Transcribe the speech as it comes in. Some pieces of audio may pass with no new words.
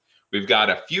We've got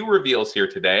a few reveals here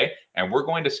today, and we're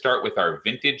going to start with our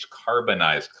vintage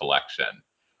carbonized collection.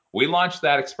 We launched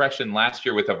that expression last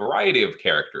year with a variety of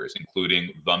characters,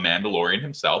 including the Mandalorian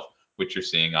himself, which you're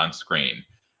seeing on screen.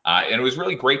 And it was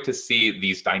really great to see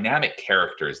these dynamic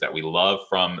characters that we love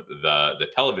from the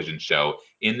television show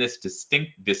in this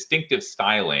distinctive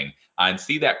styling, and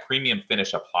see that premium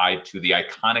finish applied to the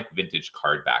iconic vintage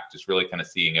card back, just really kind of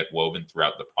seeing it woven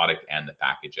throughout the product and the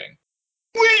packaging.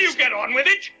 Will you get on with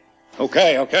it?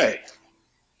 Okay.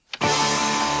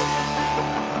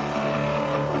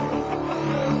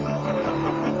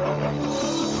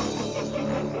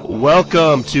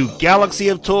 Welcome to Galaxy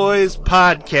of Toys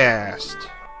Podcast,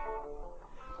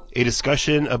 a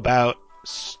discussion about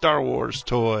Star Wars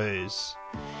toys.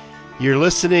 You're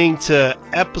listening to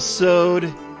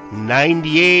episode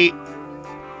 98.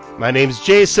 My name's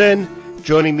Jason.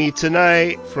 Joining me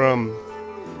tonight from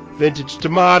Vintage to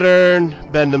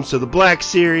Modern, Bend 'em to the Black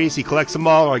series, he collects them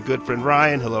all, our good friend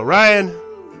Ryan. Hello, Ryan.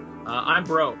 I'm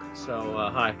broke, so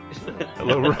hi.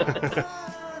 Hello, Ryan.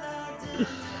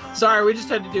 Sorry, we just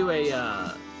had to do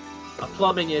a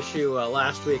plumbing issue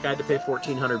last week. I had to pay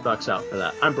 $1,400 out for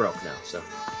that. I'm broke now, so.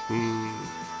 I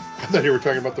thought you were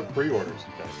talking about the pre-orders.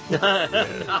 No.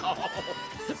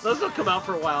 Those don't come out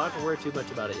for a while. I don't have to worry too much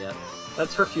about it yet.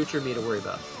 That's for future me to worry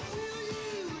about.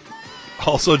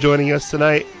 Also joining us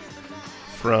tonight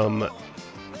from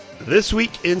This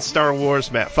Week in Star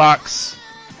Wars, Matt Fox.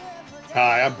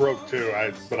 Hi, I'm broke too,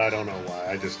 but I don't know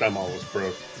why. I'm always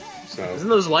broke. So. Isn't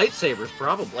those lightsabers,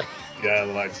 probably? Yeah,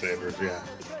 the lightsabers, yeah.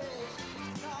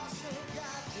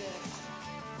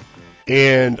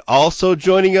 And also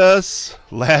joining us,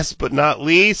 last but not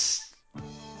least,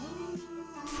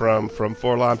 from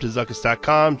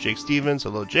ForlomToZuckus.com, Jake Stevens.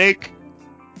 Hello, Jake.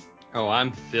 Oh,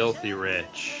 I'm filthy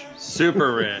rich.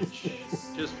 Super rich.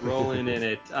 Just rolling in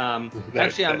it.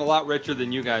 Actually, I'm a lot richer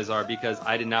than you guys are because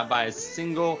I did not buy a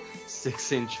single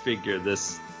 6-inch figure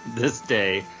this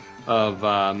day of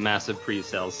massive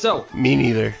pre-sales. So Me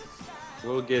neither.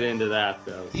 we'll get into that,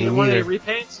 though. You don't want any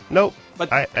repaints? Nope.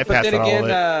 But I but passed then on all again,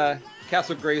 of it.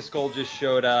 Castle Grayskull just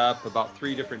showed up, about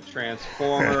 3 different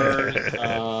Transformers.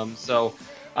 So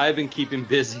I've been keeping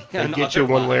busy. They on get you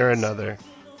other one way or lines. another.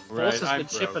 Right, Pulse has I'm been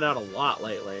broke. shipping out a lot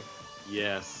lately.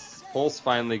 Yes, Pulse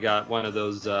finally got one of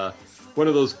those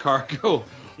cargo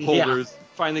holders.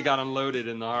 Finally got unloaded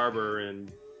in the harbor,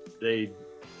 and they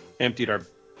emptied our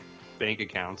bank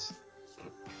accounts.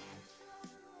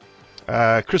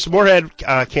 Chris Moorhead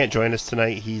can't join us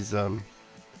tonight. He's doing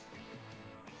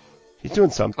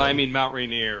something. Climbing Mount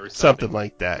Rainier or something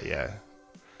like that. Yeah.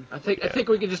 I think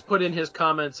we can just put in his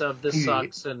comments of this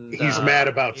sucks and He's mad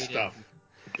about hate it. stuff.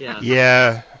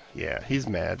 Yeah. Yeah, he's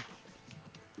mad.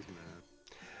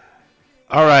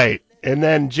 All right, and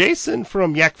then Jason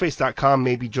from YakFace.com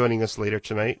may be joining us later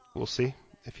tonight. We'll see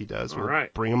if he does. We'll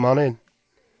right. bring him on in.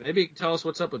 Maybe you can tell us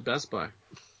what's up with Best Buy.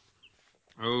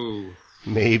 Oh,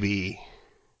 Maybe.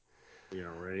 yeah,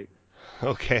 right.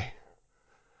 Okay.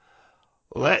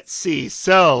 Let's see.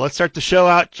 So let's start the show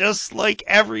out just like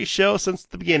every show since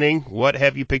the beginning. What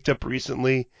have you picked up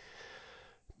recently?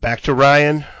 Back to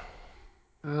Ryan.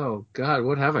 Oh, God,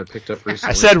 what have I picked up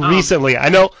recently? I said recently. I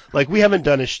know, like, we haven't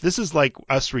done this is like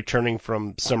us returning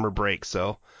from summer break,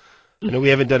 so I know we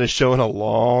haven't done a show in a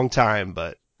long time,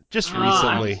 but just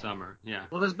recently. Summer, yeah.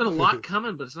 Well, there's been a lot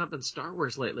coming, but it's not been Star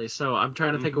Wars lately, so I'm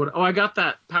trying to think of what... Oh, I got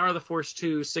that Power of the Force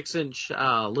 2 6-inch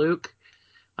Luke,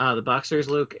 the box series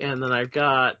Luke, and then I've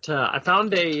got... I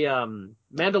found a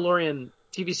Mandalorian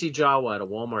TVC Jawa at a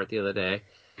Walmart the other day.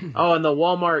 Oh, and the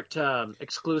Walmart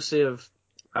exclusive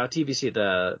TVC,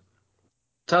 the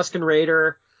Tusken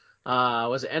Raider,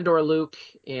 was it Endor Luke,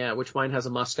 which mine has a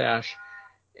mustache,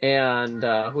 and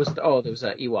who was it? Oh, there was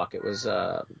Ewok. It was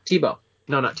Tebow.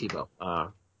 No, not Tebow.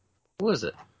 What was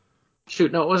it?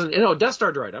 Shoot, no, it wasn't. No, Death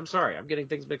Star droid. I'm sorry, I'm getting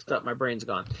things mixed up. My brain's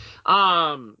gone.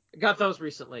 Got those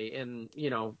recently in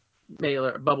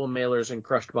bubble mailers and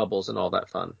crushed bubbles and all that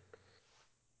fun.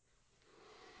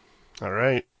 All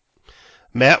right,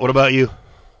 Matt, what about you?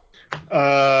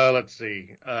 Let's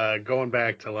see. Going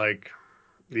back to like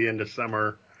the end of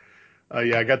summer.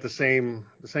 Yeah, I got the same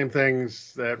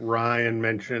things that Ryan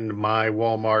mentioned. My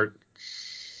Walmart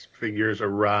figures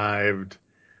arrived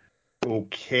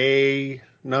okay.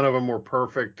 None of them were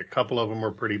perfect. A couple of them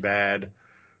were pretty bad.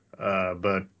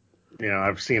 But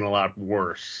I've seen a lot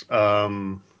worse.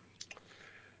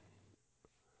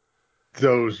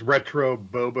 Those retro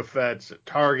Boba Fett's at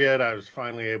Target, I was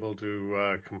finally able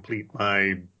to complete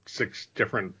my 6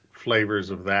 different flavors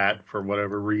of that for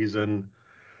whatever reason.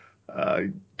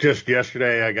 Just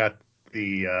yesterday, I got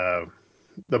the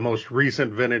most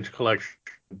recent vintage collection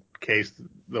case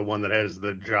the one that has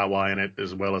the Jawa in it,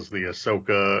 as well as the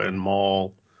Ahsoka and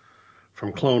Maul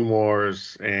from Clone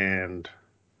Wars, and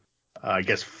I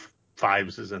guess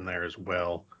Fives is in there as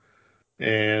well.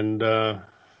 And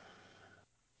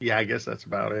yeah, I guess that's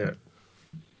about it.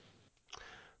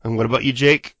 And what about you,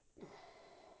 Jake?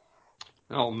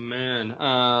 Oh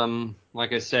man,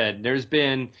 like I said,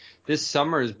 this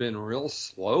summer has been real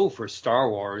slow for Star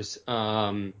Wars.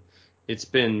 It's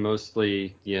been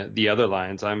mostly the other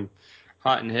lines. I'm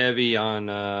hot and heavy on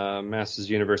Masters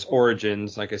Universe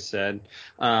Origins, like I said,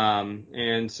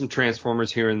 and some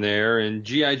Transformers here and there, and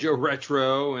G.I. Joe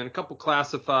Retro, and a couple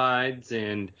classifieds,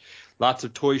 and lots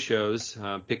of toy shows,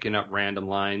 picking up random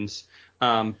lines.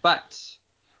 But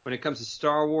when it comes to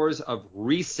Star Wars of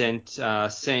recent,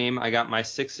 same. I got my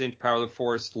 6-inch Power of the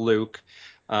Force Luke.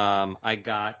 I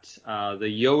got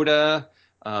the Yoda,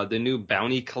 the new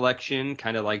Bounty Collection,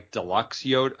 kind of like deluxe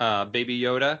Yoda, Baby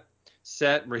Yoda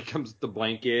set, where he comes with the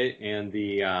blanket and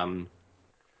the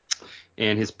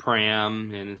and his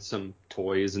pram and some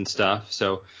toys and stuff.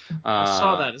 So I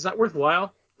saw that. Is that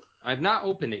worthwhile? I've not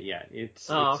opened it yet. It's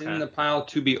okay. in the pile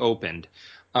to be opened.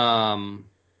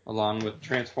 Along with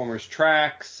Transformers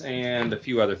Tracks and a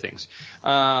few other things.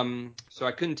 So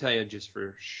I couldn't tell you just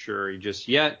for sure just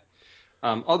yet.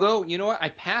 Although, you know what? I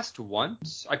passed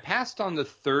once. I passed on the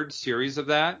 3rd series of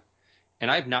that,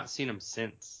 and I've not seen them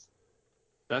since.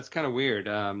 That's kind of weird.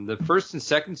 The 1st and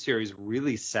 2nd series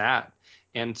really sat,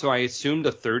 and so I assumed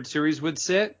the 3rd series would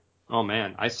sit. Oh,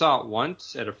 man. I saw it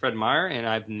once at a Fred Meyer, and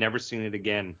I've never seen it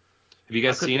again. Have you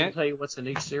guys seen it? I couldn't tell you what's in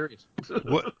each series.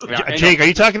 What? Yeah, Jake, are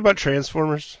you talking about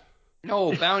Transformers?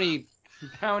 No, Bounty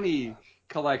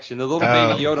Collection, the little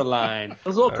Baby Yoda line.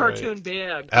 Those little All cartoon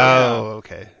bags. Oh,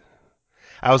 okay.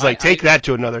 I was like, take that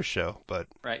to another show, but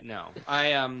right now,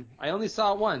 I only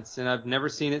saw it once, and I've never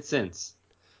seen it since.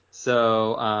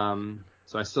 So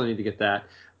I still need to get that.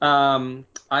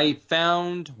 I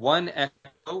found one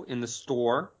Echo in the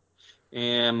store,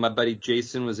 and my buddy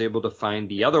Jason was able to find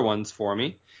the other ones for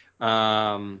me.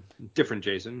 Different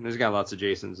Jason. There's got lots of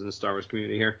Jasons in the Star Wars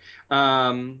community here.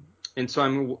 And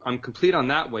so I'm complete on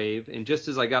that wave. And just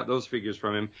as I got those figures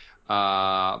from him,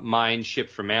 mine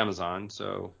shipped from Amazon.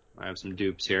 So I have some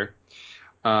dupes here.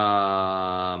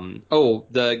 The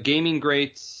Gaming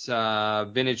Greats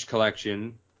Vintage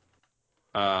Collection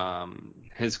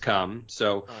has come.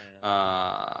 So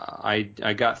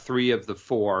I got 3 of the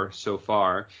 4 so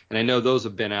far. And I know those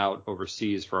have been out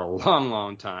overseas for a long,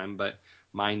 long time. But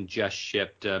mine just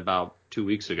shipped about 2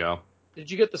 weeks ago. Did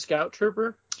you get the Scout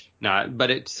Trooper? No, but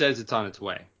it says it's on its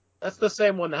way. That's the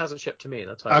same one that hasn't shipped to me.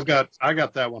 That's why I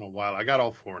got that one a while. I got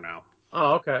all 4 now.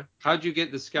 Oh, okay. How'd you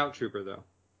get the Scout Trooper though?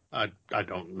 I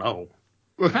don't know.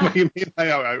 What do you mean?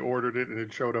 I ordered it and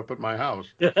it showed up at my house.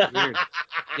 Weird.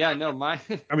 Yeah, no, mine.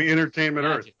 I mean, Entertainment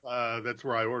Magic. Earth. That's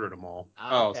where I ordered them all.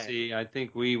 Oh, see, I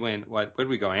think we went. Where did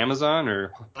we go? Amazon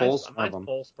or Pulse? Mine's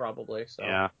Pulse probably. So.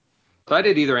 Yeah. So I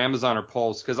did either Amazon or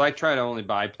Pulse because I try to only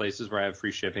buy places where I have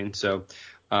free shipping. So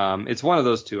it's one of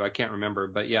those two. I can't remember,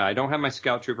 but yeah, I don't have my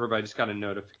Scout Trooper, but I just got a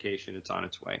notification it's on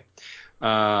its way.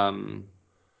 And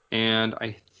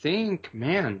I think,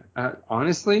 man,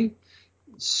 honestly,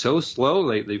 so slow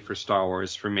lately for Star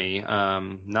Wars for me.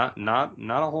 Not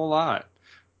a whole lot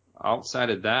outside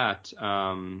of that.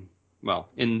 Well,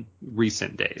 in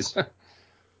recent days.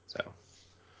 So.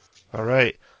 all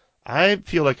right. I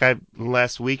feel like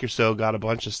last week or so got a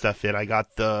bunch of stuff in. I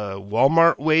got the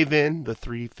Walmart wave in, the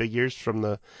 3 figures from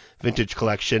the vintage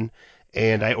collection,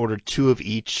 and I ordered 2 of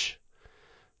each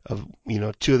of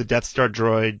 2 of the Death Star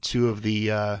droid, 2 of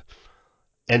the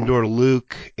Endor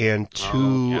Luke, and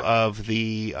 2 of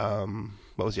the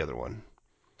what was the other one?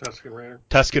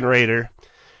 Tusken Raider.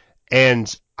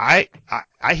 And I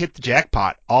hit the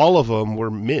jackpot. All of them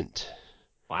were mint.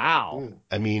 Wow.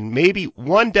 I mean, maybe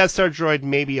one Death Star droid,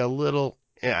 maybe a little.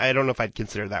 I don't know if I'd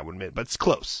consider that one mint, but it's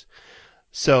close.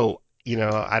 So,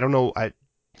 I don't know.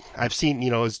 I've seen,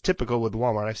 as typical with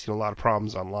Walmart, I've seen a lot of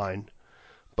problems online,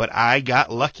 but I got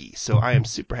lucky, so I am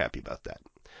super happy about that.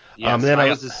 Yes, I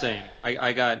was the same.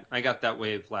 I got that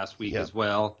wave last week as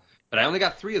well, but I only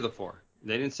got 3 of the 4.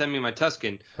 They didn't send me my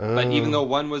Tusken, but even though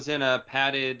one was in a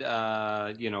padded,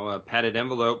 a padded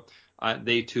envelope,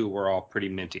 they too were all pretty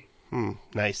minty.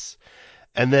 Nice.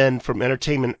 And then from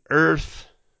Entertainment Earth,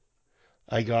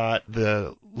 I got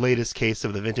the latest case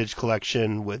of the vintage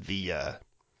collection with the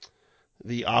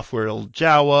Off-World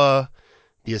Jawa,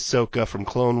 the Ahsoka from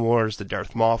Clone Wars, the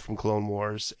Darth Maul from Clone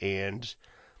Wars, and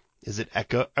is it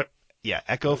Echo?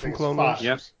 Echo from Clone Wars.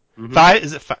 Yep. Mm-hmm. 5?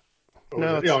 Is it 5?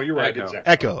 No, you're right.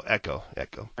 Echo.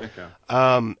 Echo.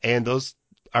 And those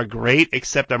are great,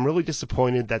 except I'm really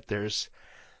disappointed that there's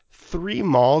 3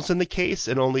 Mauls in the case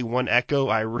and only 1 Echo.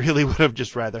 I really would have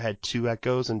just rather had 2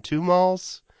 Echoes and 2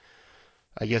 Mauls.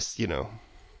 I guess,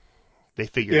 they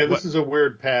figured. Yeah, this is a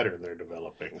weird pattern they're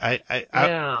developing.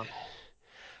 Yeah.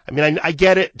 I mean, I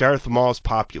get it. Darth Maul's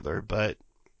popular, but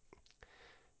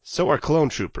so are clone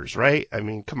troopers, right? I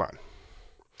mean, come on.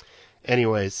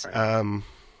 Anyways, Right.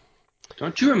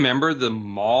 Don't you remember the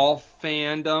Maul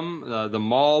fandom, the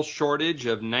Maul shortage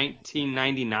of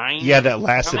 1999? yeah, that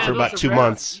lasted Man, for those about are 2 rare on the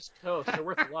months East Coast. They're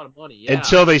worth a lot of money. Yeah.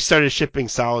 until they started shipping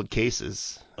solid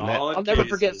cases. And that- Solid I'll never cases.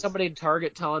 forget somebody in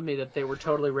Target telling me that they were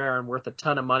totally rare and worth a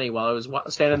ton of money while I was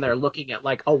standing there looking at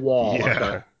like a wall.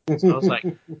 yeah. So I was like,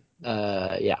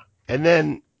 yeah. And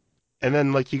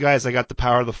then like you guys, I got the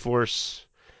Power of the Force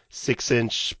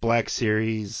 6-inch Black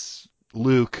Series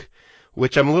Luke,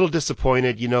 which I'm a little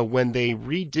disappointed. When they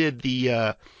redid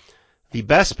the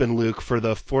Bespin Luke for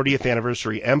the 40th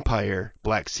anniversary Empire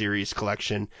Black Series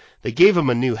collection, they gave him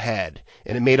a new head,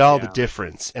 and it made all the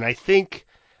difference. And I think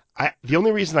the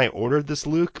only reason I ordered this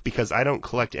Luke, because I don't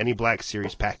collect any Black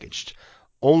Series packaged,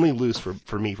 only loose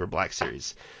for me for Black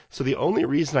Series. So the only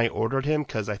reason I ordered him,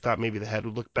 because I thought maybe the head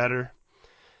would look better,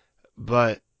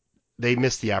 but they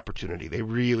missed the opportunity. They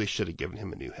really should have given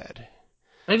him a new head.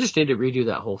 I just need to redo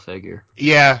that whole figure.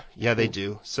 Yeah, they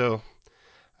do. So,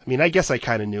 I mean, I guess I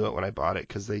kind of knew it when I bought it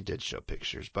because they did show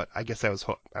pictures, but I guess I was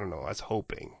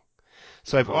hoping.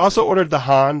 So I've also ordered the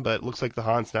Han, but it looks like the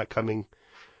Han's not coming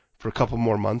for a couple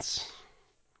more months.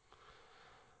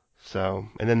 So,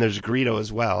 and then there's Greedo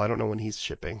as well. I don't know when he's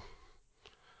shipping.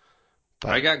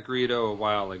 But, I got Greedo a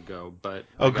while ago, but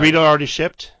Greedo already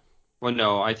shipped? Well,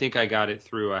 no, I think I got it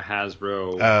through a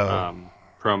Hasbro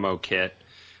promo kit.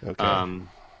 Okay.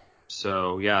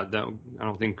 So yeah, I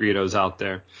don't think Greedo's out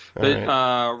there. But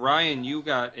right. Ryan, you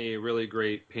got a really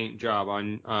great paint job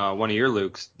on one of your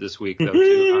Lukes this week, though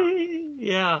too.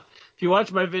 Yeah. If you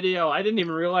watch my video, I didn't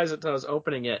even realize it until I was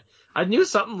opening it. I knew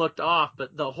something looked off,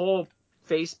 but the whole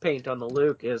face paint on the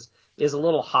Luke is a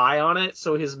little high on it,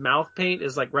 so his mouth paint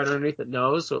is like right underneath the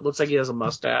nose, so it looks like he has a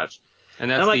mustache. And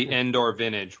that's like, the Endor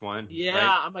Vintage one, yeah,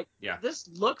 right? I'm like, this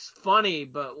looks funny,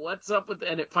 but what's up with it?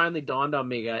 And it finally dawned on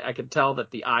me. I could tell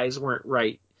that the eyes weren't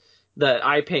right. The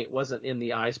eye paint wasn't in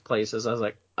the eyes places. I was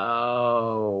like,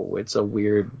 oh, it's a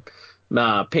weird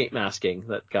paint masking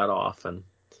that got off. And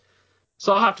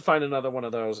so I'll have to find another one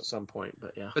of those at some point.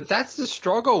 But yeah. But that's the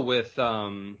struggle with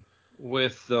the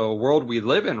world we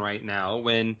live in right now,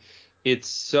 when it's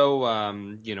so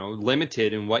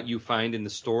limited in what you find in the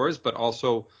stores, but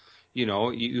also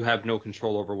you have no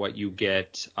control over what you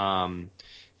get in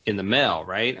the mail,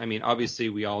 right? I mean, obviously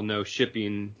we all know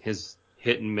shipping is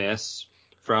hit and miss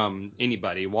from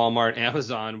anybody. Walmart,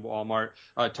 Amazon,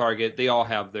 Target, they all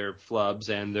have their flubs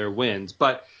and their wins.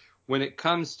 But when it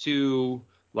comes to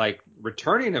like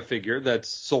returning a figure that's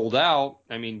sold out,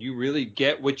 I mean, you really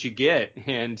get what you get,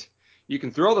 and you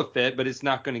can throw the fit, but it's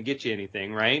not going to get you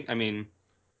anything, right? I mean,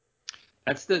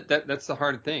 that's the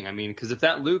hard thing. I mean, because if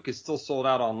that Luke is still sold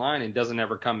out online and doesn't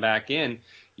ever come back in,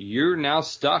 you're now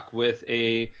stuck with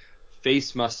a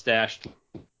face mustached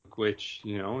Luke, which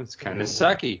it's kind of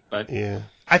sucky. But yeah,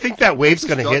 I think that wave's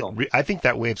going to hit. I think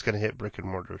that wave's going to hit brick and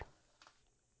mortar.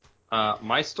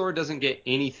 My store doesn't get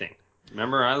anything.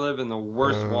 Remember, I live in the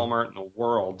worst Walmart in the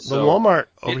world. The Walmart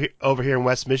over here in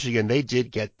West Michigan, they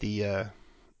did get the.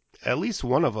 At least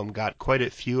one of them got quite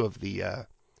a few of the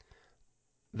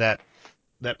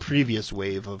that previous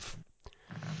wave of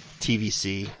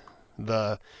TVC,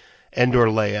 the Endor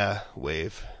Leia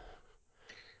wave.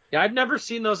 Yeah, I've never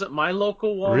seen those at my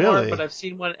local Walmart, really? But I've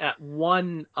seen one at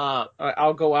one.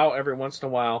 I'll go out every once in a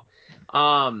while,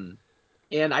 and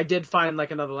I did find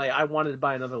like another Leia. I wanted to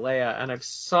buy another Leia, and I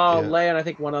saw Leia and I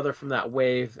think one other from that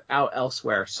wave out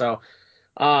elsewhere. So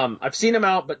I've seen them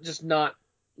out, but just not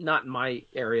in my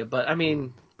area. But I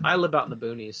mean, I live out in the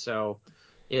boonies, so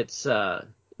it's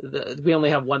we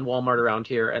only have one Walmart around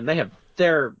here, and they have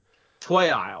their toy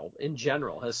aisle in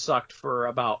general has sucked for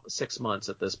about 6 months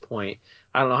at this point.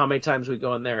 I don't know how many times we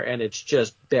go in there, and it's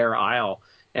just bare aisle.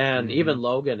 And even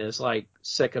Logan is like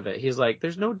sick of it. He's like,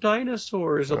 "There's no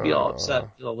dinosaurs." He'll be all upset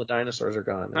because all the dinosaurs are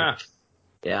gone.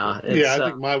 Yeah, I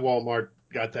think my Walmart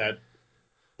got that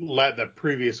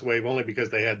previous wave only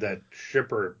because they had that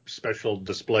shipper special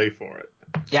display for it.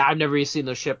 Yeah, I've never even seen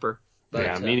the shipper. But,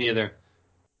 yeah, me neither.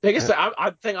 Biggest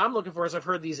thing I'm looking for is I've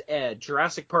heard these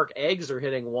Jurassic Park eggs are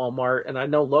hitting Walmart, and I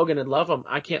know Logan would love them.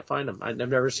 I can't find them. I've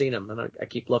never seen them, and I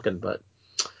keep looking, but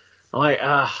I'm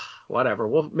like, whatever.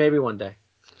 Well, maybe one day.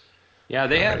 Yeah,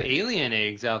 they have alien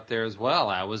eggs out there as well.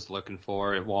 I was looking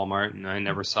for at Walmart, and I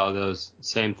never saw those.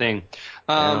 Same thing.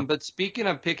 But speaking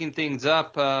of picking things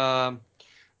up,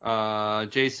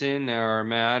 Jason or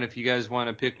Matt, if you guys want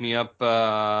to pick me up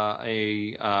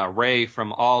a Ray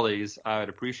from Ollie's, I would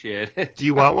appreciate it. Do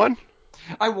you want one?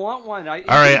 I want one. All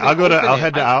right, I'll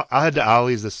head to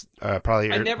Ollie's this probably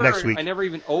next week. I never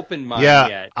even opened mine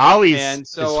yet. Ollie's and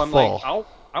so is I'm full. like,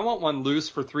 I want one loose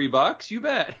for $3. You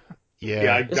bet.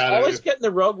 Yeah. Is Ollie's getting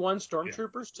the Rogue One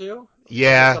Stormtroopers too?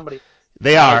 Yeah. Somebody...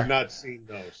 They are. I've not seen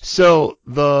those. So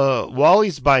the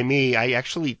Wally's by me, I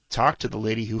actually talked to the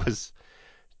lady who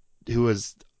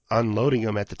was unloading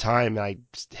them at the time, and I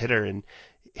just hit her and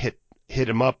hit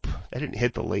him up. I didn't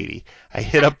hit the lady. I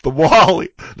hit up the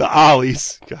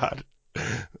Ollie's. God,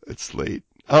 it's late.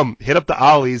 Hit up the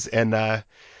Ollie's, and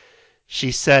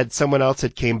she said someone else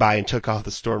had came by and took off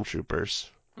the stormtroopers.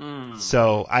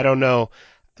 So I don't know.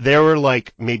 There were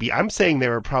I'm saying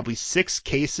there were probably 6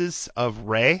 cases of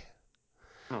Rey.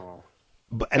 Oh.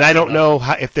 And I don't know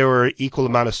if there were equal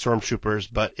amount of stormtroopers,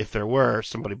 but if there were,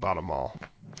 somebody bought them all.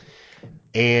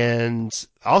 And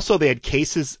also they had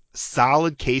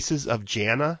solid cases of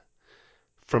Janna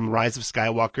from Rise of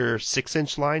Skywalker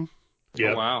 6-inch line.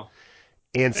 Yeah. Oh, wow.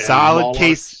 And solid Walmarts.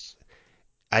 case.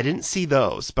 I didn't see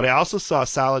those, but I also saw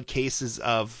solid cases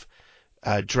of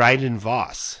Dryden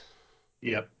Voss.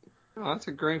 Yep. Oh, that's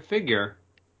a great figure.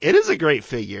 It is a great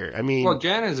figure. I mean, well,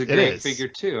 Janna is a great figure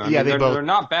too. I mean, they're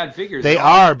not bad figures. They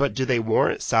are, but do they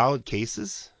warrant solid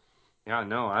cases? Yeah,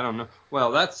 no, I don't know.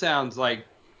 Well, that sounds like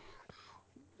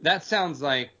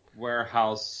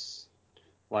warehouse.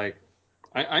 Like,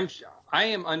 I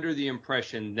am under the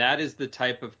impression that is the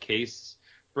type of case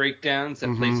breakdowns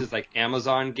that places like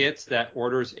Amazon gets that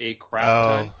orders a crap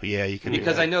ton. Oh, yeah, you can.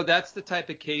 Because I know that's the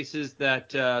type of cases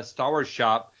that Star Wars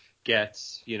Shop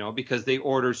gets, because they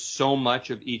order so much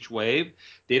of each wave.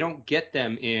 They don't get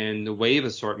them in the wave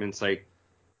assortments like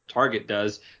Target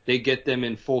does. They get them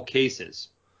in full cases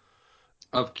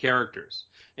of characters.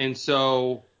 And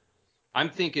so I'm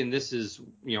thinking this is,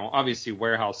 obviously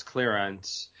warehouse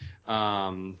clearance.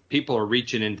 People are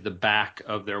reaching into the back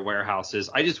of their warehouses.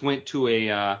 I just went to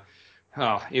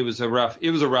it was a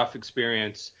rough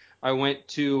experience. I went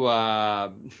to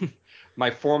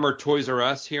my former Toys R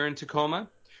Us here in Tacoma,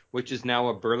 which is now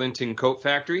a Burlington coat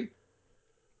factory.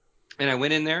 And I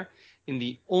went in there, and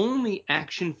the only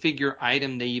action figure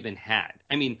item they even had.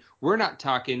 I mean, we're not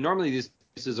talking, normally these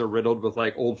places are riddled with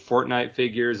like old Fortnite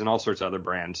figures and all sorts of other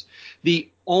brands. The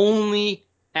only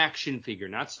action figure,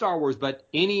 not Star Wars, but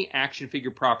any action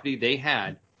figure property they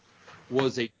had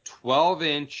was a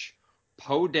 12-inch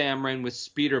Poe Dameron with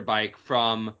speeder bike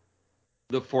from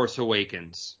The Force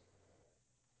Awakens.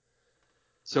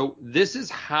 So this is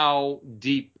how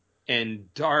deep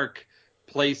and dark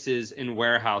places and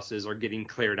warehouses are getting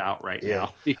cleared out right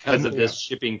now because of this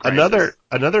shipping crisis.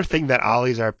 Another thing that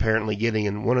Ollie's are apparently getting,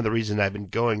 and one of the reasons I've been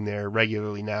going there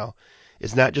regularly now,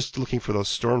 is not just looking for those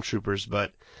stormtroopers,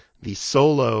 but the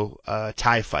Solo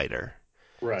TIE Fighter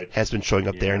has been showing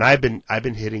up there, and I've been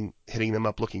hitting them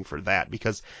up looking for that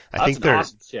because I think they're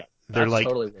awesome ship. They're That's like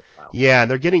totally worthwhile. Yeah,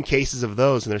 and they're getting cases of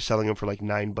those, and they're selling them for like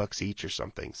 $9 each or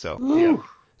something.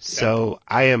 So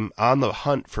I am on the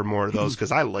hunt for more of those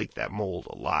because I like that mold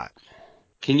a lot.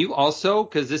 Can you also,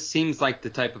 because this seems like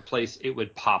the type of place it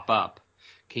would pop up,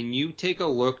 can you take a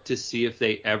look to see if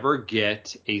they ever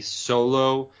get a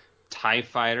Solo TIE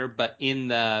Fighter, but in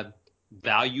the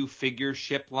value figure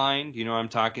ship line? Do you know what I'm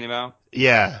talking about?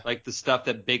 Yeah. Like the stuff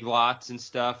that Big Lots and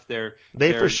stuff.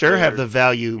 They for sure have the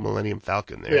value Millennium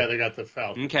Falcon there. Yeah, they got the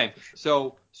Falcon. Okay,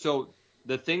 so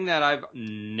the thing that I've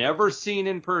never seen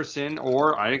in person,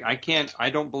 or I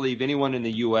don't believe anyone in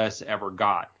the U.S. ever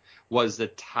got, was the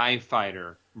TIE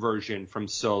Fighter version from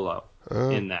Solo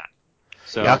in that.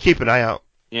 So I'll keep an eye out.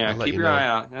 Yeah, keep your eye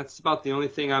out. That's about the only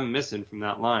thing I'm missing from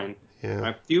that line. Yeah.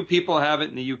 A few people have it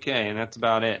in the UK, and that's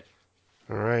about it.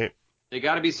 All right. They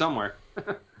got to be somewhere.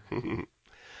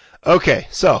 Okay,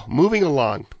 so moving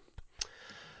along.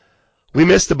 We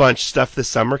missed a bunch of stuff this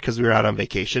summer because we were out on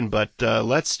vacation, but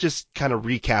let's just kind of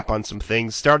recap on some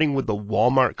things, starting with the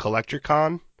Walmart Collector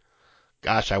Con.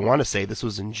 Gosh, I want to say this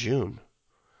was in June.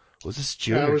 Was this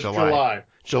June or July?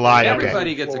 July. Okay.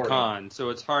 Everybody gets a con,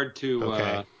 so it's hard to.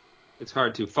 Okay. It's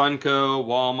hard to. Funko,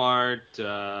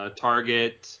 Walmart,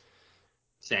 Target,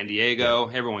 San Diego.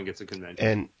 Yeah. Everyone gets a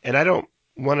convention. And I don't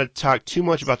want to talk too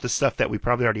much about the stuff that we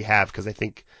probably already have because I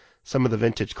think some of the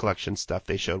vintage collection stuff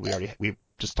they showed we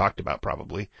just talked about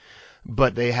probably,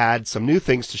 but they had some new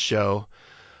things to show.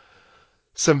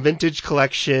 Some vintage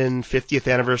collection,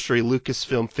 50th anniversary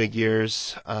Lucasfilm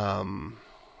figures,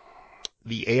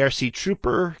 the ARC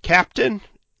Trooper Captain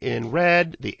in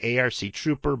red, the ARC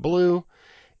Trooper blue,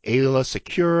 Ayla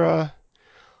Secura,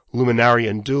 Luminary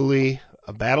Unduli,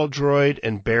 a Battle Droid,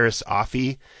 and Barriss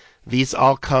Offee. These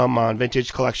all come on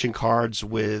Vintage Collection cards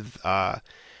with the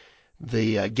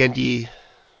Genndy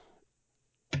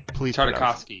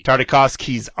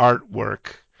Tartakovsky's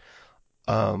artwork.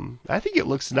 I think it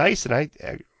looks nice, and I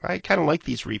kind of like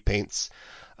these repaints.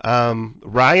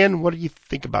 Ryan, what do you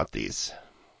think about these?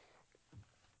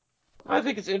 I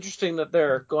think it's interesting that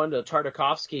they're going to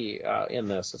Tartakovsky in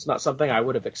this. It's not something I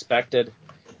would have expected.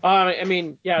 I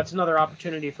mean, yeah, it's another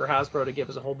opportunity for Hasbro to give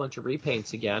us a whole bunch of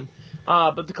repaints again.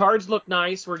 But the cards look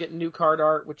nice. We're getting new card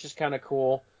art, which is kind of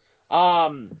cool.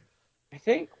 I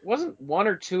think, wasn't one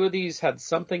or two of these had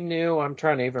something new? I'm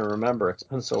trying to even remember. It's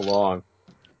been so long.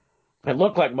 It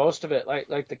looked like most of it,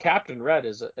 like the Captain Red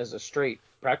is a straight,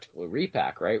 practically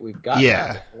repack, right? We've got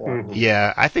that before.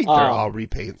 Yeah, I think they're all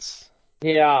repaints.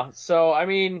 Yeah, so, I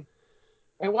mean,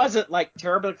 it wasn't, like,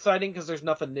 terribly exciting because there's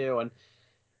nothing new, and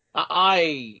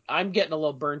I'm getting a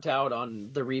little burnt out on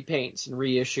the repaints and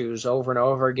reissues over and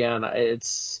over again.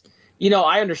 It's,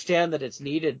 I understand that it's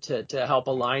needed to help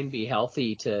a line be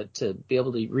healthy, to be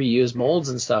able to reuse molds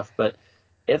and stuff, but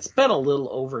it's been a little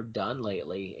overdone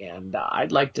lately, and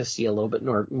I'd like to see a little bit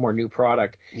more new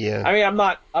product. Yeah. I mean, I'm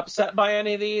not upset by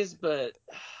any of these, but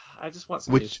I just want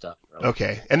some new stuff. Really.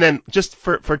 Okay, and then just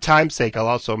for time's sake, I'll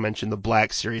also mention the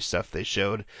Black Series stuff they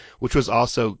showed, which was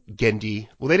also Genndy.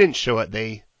 Well, they didn't show it.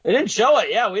 They didn't show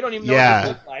it. Yeah, we don't even know what it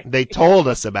looked like. They told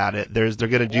us about it. They're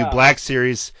going to do Black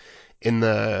Series with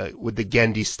the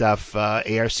Genndy stuff.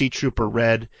 ARC Trooper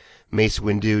Red, Mace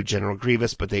Windu, General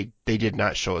Grievous, but they did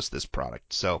not show us this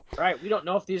product. So right, we don't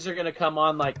know if these are going to come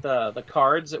on like the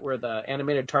cards that were the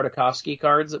animated Tartakovsky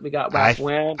cards that we got back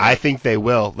when. I think they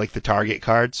will, like the Target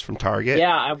cards from Target.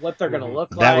 Yeah, and what they're going to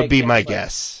look like. That would be my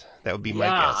guess. That would be my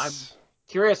guess. I'm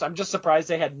curious. I'm just surprised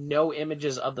they had no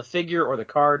images of the figure or the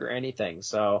card or anything.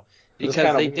 So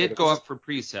because they did go up for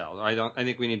pre-sale. I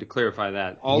think we need to clarify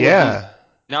that. All of these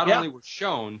not only were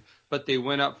shown, but they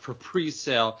went up for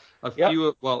pre-sale.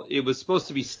 Well, it was supposed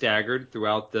to be staggered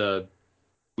throughout the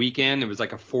weekend. It was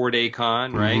like a 4-day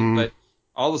con, right? Mm-hmm. But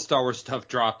all the Star Wars stuff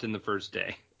dropped in the first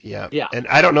day. Yeah. And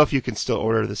I don't know if you can still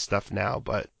order this stuff now,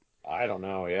 but I don't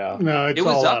know. Yeah. No, it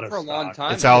was up for a long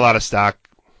time. It's all out of stock.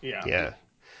 Yeah.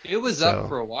 It was up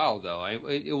for a while though.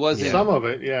 It wasn't some of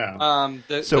it. Yeah.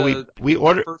 We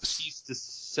ordered. The first piece to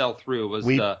sell through was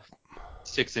the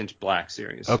 6-inch Black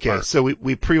Series. Okay, so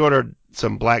we pre-ordered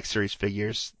some Black Series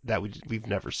figures that we've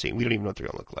never seen. We don't even know what they're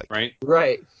gonna look like.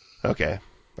 Right. Okay.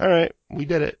 All right, we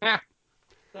did it. That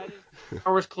is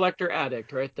Star Wars collector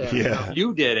addict right there. Yeah.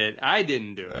 You did it. I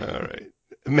didn't do it. All right,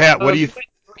 Matt, what do you?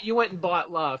 You went and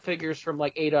bought figures from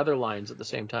like 8 other lines at the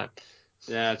same time.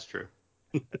 Yeah, that's true.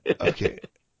 Okay.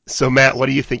 So Matt, what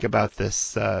do you think about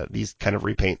this? These kind of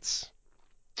repaints?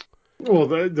 Well,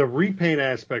 the repaint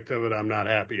aspect of it, I'm not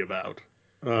happy about,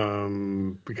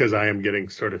 because I am getting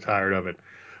sort of tired of it.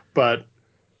 But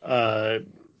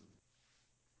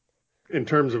in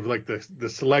terms of like the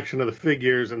selection of the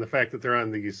figures and the fact that they're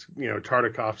on these,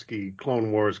 Tartakovsky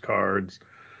Clone Wars cards,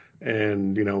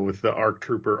 and with the ARC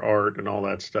Trooper art and all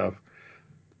that stuff,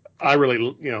 I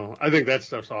really, I think that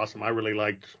stuff's awesome. I really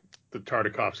liked the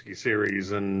Tartakovsky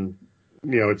series, and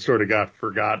it sort of got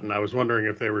forgotten. I was wondering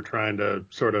if they were trying to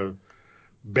sort of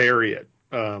bury it,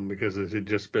 because it had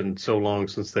just been so long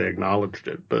since they acknowledged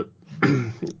it. But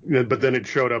but then it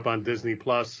showed up on Disney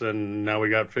Plus, and now we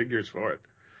got figures for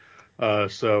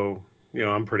it. So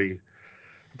I'm pretty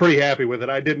happy with it.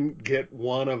 I didn't get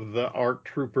one of the ARC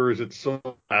Troopers. It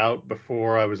sold out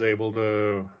before I was able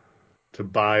to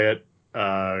buy it,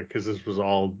 because this was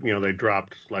all, they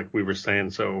dropped, like we were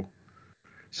saying, so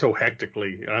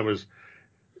hectically. I was,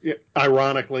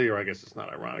 ironically, or I guess it's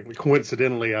not ironically,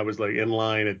 coincidentally, I was like in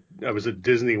line I was at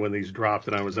Disney when these dropped,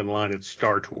 and I was in line at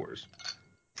Star Tours,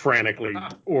 frantically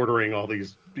ordering all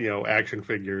these, action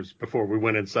figures before we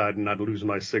went inside and not lose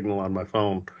my signal on my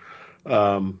phone.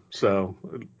 So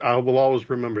I will always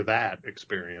remember that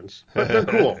experience. But they're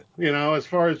cool. As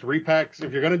far as repacks,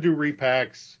 if you're going to do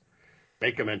repacks,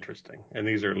 make them interesting. And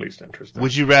these are at least interesting.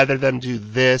 Would you rather them do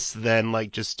this than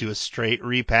like just do a straight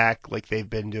repack like they've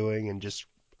been doing and just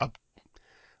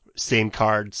same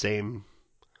card, same?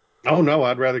 Oh, no,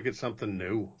 I'd rather get something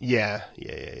new. Yeah.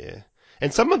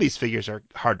 And some of these figures are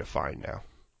hard to find now.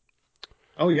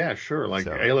 Oh, yeah, sure. Like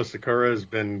Ayla Secura has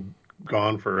been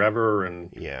gone forever,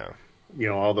 and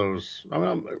all those,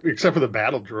 except for the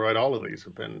Battle Droid, all of these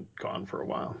have been gone for a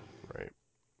while. Right.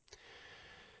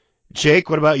 Jake,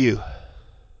 what about you?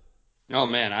 Oh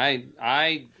man,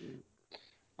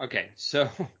 okay, so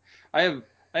I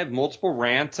have multiple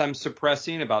rants I'm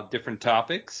suppressing about different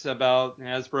topics about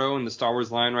Hasbro and the Star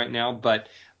Wars line right now, but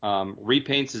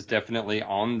repaints is definitely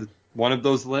on one of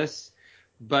those lists.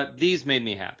 But these made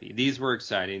me happy. These were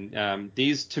exciting.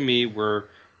 These to me were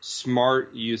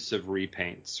smart use of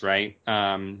repaints, right?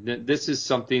 This is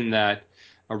something that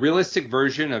a realistic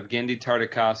version of Genndy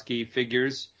Tartakovsky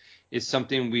figures is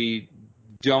something we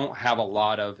don't have a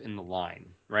lot of in the line,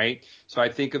 right? So I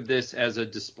think of this as a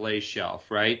display shelf,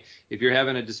 right? If you're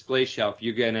having a display shelf,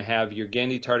 you're going to have your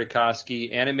Genndy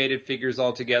Tartakovsky animated figures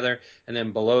all together, and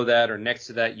then below that or next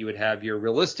to that, you would have your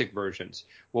realistic versions.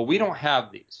 Well, we don't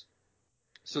have these.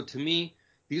 So to me,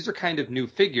 these are kind of new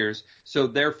figures, so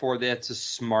therefore that's a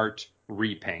smart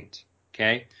repaint,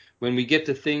 okay? When we get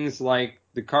to things like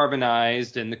the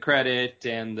carbonized and the credit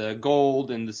and the gold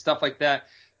and the stuff like that,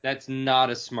 that's not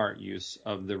a smart use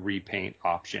of the repaint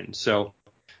option. So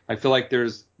I feel like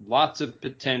there's lots of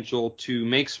potential to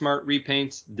make smart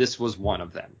repaints. This was one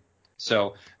of them.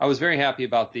 So I was very happy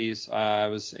about these. I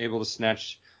was able to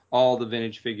snatch all the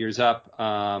vintage figures up.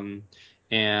 And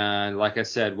like I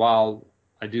said, while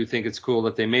I do think it's cool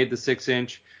that they made the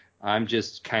 6-inch, I'm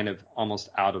just kind of almost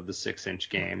out of the 6-inch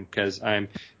game because I'm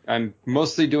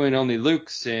mostly doing only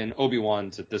Luke's and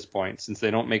Obi-Wans at this point since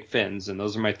they don't make fins, and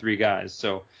those are my 3 guys.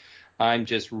 So I'm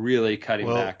just really cutting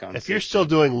back on. If you're still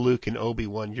doing Luke and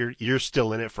Obi-Wan, you're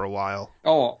still in it for a while.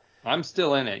 Oh, I'm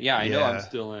still in it. Yeah, I know I'm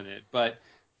still in it, but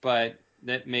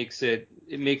that makes it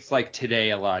like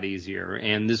today a lot easier,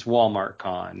 and this Walmart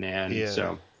con, and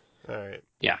so. All right.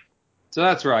 Yeah. So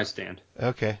that's where I stand.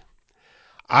 Okay.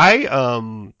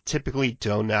 I typically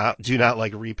do not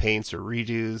like repaints or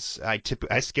redos.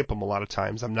 I skip them a lot of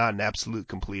times. I'm not an absolute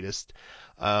completist.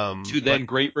 Then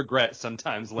great regret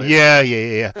sometimes later.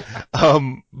 Yeah.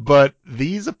 But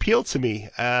these appeal to me.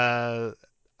 I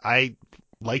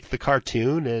like the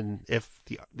cartoon, and if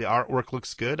the artwork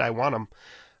looks good, I want them.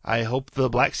 I hope the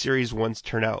Black Series ones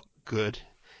turn out good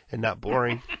and not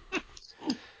boring.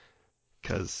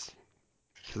 Because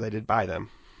I did buy them.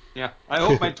 Yeah, I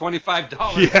hope my $25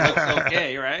 looks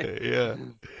okay, right? Yeah.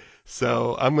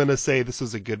 So I'm gonna say this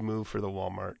was a good move for the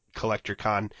Walmart Collector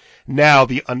Con. Now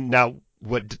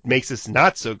what makes this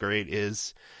not so great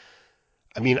is,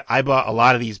 I mean, I bought a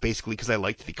lot of these basically because I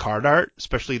liked the card art,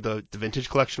 especially the vintage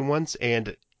collection ones,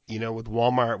 and with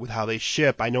Walmart, with how they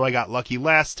ship, I know I got lucky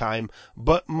last time,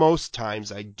 but most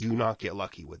times I do not get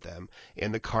lucky with them,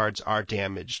 and the cards are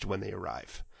damaged when they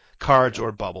arrive. Cards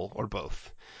or bubble or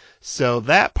both. So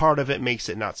that part of it makes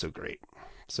it not so great.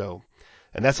 So,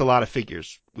 and that's a lot of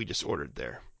figures we just ordered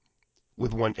there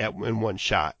with in one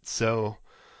shot. So,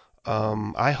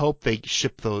 I hope they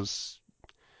ship those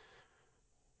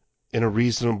in a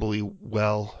reasonably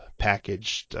well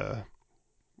packaged, They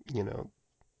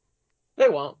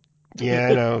won't. Yeah,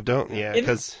 I know.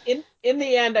 Because in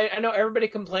the end, I know everybody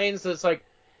complains that it's like,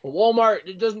 Walmart,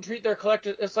 it doesn't treat their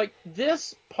collectors. It's like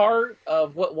this part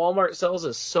of what Walmart sells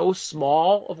is so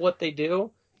small of what they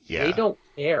do. Yeah. They don't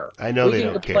care. I know they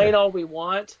don't care. We can complain all we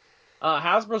want.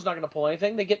 Hasbro's not going to pull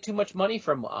anything. They get too much money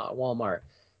from Walmart.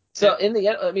 So in the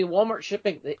end, I mean, Walmart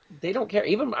shipping, they don't care.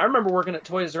 Even I remember working at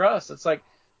Toys R Us. It's like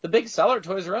the big seller at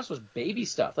Toys R Us was baby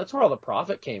stuff. That's where all the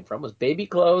profit came from, was baby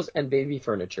clothes and baby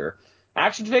furniture.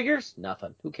 Action figures,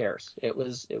 nothing. Who cares? It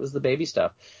was the baby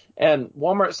stuff. And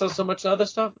Walmart sells so much other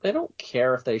stuff, they don't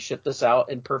care if they ship this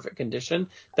out in perfect condition.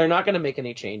 They're not going to make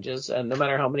any changes, and no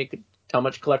matter how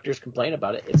much collectors complain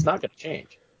about it, it's not going to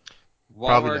change.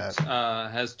 Walmart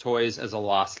has toys as a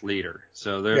loss leader,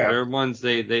 so they're ones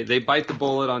they bite the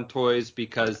bullet on toys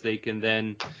because they can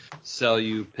then sell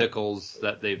you pickles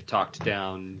that they've talked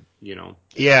down.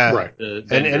 Yeah, right.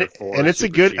 And it's a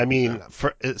good. I mean,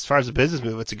 as far as a business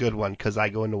move, it's a good one because I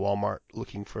go into Walmart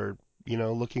looking for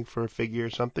a figure or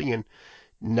something and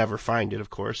never find it, of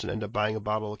course, and end up buying a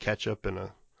bottle of ketchup and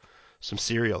some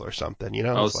cereal or something,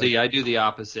 Oh, see, I do the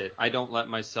opposite. I don't let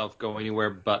myself go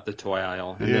anywhere but the toy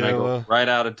aisle, and then I go right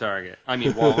out of Target. I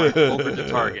mean, Walmart over to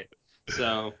Target.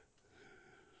 So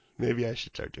maybe I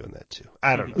should start doing that too.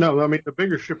 I don't know. No, I mean the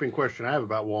bigger shipping question I have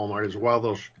about Walmart is while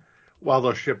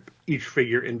they'll ship each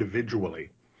figure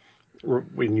individually, why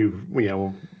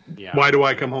do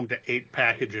I come home to 8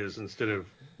 packages instead of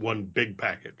one big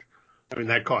package? I mean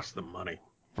that costs them money.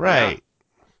 Right. Yeah.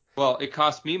 Well, it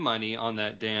cost me money on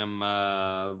that damn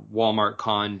Walmart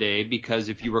con day because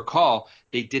if you recall,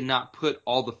 they did not put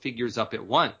all the figures up at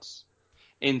once.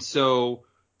 And so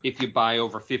if you buy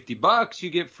over $50, you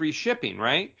get free shipping,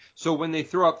 right? So when they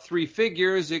throw up 3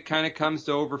 figures, it kind of comes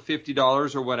to over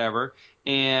 $50 or whatever,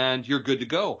 and you're good to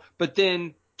go. But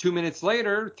then 2 minutes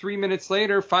later, 3 minutes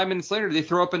later, 5 minutes later, they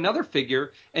throw up another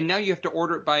figure, and now you have to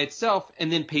order it by itself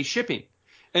and then pay shipping.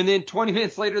 And then 20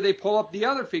 minutes later, they pull up the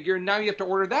other figure, and now you have to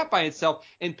order that by itself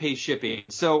and pay shipping.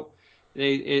 So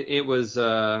it was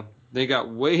They got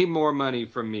way more money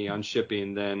from me on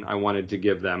shipping than I wanted to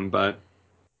give them, but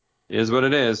it is what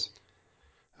it is.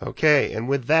 Okay, and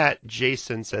with that,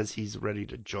 Jason says he's ready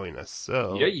to join us.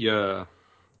 So Yeah.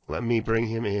 let me bring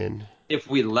him in. If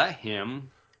we let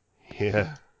him.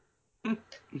 Yeah.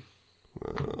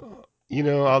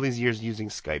 All these years using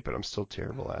Skype, but I'm still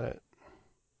terrible at it.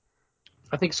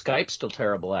 I think Skype's still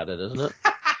terrible at it, isn't it?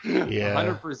 Yeah.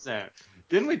 100%.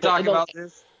 Didn't we talk about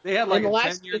this? They had like in the a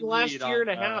last 10-year lead year and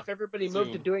a on, half, everybody Zoom.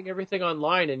 moved to doing everything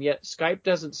online, and yet Skype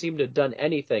doesn't seem to have done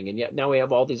anything, and yet now we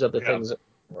have all these other things.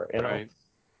 Right.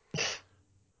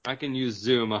 I can use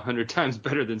Zoom 100 times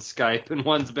better than Skype, and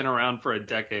one's been around for a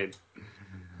decade.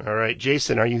 All right,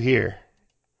 Jason, are you here?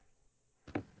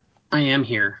 I am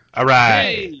here. All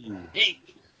right. Hey.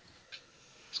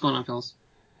 What's going on, fellas?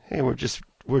 Hey, we're just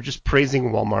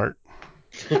praising Walmart.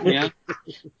 Yeah.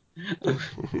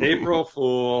 April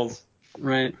Fools.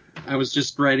 Right. I was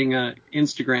just writing a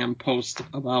Instagram post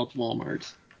about Walmart.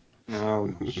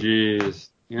 Oh, jeez.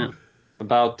 Yeah.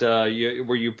 About,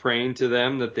 were you praying to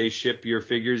them that they ship your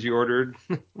figures you ordered?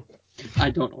 I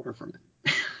don't order from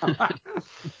it.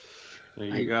 There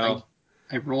you go.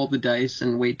 I roll the dice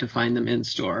and wait to find them in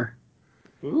store.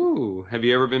 Ooh. Have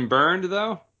you ever been burned,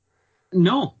 though?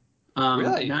 No.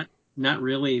 Really? Not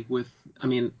really.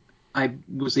 I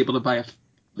was able to buy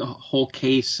the whole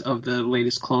case of the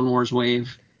latest Clone Wars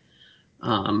wave.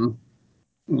 The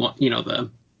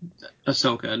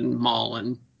Ahsoka and Maul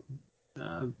and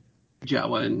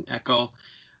Jawa and Echo.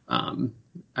 I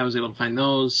was able to find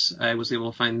those. I was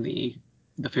able to find the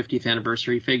 50th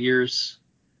anniversary figures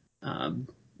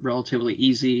relatively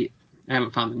easy. I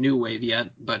haven't found the new wave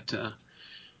yet, but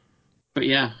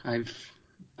yeah, I've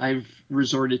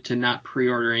resorted to not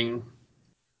pre-ordering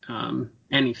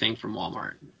anything from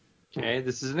Walmart. Okay,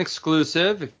 this is an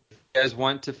exclusive. If you guys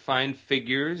want to find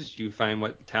figures, you find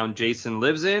what town Jason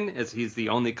lives in, as he's the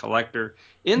only collector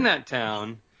in that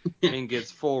town and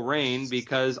gets full reign,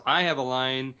 because I have a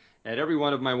line at every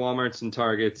one of my Walmarts and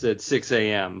Targets at 6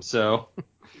 a.m. So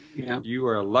Yeah. You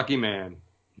are a lucky man.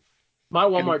 My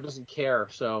Walmart doesn't care,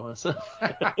 so.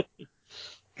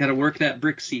 Got to work that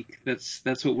brick seek.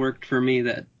 That's what worked for me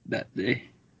that day.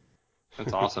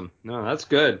 That's awesome. No, that's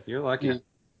good. You're lucky. Yeah.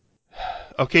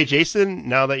 Okay, Jason,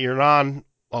 now that you're on,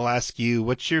 I'll ask you,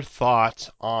 what's your thought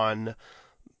on,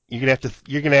 you're gonna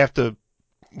have to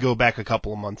go back a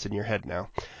couple of months in your head now.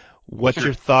 What's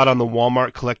your thought on the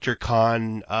Walmart Collector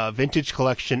Con Vintage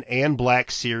Collection and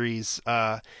Black Series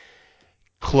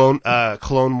Clone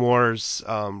Wars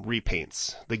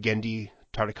repaints, the Gendy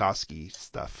Tartakovsky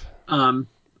stuff? I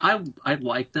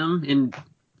like them, and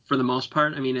for the most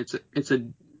part, I mean, it's a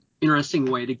interesting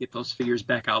way to get those figures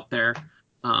back out there.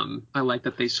 I like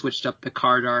that they switched up the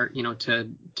card art,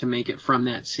 to make it from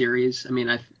that series. I mean,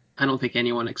 I don't think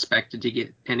anyone expected to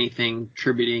get anything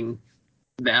tributing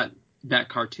that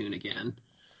cartoon again,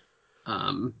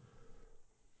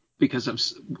 because of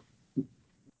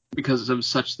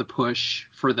such the push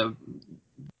for the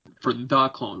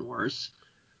Clone Wars.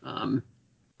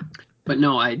 But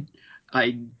no, I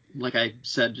like I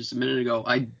said just a minute ago,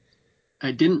 I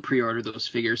didn't pre-order those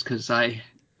figures because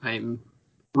I'm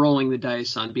rolling the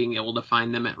dice on being able to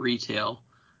find them at retail.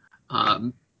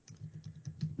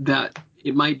 That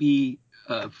it might be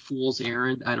a fool's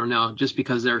errand, I don't know, just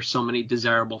because there are so many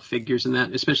desirable figures in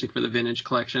that, especially for the vintage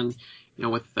collection,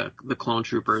 with the clone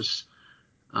troopers.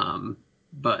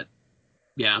 But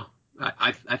yeah,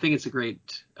 I think it's a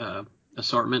great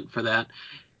assortment for that.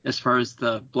 As far as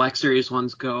the Black Series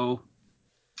ones go,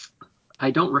 I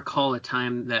don't recall a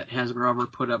time that Hasbro ever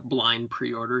put up blind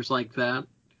pre-orders like that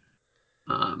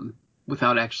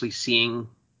without actually seeing.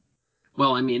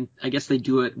 Well, I mean, I guess they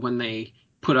do it when they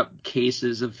put up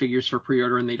cases of figures for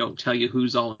pre-order and they don't tell you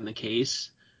who's all in the case.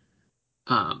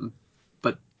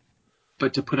 But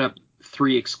to put up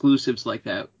 3 exclusives like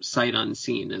that, sight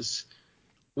unseen,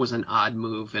 was an odd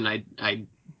move, and I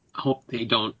hope they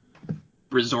don't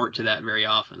resort to that very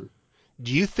often.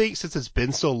 Do you think, since it's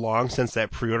been so long since that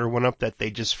pre-order went up, that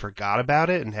they just forgot about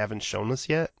it and haven't shown us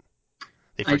yet?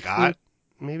 They forgot,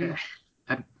 maybe?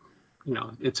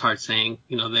 It's hard saying.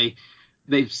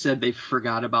 They've said they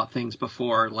forgot about things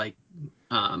before, like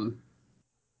the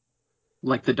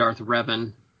Darth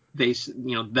Revan.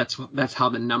 That's how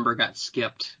the number got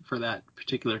skipped for that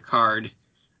particular card.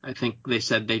 I think they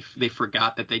said they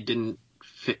forgot that they didn't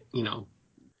fit, fill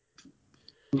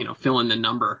in the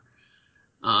number.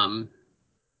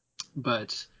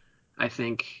 But I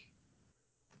think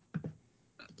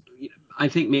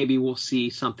maybe we'll see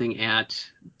something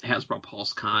at Hasbro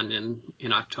PulseCon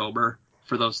in October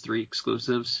for those 3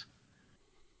 exclusives.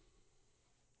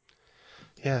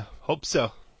 Yeah, hope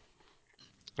so.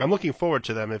 I'm looking forward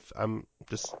to them. If I'm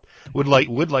just would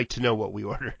like to know what we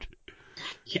ordered.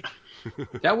 Yeah.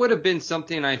 That would have been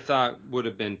something I thought would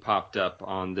have been popped up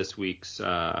on this week's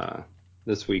Fan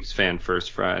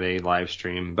First Friday live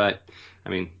stream, but I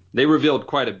mean they revealed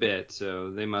quite a bit,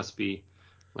 so they must be,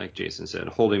 like Jason said,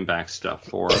 holding back stuff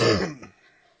for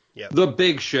Yep. the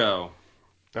big show.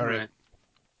 All right.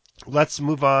 Let's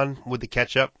move on with the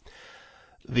catch-up.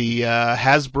 The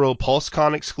Hasbro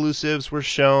PulseCon exclusives were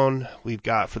shown. We've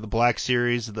got for the Black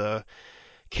Series the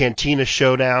Cantina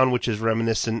Showdown, which is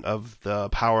reminiscent of the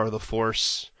Power of the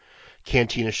Force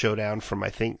Cantina Showdown from, I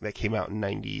think, that came out in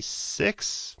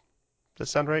 96. Does that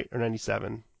sound right? Or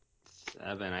 97?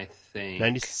 7, I think.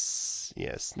 96.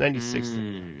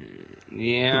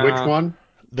 Yeah. Which one?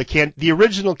 The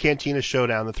original Cantina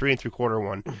Showdown, the 3 3/4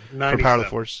 one for Power of the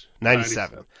Force,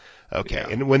 97. Okay, Yeah.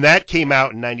 and when that came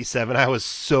out in 97, I was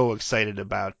so excited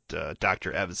about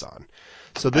Dr. Evazan.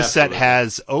 So this Absolutely. set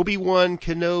has Obi-Wan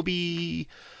Kenobi,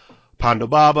 Ponda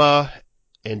Baba,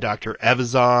 and Dr.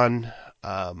 Evazan.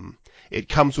 It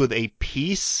comes with a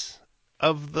piece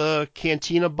of the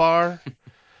Cantina bar.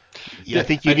 Yeah, I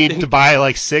think you need to buy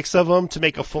like 6 of them to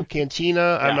make a full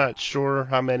Cantina. I'm not sure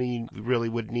how many we really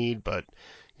would need, but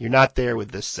you're not there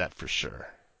with this set for sure.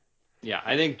 Yeah,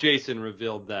 I think Jason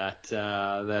revealed that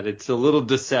it's a little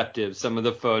deceptive, some of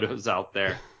the photos out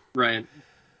there. Right.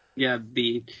 Yeah,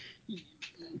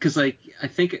 because like I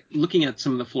think looking at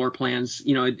some of the floor plans,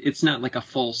 it's not like a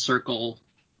full circle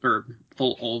or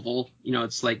full oval.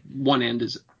 It's like one end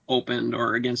is opened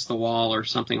or against the wall or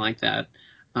something like that.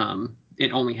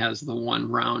 It only has the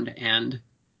one round end,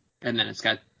 and then it's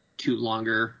got 2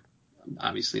 longer,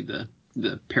 obviously the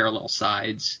parallel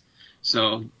sides.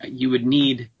 So you would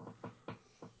need,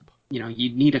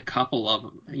 you'd need a couple of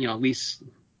them, at least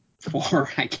 4,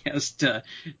 I guess, to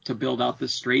build out the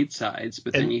straight sides.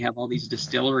 But then you have all these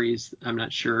distilleries. I'm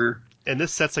not sure. And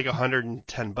this set's like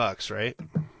 $110, right?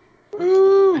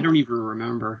 I don't even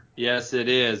remember. Yes, it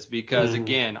is, because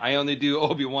again, I only do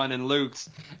Obi-Wan and Luke's,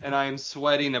 and I am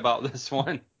sweating about this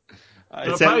one.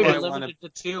 It'll probably be limited to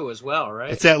 2 as well,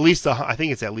 right? It's at least I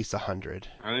think it's at least 100.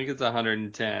 I think it's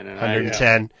 110, and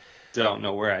 110. I don't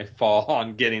know where I fall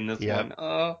on getting this one.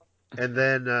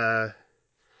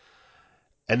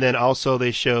 And then also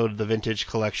they showed the Vintage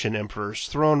Collection Emperor's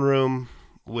Throne Room,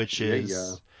 which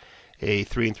is a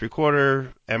 3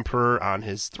 3/4 Emperor on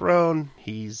his throne.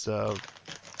 He's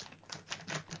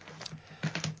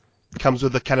comes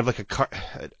with a kind of like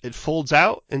it folds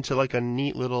out into like a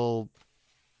neat little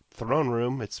throne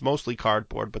room. It's mostly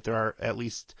cardboard, but there are at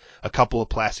least a couple of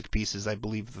plastic pieces. I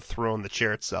believe the throne, the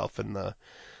chair itself, and the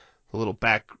little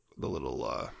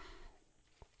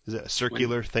is it a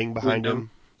circular thing behind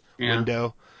him? Yeah.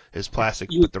 Window is plastic,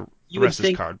 but the rest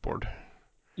is cardboard.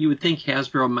 You would think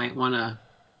Hasbro might want to,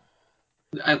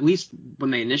 at least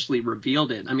when they initially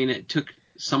revealed it. I mean, it took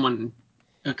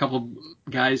a couple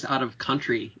guys out of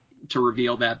country to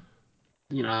reveal that.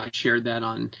 I shared that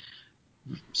on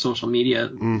social media.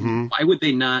 Mm-hmm. Why would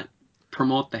they not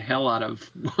promote the hell out of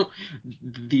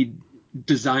the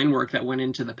design work that went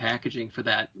into the packaging for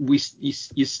that?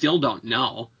 You still don't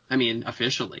know. I mean,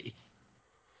 officially.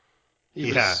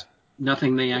 It was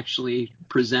nothing they actually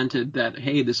presented that,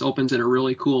 hey, this opens in a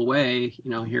really cool way.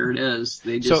 Here it is.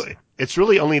 So it's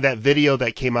really only that video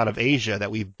that came out of Asia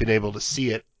that we've been able to see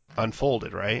it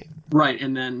unfolded, right? Right,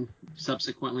 and then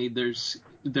subsequently there's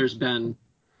been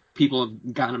people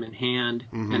have got them in hand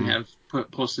and have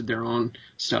posted their own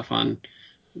stuff on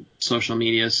social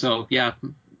media. So yeah,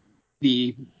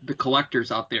 the collectors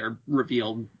out there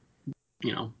revealed,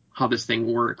 how this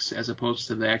thing works as opposed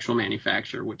to the actual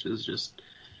manufacturer, which is just,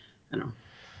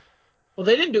 Well,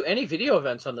 they didn't do any video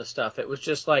events on this stuff. It was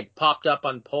just like popped up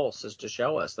on Pulse to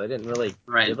show us. They didn't really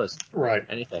give us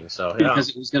anything. So because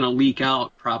it was going to leak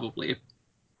out probably.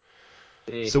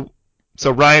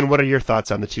 So Ryan, what are your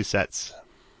thoughts on the 2 sets?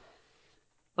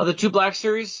 Oh, the 2 Black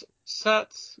Series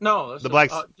sets? No, the Black.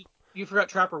 You forgot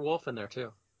Trapper Wolf in there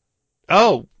too.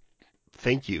 Oh,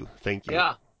 thank you.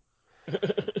 Yeah.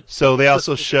 So they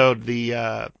also showed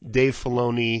the Dave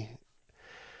Filoni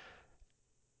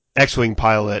X-Wing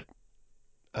pilot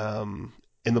in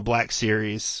the Black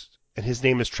Series, and his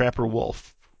name is Trapper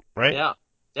Wolf, right?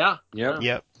 Yeah.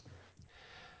 Yep.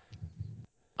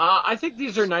 I think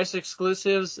these are nice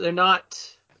exclusives. They're not.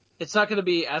 It's not going to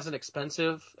be as an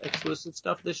expensive exclusive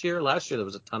stuff this year. Last year there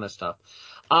was a ton of stuff.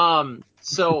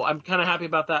 So I'm kind of happy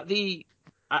about that.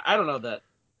 I don't know, that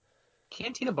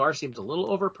Cantina bar seems a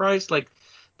little overpriced. Like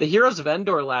the Heroes of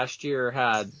Endor last year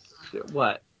had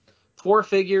 4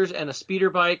 figures and a speeder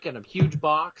bike and a huge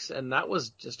box, and that was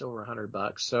just over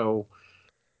 $100. So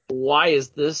why is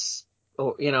this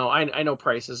I know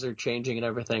prices are changing and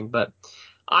everything, but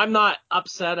I'm not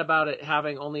upset about it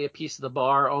having only a piece of the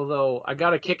bar, although I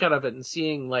got a kick out of it and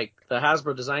seeing like the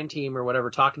Hasbro design team or whatever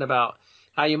talking about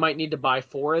how you might need to buy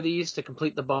 4 of these to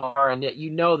complete the bar, and yet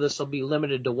this will be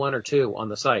limited to 1 or 2 on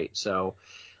the site. So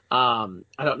I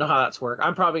don't know how that's work.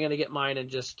 I'm probably going to get mine and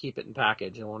just keep it in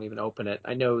package. I won't even open it.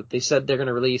 I know they said they're going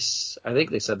to release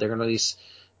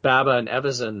Baba and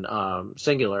Evazan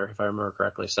singular, if I remember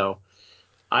correctly. So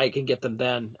I can get them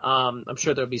then. I'm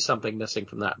sure there'll be something missing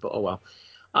from that, but oh well.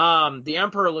 The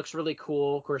Emperor looks really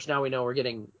cool. Of course, now we know we're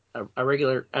getting a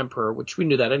regular Emperor, which we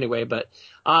knew that anyway, but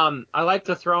I like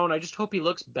the throne. I just hope he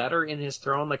looks better in his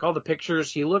throne. Like all the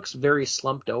pictures, he looks very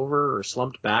slumped over or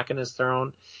slumped back in his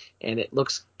throne, and it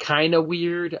looks kind of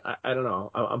weird. I don't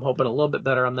know. I'm hoping a little bit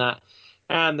better on that.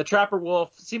 And the Trapper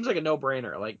Wolf seems like a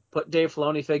no-brainer. Like, put Dave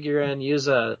Filoni figure in, use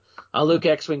a Luke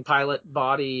X-Wing pilot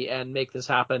body, and make this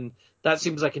happen. That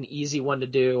seems like an easy one to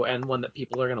do and one that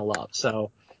people are going to love.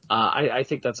 So I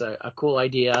think that's a cool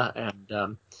idea.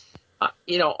 And,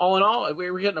 all in all,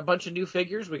 we're getting a bunch of new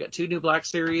figures. We got 2 new Black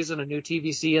Series and a new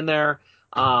TVC in there.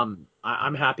 I'm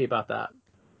happy about that.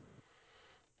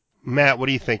 Matt, what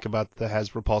do you think about the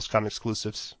Hasbro PulseCon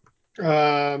exclusives?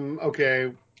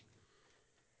 Okay.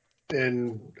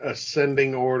 In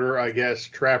ascending order, I guess.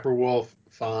 Trapper Wolf,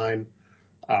 fine.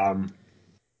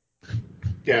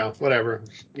 Yeah, whatever.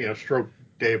 Stroke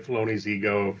Dave Filoni's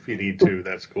ego if you need to.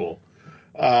 That's cool.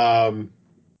 I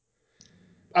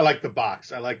like the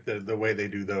box. I like the way they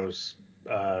do those.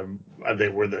 They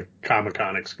were the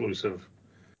Comic-Con exclusive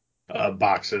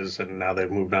boxes, and now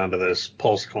they've moved on to this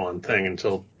PulseCon thing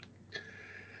until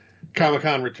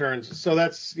Comic-Con returns. So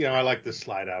that's, I like the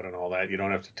slide out and all that. You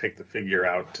don't have to take the figure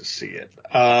out to see it.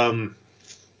 Then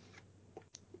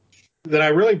I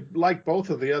really like both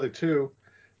of the other 2.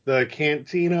 The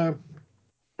Cantina,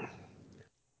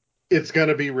 it's going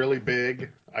to be really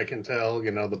big. I can tell,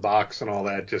 the box and all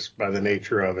that just by the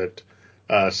nature of it.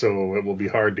 So it will be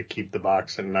hard to keep the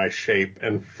box in nice shape.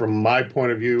 And from my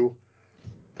point of view,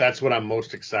 that's what I'm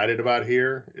most excited about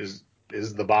here is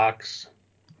the box.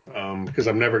 Because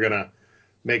I'm never going to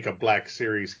make a Black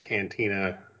Series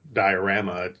Cantina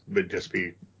diorama. It would just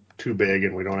be too big,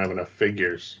 and we don't have enough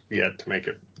figures yet to make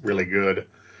it really good.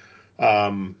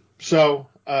 But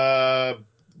I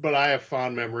have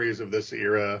fond memories of this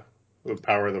era of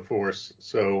Power of the Force.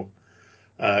 So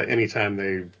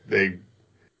anytime they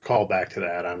call back to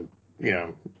that, I'm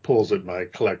pulls at my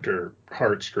collector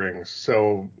heartstrings.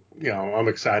 So I'm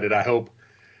excited. I hope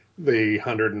the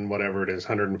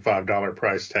 $105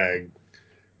 price tag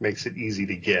makes it easy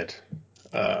to get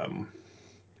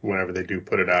whenever they do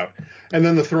put it out. And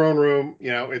then the throne room,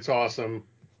 it's awesome.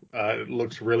 It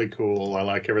looks really cool. I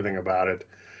like everything about it.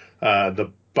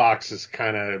 The box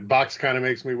kind of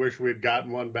makes me wish we'd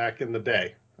gotten one back in the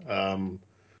day.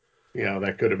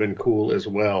 That could have been cool as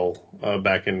well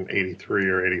back in 83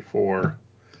 or 84.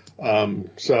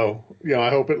 So I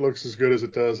hope it looks as good as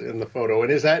it does in the photo.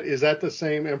 And is that the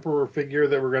same Emperor figure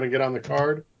that we're going to get on the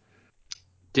card?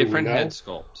 Different head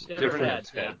sculpt. Different head.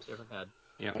 Yeah, different head.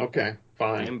 Yeah. Okay,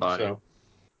 fine. Same body.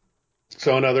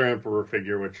 So another Emperor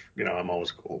figure, which I'm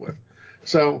always cool with.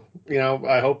 So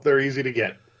I hope they're easy to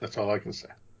get. That's all I can say.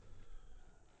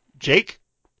 Jake?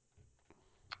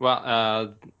 Well,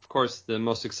 of course, the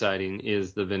most exciting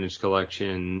is the Vintage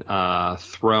Collection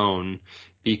throne,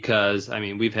 because,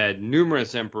 we've had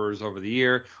numerous Emperors over the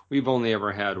year. We've only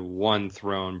ever had one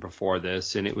throne before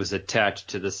this, and it was attached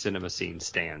to the Cinema Scene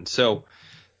stand. So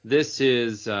this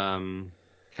is kind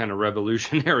of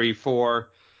revolutionary for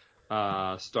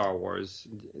Star Wars.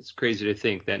 It's crazy to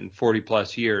think that in 40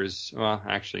 plus years, well,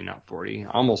 actually not 40,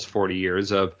 almost 40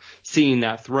 years of seeing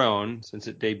that throne since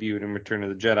it debuted in Return of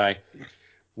the Jedi,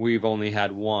 we've only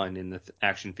had one in the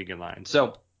action figure line.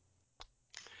 So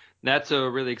that's a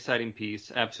really exciting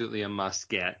piece. Absolutely a must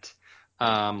get.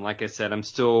 Like I said, I'm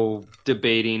still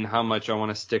debating how much I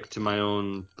want to stick to my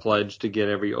own pledge to get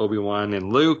every Obi-Wan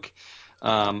and Luke.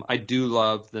 I do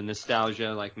love the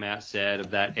nostalgia, like Matt said,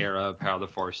 of that era of Power of the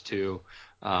Force 2.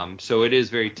 So it is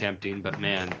very tempting, but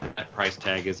man, that price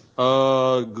tag is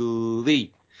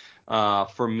ugly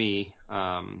for me,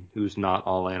 who's not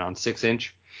all in on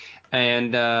 6-inch.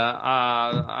 And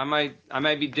I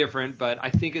might be different, but I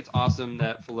think it's awesome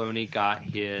that Filoni got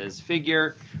his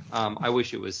figure. I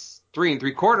wish it was 3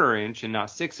 3/4 inch and not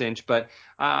 6-inch, but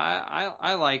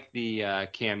I like the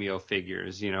cameo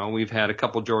figures. We've had a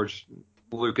couple George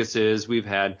Lucas's, we've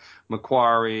had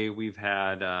Macquarie, we've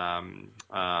had Return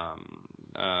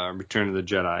of the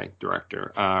Jedi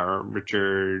director,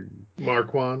 Richard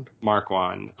Marquand.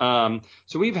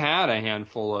 So we've had a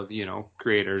handful of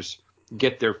creators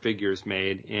get their figures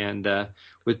made. And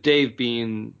with Dave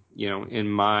being, in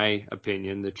my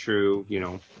opinion, the true,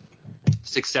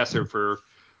 successor for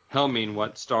helming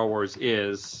what Star Wars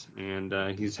is, and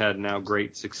he's had now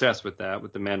great success with that,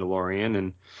 with The Mandalorian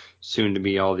and soon to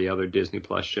be all the other Disney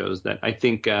Plus shows, that I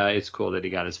think it's cool that he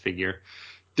got his figure.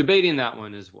 Debating that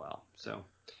one as well. So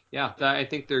yeah, I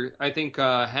think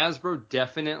Hasbro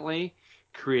definitely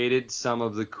created some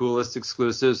of the coolest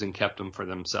exclusives and kept them for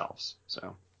themselves.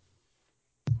 So.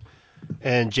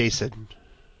 And Jason.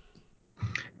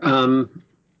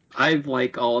 I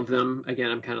like all of them.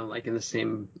 Again, I'm kind of like in the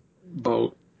same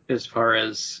boat as far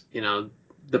as,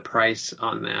 the price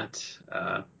on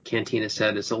that Cantina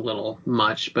set is a little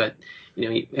much, but,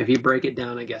 if you break it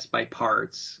down, I guess, by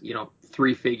parts,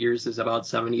 3 figures is about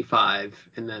 $75,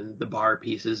 and then the bar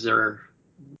pieces are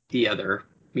the other,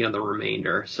 the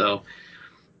remainder. So,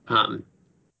 and,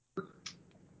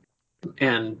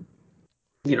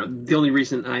 the only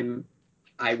reason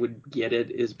I would get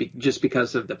it is just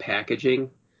because of the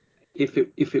packaging. If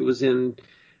it was in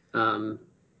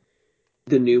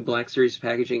the new Black Series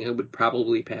packaging, I would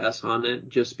probably pass on it,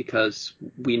 just because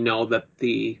we know that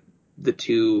the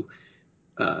two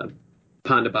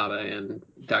Ponda Baba and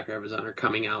Dr. Evazan are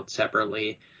coming out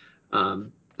separately.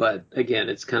 But again,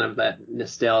 it's kind of that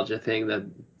nostalgia thing that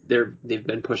they've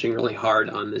been pushing really hard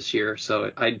on this year.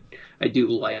 So I do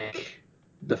like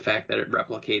the fact that it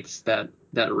replicates that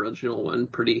original one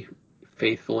pretty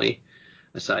faithfully,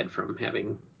 aside from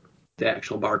having the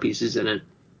actual bar pieces in it.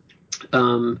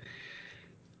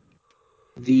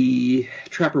 The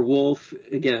Trapper Wolf,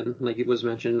 again, like it was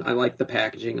mentioned, I like the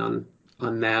packaging on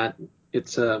that.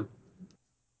 It's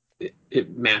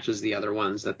it matches the other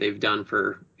ones that they've done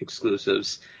for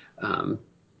exclusives.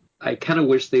 I kind of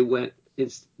wish they wouldn't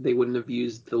have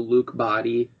used the Luke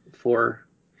body for.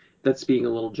 That's being a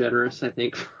little generous, I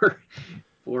think,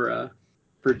 for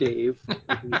Dave.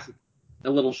 He's a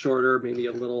little shorter, maybe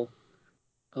a little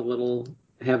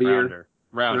heavier,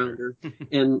 rounder.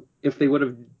 And if they would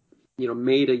have,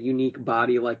 made a unique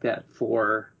body like that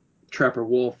for Trapper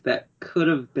Wolf, that could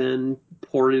have been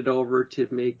ported over to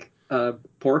make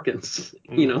Porkins,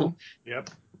 Yep.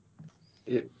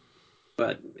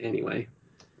 But anyway,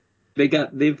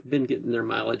 they've been getting their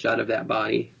mileage out of that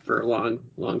body for a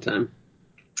long time.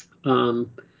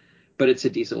 But it's a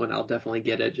decent one. I'll definitely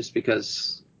get it, just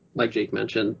because, like Jake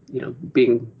mentioned,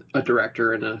 being a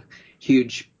director and a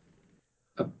huge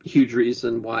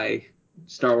reason why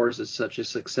Star Wars is such a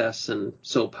success and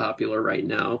so popular right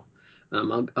now.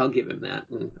 I'll give him that,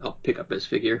 and I'll pick up his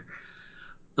figure.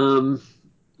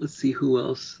 Let's see who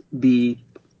else. The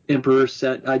Emperor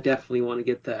set, I definitely want to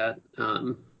get that.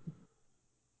 I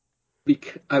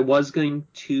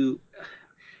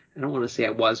don't want to say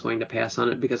I was going to pass on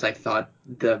it, because I thought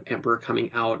the Emperor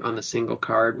coming out on the single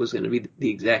card was going to be the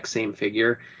exact same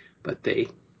figure, but they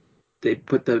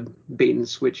put the bait and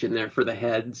switch in there for the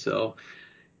head, so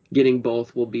getting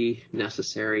both will be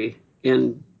necessary.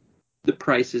 And the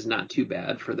price is not too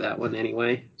bad for that one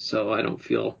anyway, so I don't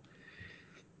feel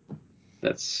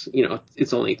that's,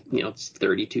 it's only, it's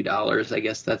 $32. I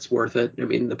guess that's worth it. I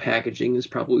mean, the packaging is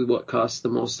probably what costs the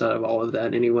most out of all of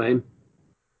that anyway.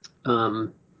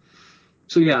 So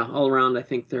yeah, all around, I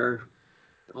think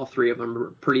all 3 of them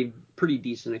are pretty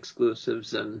decent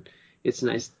exclusives, and it's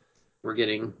nice we're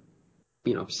getting,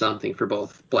 something for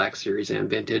both Black Series and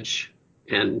Vintage,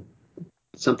 and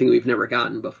something we've never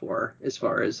gotten before as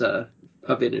far as a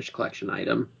Vintage collection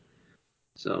item.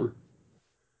 So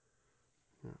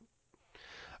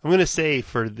I'm going to say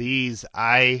for these,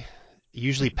 I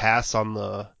usually pass on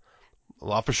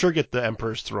I'll for sure get the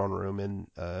Emperor's Throne Room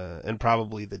and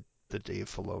probably the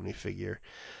Dave Filoni figure.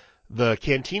 The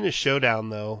Cantina Showdown,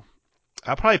 though,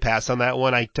 I'll probably pass on that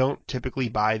one. I don't typically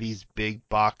buy these big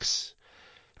box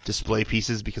display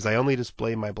pieces, because I only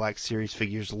display my Black Series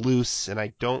figures loose, and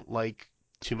I don't like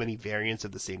too many variants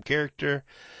of the same character.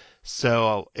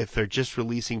 So if they're just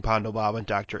releasing Ponda Baba and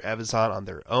Dr. Evazan on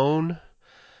their own,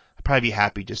 I'd probably be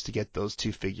happy just to get those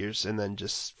 2 figures and then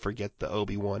just forget the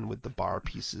Obi-Wan with the bar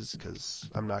pieces, because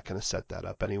I'm not going to set that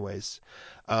up anyways.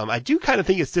 I do kind of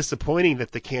think it's disappointing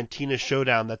that the Cantina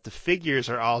Showdown, that the figures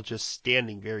are all just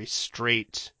standing very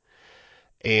straight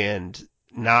and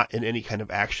not in any kind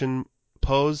of action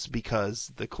pose,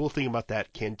 because the cool thing about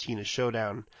that Cantina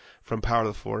Showdown from Power of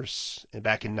the Force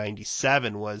back in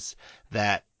 '97 was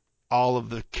that all of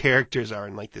the characters are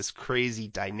in like this crazy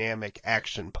dynamic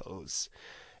action pose.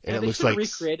 And it looks like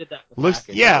recreated that.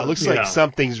 It looks like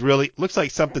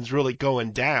something's really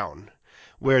going down.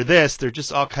 Where they're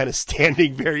just all kind of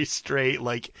standing very straight,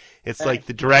 like it's like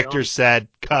the director said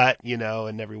cut,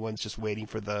 and everyone's just waiting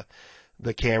for the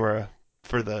camera,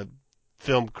 for the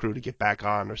film crew to get back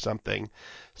on or something.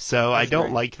 So I That's don't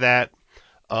great. like that.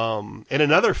 And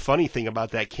another funny thing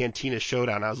about that Cantina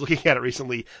Showdown, I was looking at it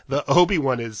recently, the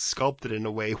Obi-Wan is sculpted in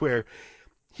a way where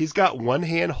he's got one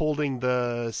hand holding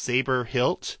the saber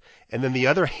hilt, and then the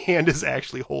other hand is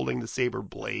actually holding the saber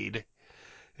blade.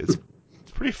 It's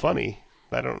pretty funny.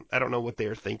 I don't know what they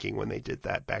were thinking when they did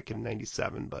that back in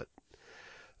 '97, but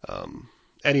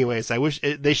anyways, I wish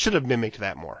they should have mimicked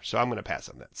that more. So I'm gonna pass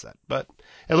on that set, but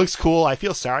it looks cool. I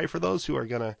feel sorry for those who are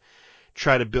gonna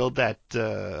try to build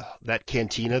that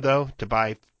cantina though to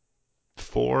buy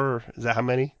 4. Is that how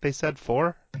many they said?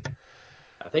 4?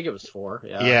 I think it was 4.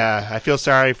 Yeah. Yeah, I feel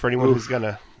sorry for anyone Oof.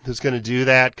 who's gonna do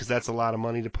that because that's a lot of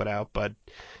money to put out. But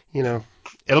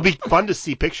it'll be fun to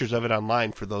see pictures of it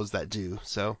online for those that do.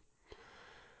 So,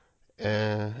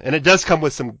 and it does come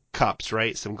with some cups,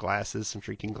 right? Some glasses, some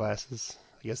drinking glasses.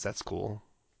 I guess that's cool.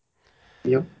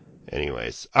 Yep.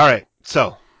 Anyways, all right.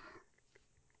 So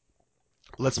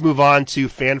let's move on to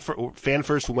Fan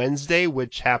First Wednesday,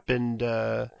 which happened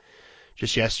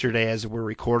just yesterday as we're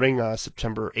recording,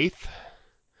 September 8th.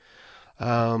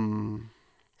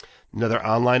 Another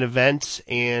online event,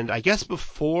 and I guess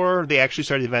before they actually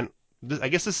started the event, I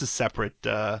guess this is separate.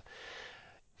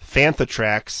 Fantha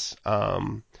Tracks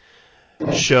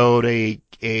showed they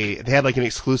had like an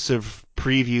exclusive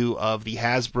preview of the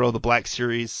Hasbro The Black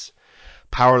Series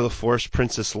Power of the Force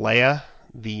Princess Leia,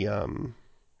 the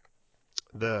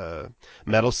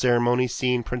medal ceremony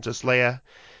scene Princess Leia.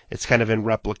 It's kind of in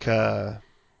replica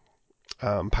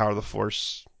Power of the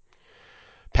Force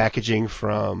packaging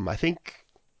from, I think,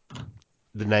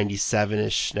 the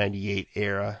 97-ish, 98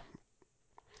 era.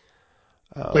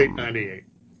 Late 98.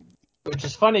 Which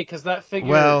is funny because that figure,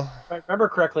 Well, if I remember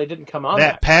correctly, didn't come on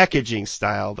that packaging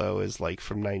style, though, is like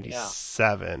from Yeah.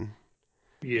 97.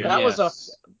 Yeah. That Yes.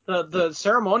 was the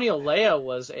ceremonial Leia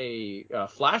was a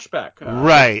flashback.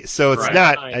 Right. So it's Right.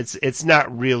 not it's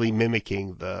not really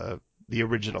mimicking the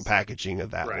original packaging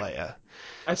of that Right. Leia.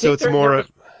 I So think it's more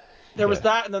there was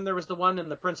that, and then there was the one in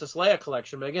the Princess Leia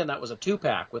collection. But again, that was a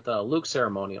 2-pack with a Luke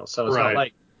ceremonial, so it's Right. not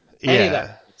like any of yeah.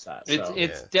 that. Fits that, It's so.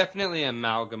 it's definitely an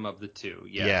amalgam of the two.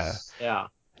 Yes. Yeah.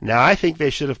 Now I think they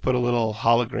should have put a little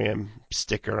hologram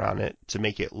sticker on it to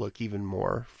make it look even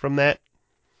more from that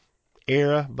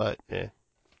era, but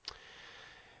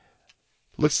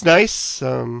looks nice. I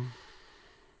don't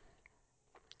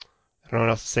know what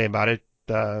else to say about it.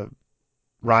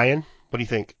 Ryan, what do you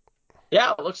think?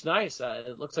 Yeah, it looks nice.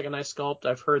 It looks like a nice sculpt.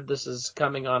 I've heard this is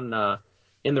coming on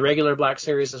in the regular Black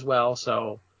Series as well,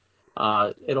 so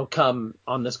it'll come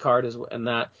on this card and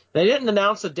that. They didn't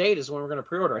announce a date as when we're going to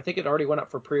pre-order. I think it already went up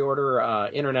for pre-order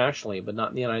internationally, but not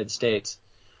in the United States.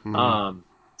 So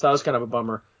that was kind of a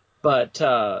bummer. But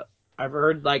I've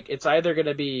heard like it's either going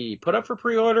to be put up for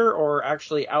pre-order or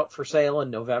actually out for sale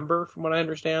in November, from what I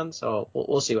understand. So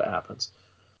we'll see what happens.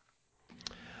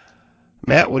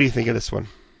 Matt, what do you think of this one?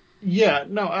 Yeah,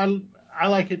 no, I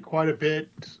like it quite a bit.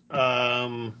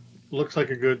 Looks like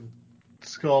a good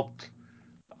sculpt.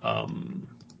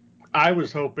 I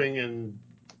was hoping, and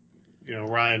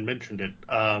Ryan mentioned it.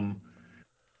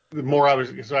 The more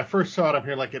so I first saw it up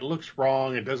here, like it looks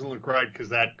wrong. It doesn't look right because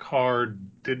that card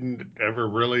didn't ever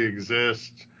really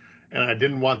exist, and I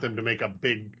didn't want them to make a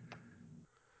big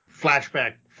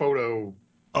flashback photo.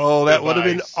 Oh, that would have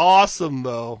been device. awesome,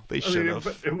 though. They I should mean,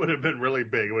 have. it would have been really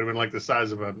big. It would have been like the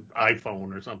size of an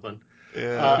iPhone or something.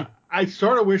 Yeah. I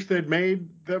sort of wish they'd made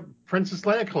the Princess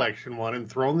Leia collection one and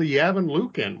thrown the Yavin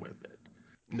Luke in with it.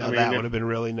 No, I mean, that would have been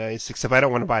really nice. Except I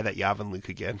don't want to buy that Yavin Luke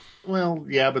again. Well,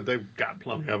 yeah, but they've got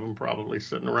plenty of them probably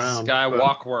sitting around.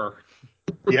 Skywalker.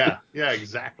 Yeah,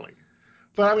 exactly.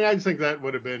 But I mean, I just think that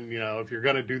would have been, if you're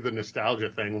going to do the nostalgia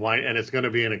thing, and it's going to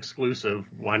be an exclusive,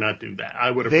 why not do that?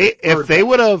 I would have.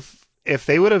 If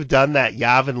they would have done that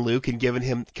Yavin Luke and given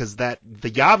him, because the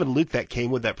Yavin Luke that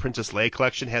came with that Princess Leia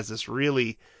collection has this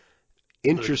really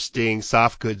interesting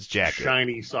soft goods jacket.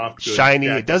 Shiny soft goods Shiny.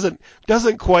 jacket. It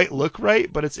doesn't quite look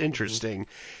right, but it's interesting.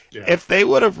 Yeah. If they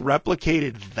would have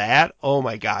replicated that, oh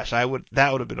my gosh, that would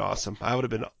have been awesome. I would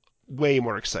have been way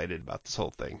more excited about this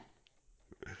whole thing.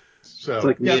 So It's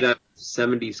like made out of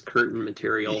 70s curtain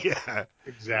material. Yeah.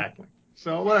 Exactly.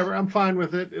 So whatever, I'm fine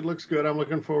with it. It looks good. I'm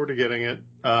looking forward to getting it.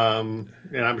 And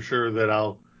I'm sure that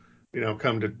I'll,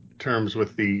 come to terms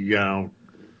with the,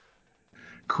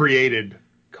 created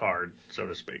card, so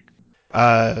to speak.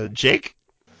 Jake?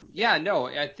 Yeah, no,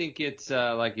 I think it's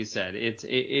like you said,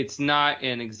 it's not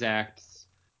an exact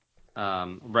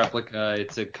replica.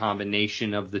 It's a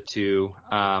combination of the two.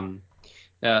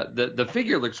 The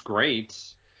figure looks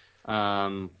great.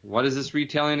 What is this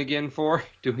retailing again for?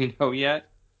 Do we know yet?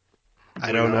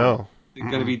 I don't know.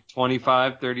 going to be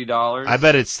 $25, $30. I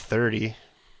bet it's 30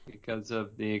 because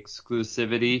of the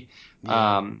exclusivity.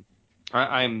 Yeah.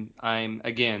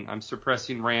 I'm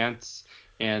suppressing rants,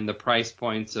 and the price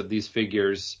points of these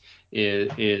figures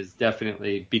is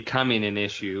definitely becoming an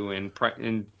issue, and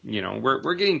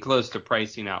we're getting close to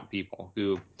pricing out people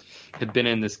who have been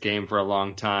in this game for a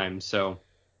long time. So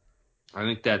I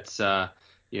think that's I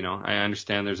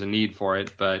understand there's a need for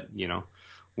it, but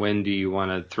when do you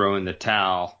want to throw in the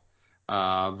towel?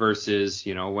 Versus,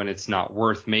 when it's not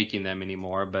worth making them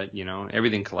anymore, but,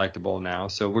 everything collectible now.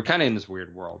 So we're kind of in this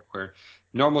weird world where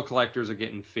normal collectors are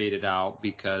getting faded out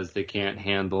because they can't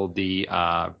handle the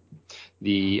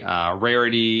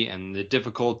rarity and the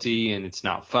difficulty, and it's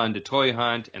not fun to toy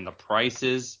hunt, and the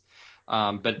prices.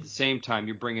 But at the same time,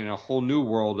 you're bringing in a whole new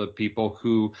world of people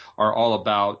who are all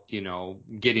about,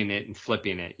 getting it and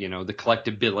flipping it. The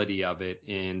collectability of it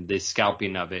and the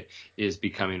scalping of it is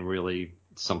becoming really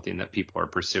something that people are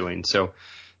pursuing. So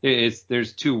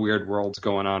there's two weird worlds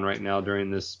going on right now during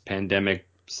this pandemic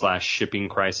 / shipping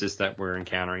crisis that we're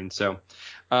encountering. So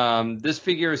this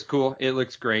figure is cool. It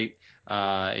looks great.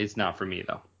 It's not for me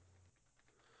though.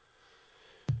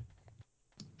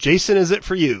 Jason, is it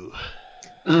for you?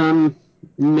 No,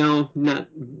 not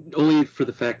only for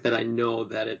the fact that I know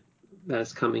that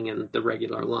it's coming in the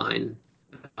regular line.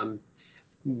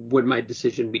 Would my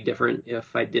decision be different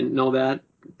if I didn't know that?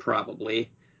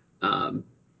 Probably.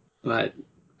 But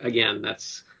again,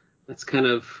 that's kind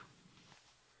of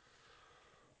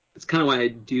why I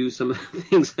do some of the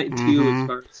things I do as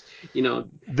far as,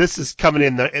 This is coming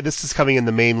in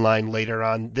the main line later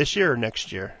on this year or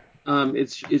next year?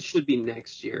 It should be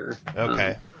next year.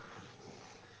 Okay.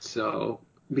 So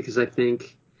because I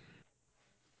think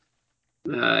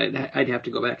I'd have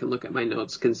to go back and look at my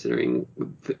notes considering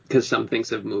because some things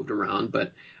have moved around,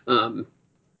 but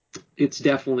it's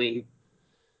definitely,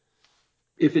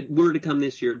 if it were to come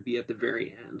this year, it'd be at the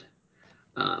very end.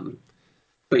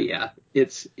 But yeah,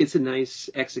 it's a nice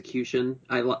execution.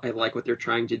 I like what they're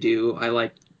trying to do.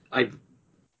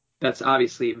 That's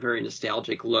obviously a very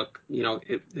nostalgic look.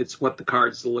 It's what the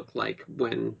cards looked like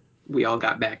when we all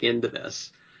got back into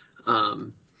this.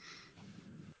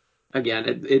 Again,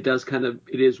 it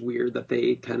is weird that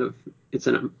they it's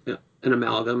an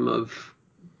amalgam of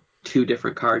two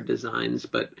different card designs,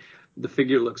 but the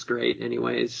figure looks great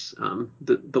anyways.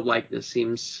 The likeness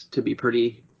seems to be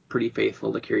pretty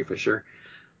faithful to Carrie Fisher.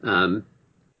 The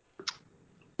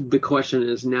question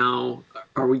is now,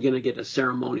 are we going to get a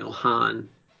ceremonial Han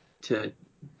to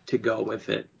go with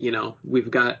it?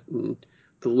 We've got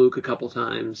the Luke a couple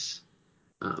times.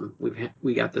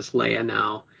 We got this Leia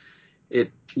now.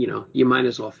 You might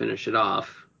as well finish it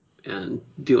off and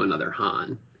do another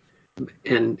Han.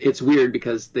 And it's weird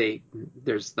because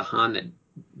there's the Han that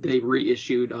they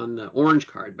reissued on the orange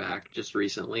card back just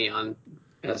recently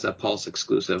as a Pulse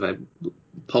exclusive.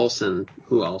 Pulse and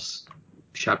who else?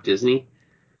 Shop Disney.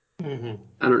 Mm-hmm.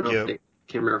 I don't know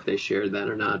can't remember if they shared that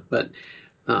or not, but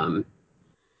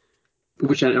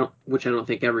which I don't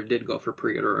think ever did go for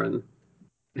pre-order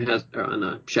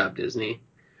on Shop Disney.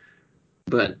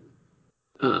 But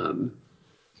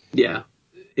yeah,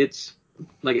 it's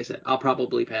like I said, I'll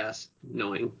probably pass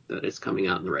knowing that it's coming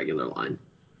out in the regular line.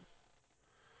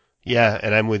 Yeah,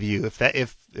 and I'm with you. If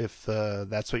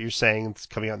that's what you're saying, it's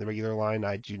coming out in the regular line,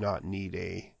 I do not need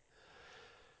a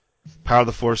Power of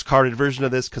the Force carded version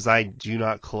of this because I do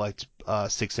not collect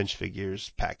 6-inch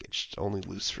figures packaged, only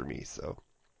loose for me. So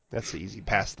that's an easy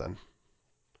pass then.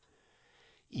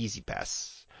 Easy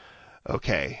pass.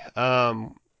 Okay.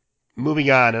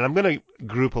 Moving on, and I'm going to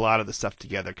group a lot of the stuff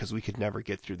together because we could never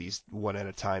get through these one at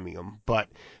a time. But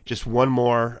just one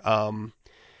more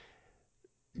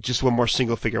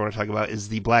single figure I want to talk about is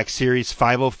the Black Series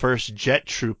 501st Jet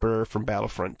Trooper from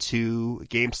Battlefront 2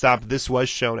 GameStop. This was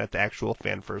shown at the actual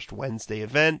Fan First Wednesday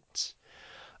event.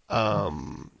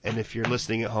 And if you're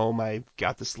listening at home, I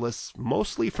got this list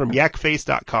mostly from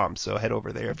yakface.com, so head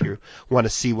over there if you want to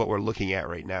see what we're looking at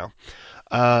right now.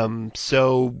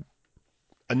 So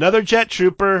another Jet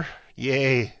Trooper,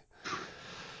 yay.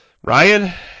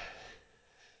 Ryan?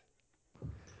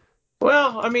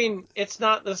 Well, I mean, it's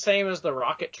not the same as the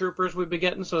Rocket Troopers we've been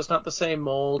getting, so it's not the same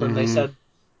mold. And they said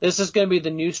this is going to be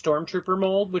the new Stormtrooper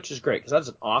mold, which is great because that's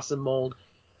an awesome mold.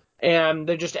 And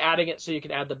they're just adding it so you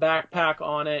can add the backpack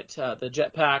on it, the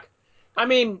jetpack. I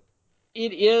mean,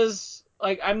 it is,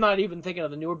 like, I'm not even thinking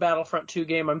of the newer Battlefront 2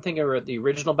 game. I'm thinking of the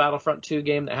original Battlefront 2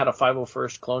 game that had a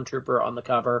 501st Clone Trooper on the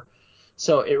cover.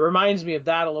 So it reminds me of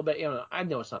that a little bit. I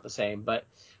know it's not the same, but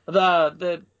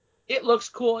it looks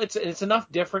cool. It's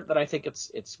enough different that I think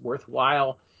it's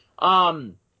worthwhile.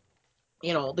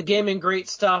 the Gaming Great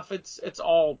stuff, it's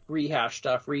all rehash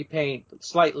stuff, repaint,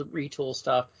 slight retool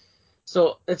stuff.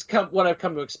 So it's what I've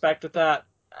come to expect with that.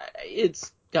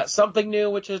 It's got something new,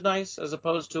 which is nice, as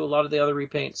opposed to a lot of the other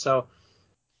repaints. So,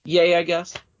 yay, I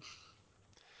guess.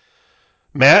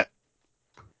 Matt?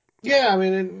 Yeah, I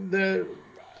mean,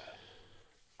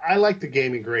 I like the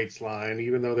Gaming Greats line,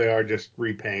 even though they are just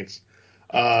repaints.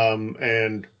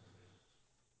 And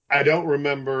I don't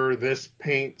remember this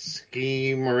paint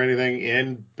scheme or anything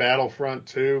in Battlefront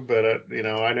 2, but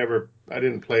I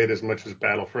didn't play it as much as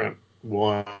Battlefront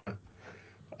 1.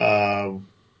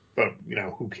 But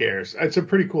who cares? It's a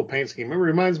pretty cool paint scheme. It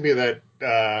reminds me of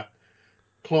that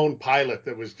clone pilot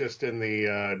that was just in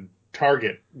the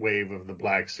Target wave of the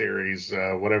Black Series,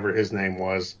 whatever his name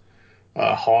was,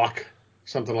 Hawk,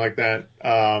 something like that.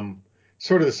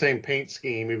 Sort of the same paint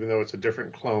scheme, even though it's a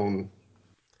different clone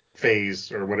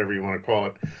phase or whatever you want to call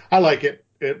it. I like it.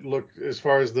 It looked, as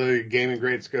far as the Gaming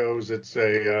Greats goes, it's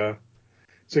a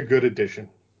good addition.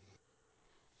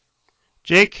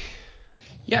 Jake?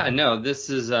 Yeah, no, this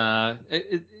is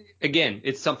again,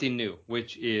 it's something new,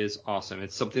 which is awesome.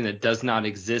 It's something that does not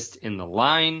exist in the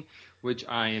line, which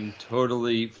I am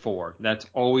totally for. That's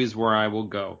always where I will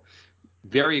go.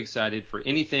 Very excited for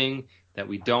anything that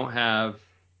we don't have,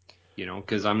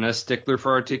 because I'm not a stickler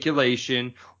for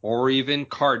articulation or even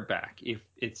card back. If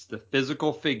it's the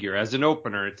physical figure, as an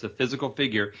opener, it's a physical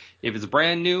figure. If it's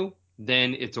brand new,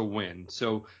 then it's a win.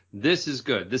 So this is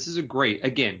good. This is a great,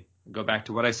 again, go back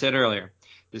to what I said earlier.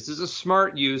 This is a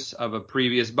smart use of a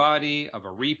previous body, of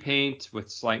a repaint with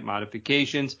slight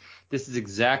modifications. This is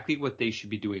exactly what they should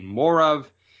be doing more of,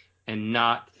 and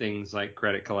not things like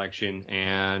Credit Collection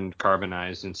and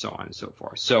Carbonized and so on and so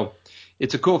forth. So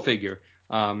it's a cool figure.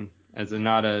 As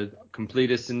not a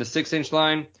completist in the 6-inch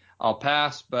line, I'll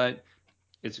pass, but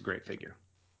it's a great figure.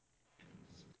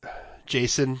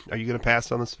 Jason, are you going to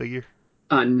pass on this figure?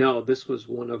 No, this was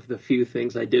one of the few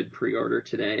things I did pre-order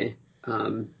today,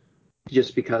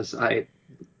 just because I'm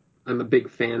a big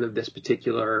fan of this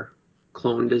particular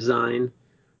clone design.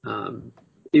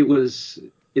 Hasbro's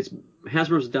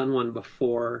done one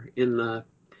before in the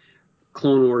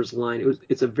Clone Wars line.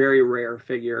 It's a very rare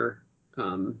figure.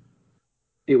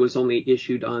 It was only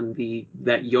issued on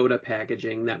that Yoda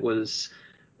packaging that was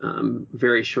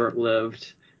very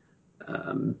short-lived.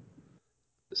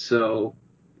 So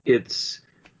it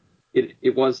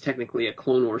was technically a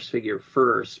Clone Wars figure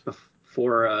first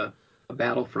before a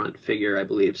Battlefront figure, I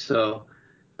believe. So,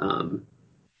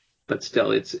 but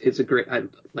still, it's a great.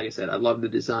 Like I said, I love the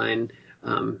design.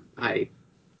 I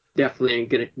definitely am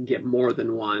gonna get more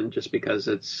than one just because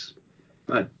it's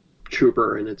a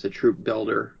trooper and it's a troop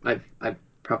builder. I've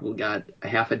probably got a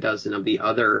half a dozen of the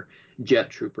other jet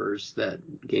troopers that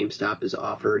GameStop has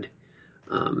offered,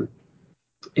 and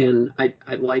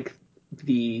I like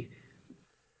the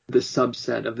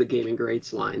subset of the Gaming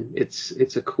Greats line. It's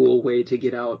a cool way to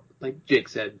get out, like Jake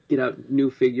said, get out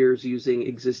new figures using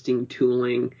existing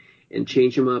tooling and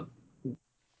change them up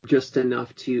just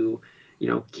enough to,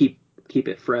 keep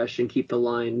it fresh and keep the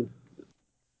line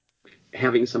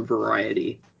having some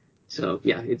variety. So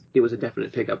yeah, it was a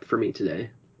definite pickup for me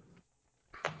today.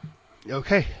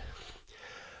 Okay.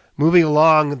 Moving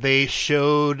along, they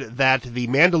showed that the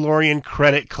Mandalorian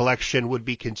credit collection would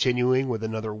be continuing with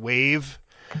another wave.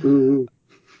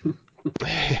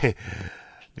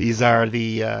 These are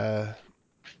the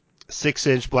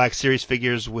 6-inch Black Series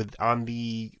figures with on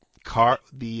the car.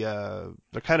 They're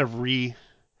kind of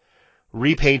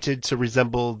repainted to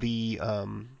resemble the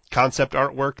concept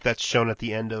artwork that's shown at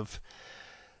the end of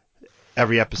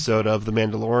every episode of The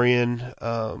Mandalorian.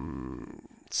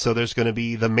 So there's going to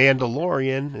be The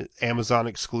Mandalorian, Amazon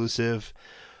exclusive.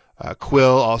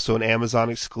 Quill, also an Amazon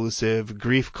exclusive.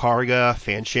 Grief Karga,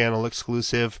 fan channel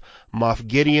exclusive. Moff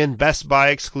Gideon, Best Buy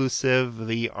exclusive.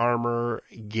 The Armor,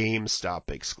 GameStop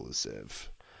exclusive.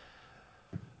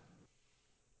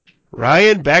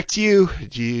 Ryan, back to you.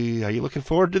 Are you looking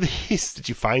forward to these? Did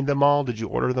you find them all? Did you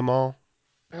order them all?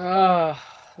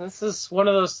 This is one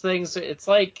of those things. It's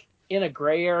like in a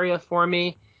gray area for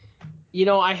me.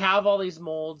 I have all these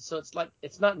molds, so it's like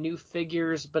it's not new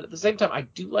figures, but at the same time, I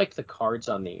do like the cards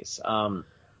on these.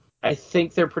 I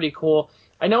think they're pretty cool.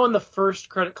 I know when the first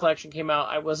credit collection came out,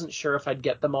 I wasn't sure if I'd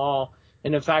get them all,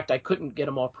 and in fact, I couldn't get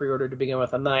them all pre-ordered to begin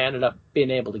with, and then I ended up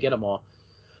being able to get them all.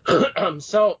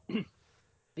 So,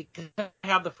 because I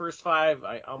have the first 5,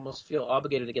 I almost feel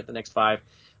obligated to get the next 5.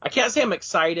 I can't say I'm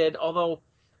excited, although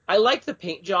I like the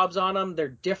paint jobs on them. They're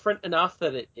different enough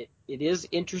that it is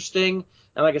interesting.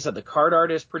 And like I said, the card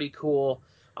art is pretty cool.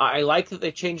 I like that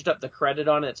they changed up the credit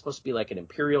on it. It's supposed to be like an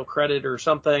Imperial credit or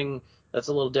something. that's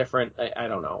a little different. I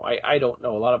don't know. I don't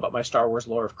know a lot about my Star Wars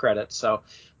lore of credits, so,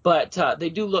 but they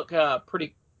do look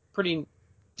pretty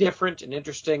different and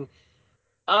interesting.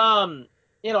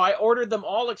 I ordered them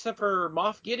all except for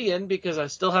Moff Gideon because I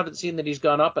still haven't seen that he's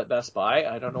gone up at Best Buy.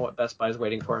 I don't know what Best Buy is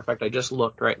waiting for. In fact, I just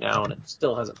looked right now and it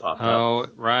still hasn't popped up. Oh,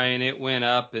 Ryan, it went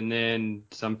up and then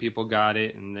some people got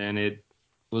it and then it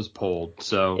was pulled.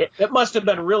 So it must have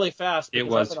been really fast because it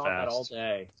was I've been on that all fast.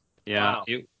 day. Yeah,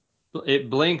 Wow. it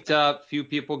blinked up. Few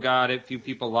people got it. Few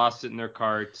people lost it in their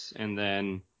carts, and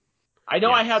then I know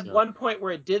yeah, I had so. one point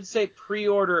where it did say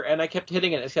pre-order, and I kept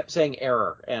hitting it. It kept saying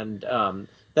error, and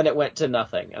then it went to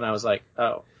nothing, and I was like,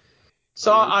 oh.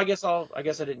 So I guess I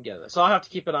didn't get it. So I'll have to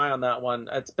keep an eye on that one.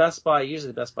 It's Best Buy.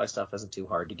 Usually Best Buy stuff isn't too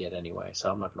hard to get anyway,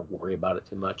 so I'm not going to worry about it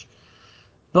too much.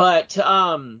 But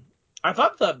I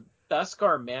thought the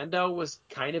Beskar Mando was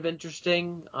kind of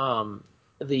interesting.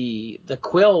 The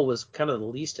Quill was kind of the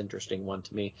least interesting one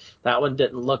to me. That one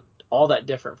didn't look all that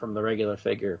different from the regular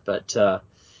figure, but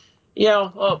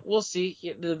we'll see.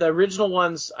 The original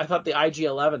ones, I thought the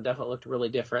IG-11 definitely looked really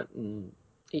different, and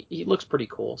he looks pretty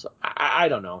cool. So I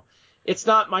don't know. It's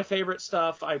not my favorite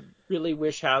stuff. I really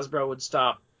wish Hasbro would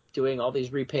stop doing all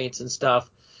these repaints and stuff.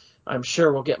 I'm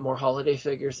sure we'll get more holiday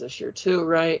figures this year too,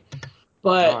 right?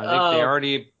 But I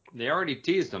think they already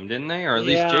teased them, didn't they? Or at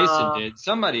least Jason did.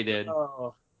 Somebody did.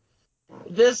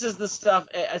 This is the stuff.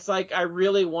 It's like I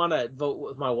really want to vote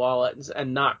with my wallet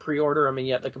and not pre-order them, and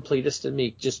yet the completist in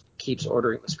me just keeps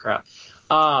ordering this crap.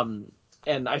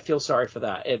 And I feel sorry for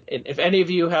that. If any of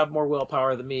you have more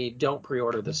willpower than me, don't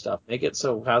pre-order this stuff. Make it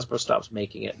so Hasbro stops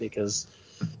making it because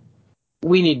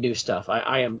we need new stuff.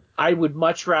 I would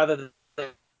much rather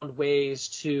find ways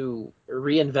to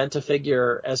reinvent a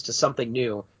figure as to something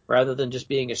new rather than just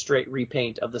being a straight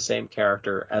repaint of the same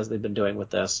character as they've been doing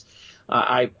with this.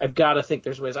 I've got to think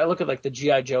there's ways. I look at like the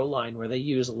G.I. Joe line where they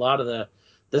use a lot of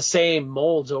the same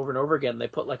molds over and over again. They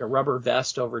put like a rubber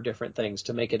vest over different things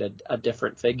to make it a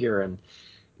different figure. And,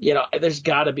 there's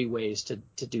got to be ways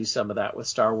to do some of that with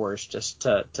Star Wars just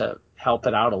to help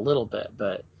it out a little bit.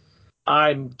 But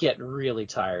I'm getting really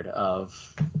tired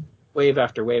of wave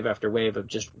after wave after wave of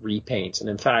just repaints. And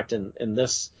in fact, in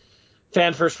this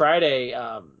Fan First Friday,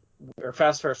 or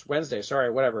Fast First Wednesday,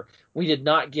 whatever, we did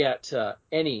not get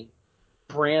any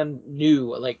brand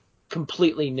new, like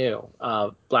completely new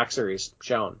Black Series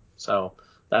shown. So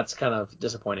that's kind of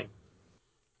disappointing.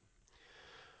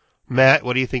 Matt,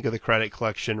 what do you think of the credit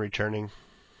collection returning?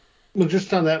 Well,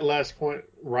 just on that last point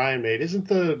Ryan made, isn't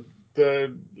the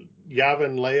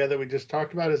Yavin Leia that we just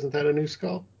talked about, isn't that a new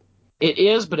skull? It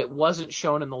is, but it wasn't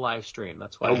shown in the live stream.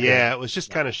 That's why. Okay. Yeah, it was just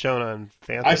kind of shown on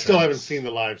Phantom. I still haven't seen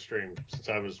the live stream since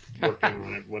I was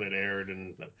working when it aired,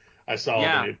 and I saw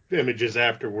the images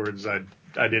afterwards. I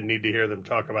didn't need to hear them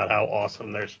talk about how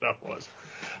awesome their stuff was.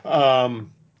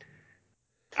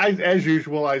 As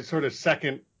usual, I sort of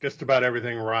second just about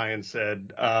everything Ryan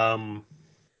said.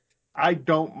 I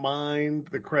don't mind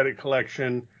the credit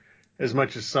collection as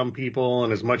much as some people,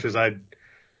 and as much as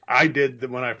I did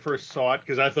when I first saw it,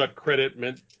 because I thought credit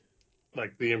meant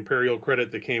like the Imperial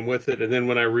credit that came with it. And then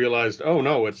when I realized, oh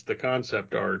no, it's the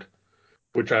concept art,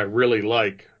 which I really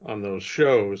like on those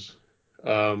shows,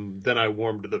 then I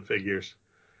warmed to the figures.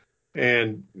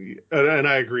 And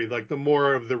I agree, like the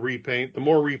more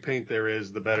repaint there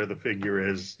is, the better the figure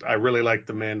is. I really like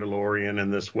the Mandalorian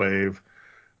in this wave.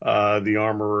 The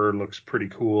Armorer looks pretty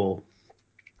cool.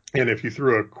 And if you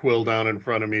threw a Quill down in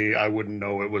front of me, I wouldn't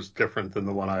know it was different than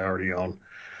the one I already own.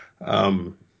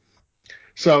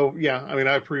 So, yeah, I mean,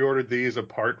 I pre-ordered these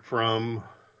apart from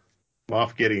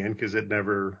Moff Gideon because it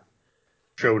never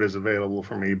showed as available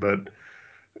for me. But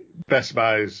Best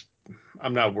Buy's,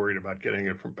 I'm not worried about getting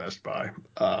it from Best Buy.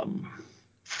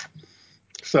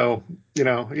 So,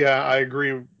 I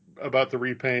agree about the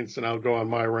repaints, and I'll go on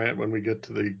my rant when we get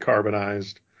to the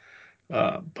carbonized.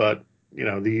 But,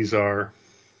 these are,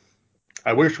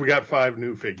 I wish we got 5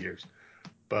 new figures.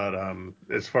 But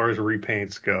as far as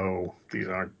repaints go, these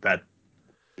aren't that,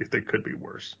 if they could be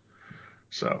worse.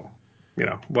 So,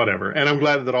 whatever. And I'm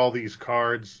glad that all these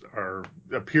cards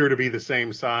appear to be the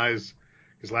same size.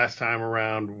 Because last time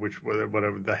around,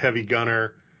 whatever the heavy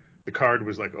gunner, the card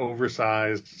was like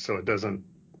oversized, so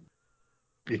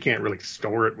you can't really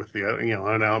store it with the,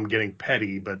 I know I'm getting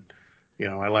petty, but,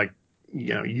 I like,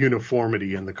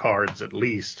 uniformity in the cards at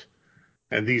least.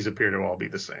 And these appear to all be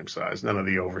the same size. None of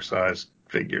the oversized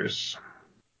figures.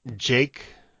 Jake,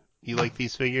 you like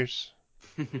these figures?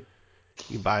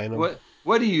 You buying them?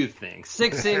 What do you think?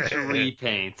 6-inch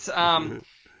repaints.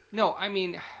 No, I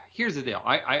mean, here's the deal.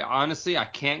 I honestly, I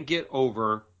can't get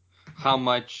over how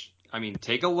much, I mean,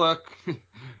 take a look.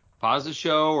 pause the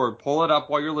show or pull it up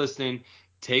while you're listening,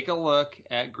 take a look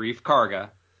at Greef Karga,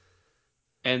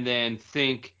 and then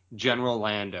think General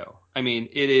Lando. I mean,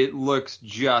 it looks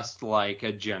just like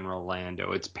a General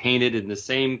Lando. It's painted in the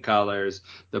same colors,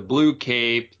 the blue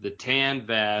cape, the tan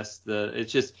vest. It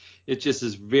just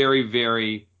is very,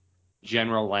 very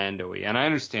General Lando-y. And I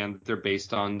understand that they're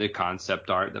based on the concept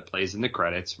art that plays in the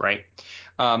credits, right?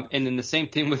 And then the same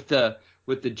thing with the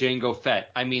Jango Fett.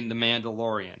 I mean, the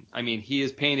Mandalorian. I mean, he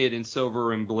is painted in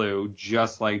silver and blue,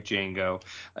 just like Jango.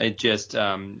 It just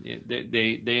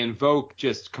they invoke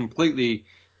just completely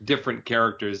different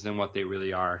characters than what they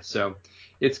really are. So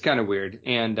it's kind of weird.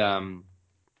 And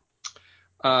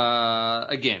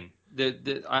again,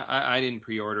 I didn't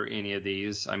pre-order any of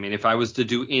these. I mean, if I was to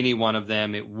do any one of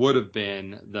them, it would have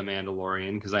been the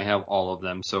Mandalorian because I have all of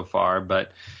them so far.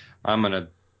 But I'm gonna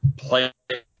play.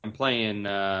 I'm playing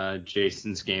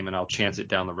Jason's game, and I'll chance it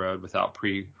down the road without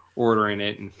pre-ordering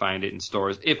it and find it in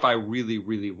stores if I really,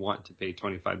 really want to pay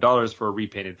 $25 for a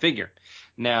repainted figure.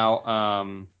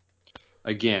 Now,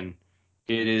 again,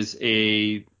 it is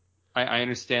I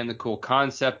understand the cool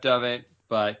concept of it,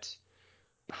 but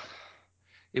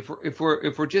if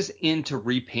we're just into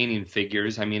repainting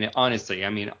figures, I mean, honestly,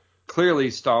 I mean, clearly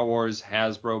Star Wars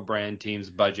Hasbro brand team's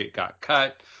budget got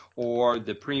cut, or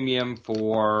the premium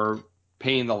for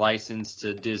paying the license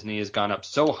to Disney has gone up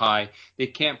so high they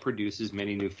can't produce as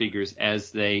many new figures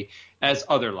as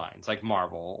other lines like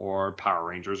Marvel or Power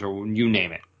Rangers or you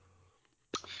name it.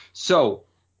 So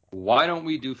why don't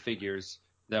we do figures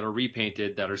that are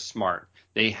repainted, that are smart?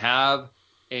 They have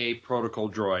a protocol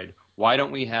droid. Why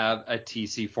don't we have a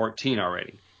TC-14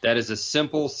 already? That is a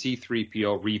simple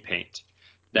C-3PO repaint.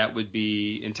 That would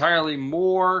be entirely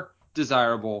more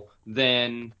desirable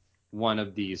than one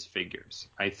of these figures,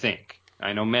 I think.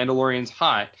 I know Mandalorian's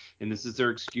hot, and this is their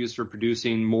excuse for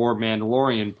producing more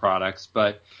Mandalorian products,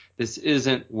 but this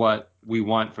isn't what we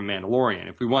want from Mandalorian.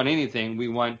 If we want anything, we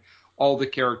want all the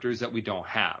characters that we don't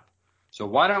have. So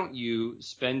why don't you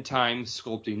spend time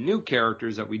sculpting new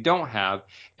characters that we don't have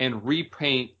and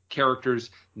repaint characters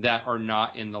that are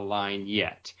not in the line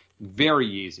yet?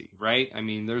 Very easy, right? I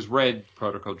mean, there's red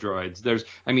protocol droids.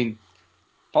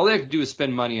 All they have to do is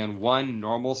spend money on one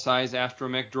normal size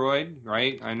astromech droid,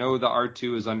 right? I know the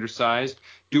R2 is undersized.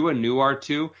 Do a new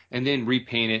R2 and then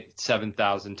repaint it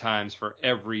 7,000 times for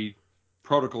every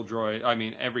protocol droid,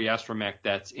 every astromech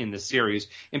that's in the series,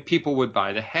 and people would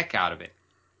buy the heck out of it.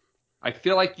 I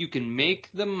feel like you can make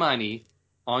the money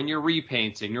on your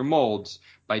repaints and your molds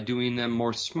by doing them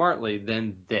more smartly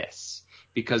than this,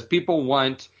 because people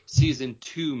want season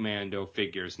 2 Mando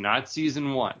figures, not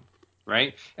season 1.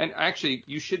 Right? And actually,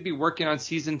 you should be working on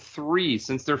season 3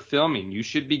 since they're filming. You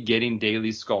should be getting daily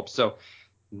sculpts. So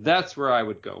that's where I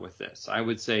would go with this. I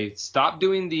would say stop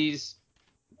doing these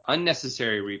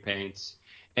unnecessary repaints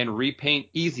and repaint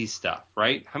easy stuff,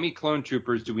 right? How many clone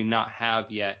troopers do we not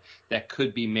have yet that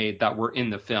could be made that were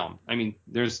in the film? I mean,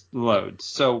 there's loads.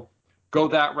 So go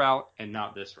that route and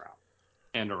not this route.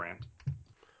 And a rant.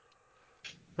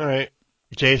 All right.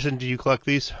 Jason, do you collect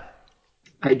these?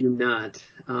 I do not.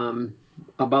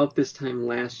 About this time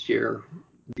last year,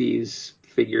 these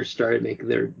figures started making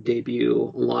their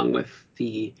debut along with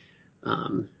the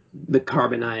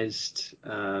carbonized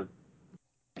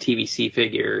TVC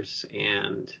figures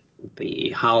and the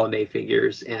holiday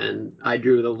figures, and I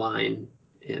drew the line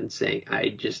in saying I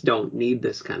just don't need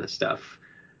this kind of stuff.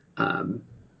 I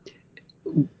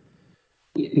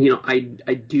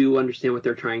do understand what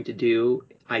they're trying to do.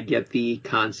 I get the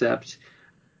concept.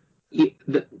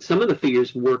 Some of the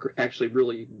figures work actually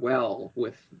really well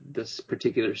with this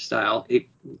particular style.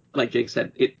 Like Jake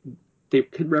said, they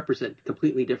could represent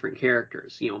completely different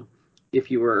characters.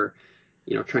 If you were,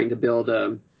 trying to build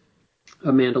a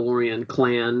Mandalorian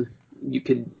clan, you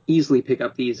could easily pick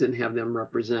up these and have them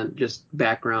represent just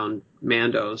background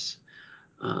Mandos.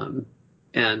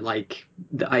 And like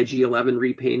the IG-11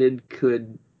 repainted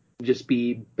could just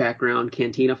be background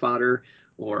Cantina fodder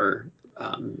or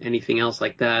anything else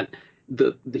like that.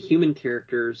 The human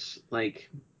characters like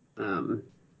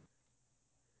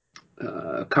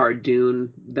Cara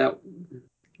Dune,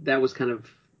 that was kind of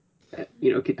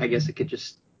I guess it could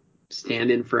just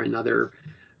stand in for another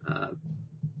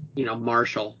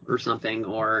Marshall or something,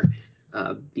 or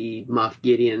the Moff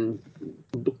Gideon.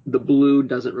 The blue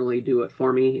doesn't really do it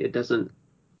for me. It doesn't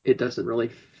really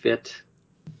fit.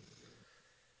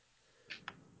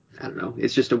 I don't know.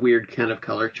 It's just a weird kind of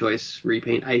color choice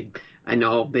repaint. I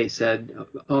know they said,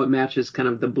 it matches kind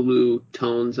of the blue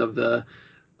tones of the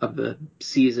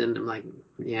season. I'm like,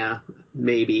 yeah,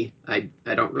 maybe. I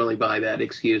don't really buy that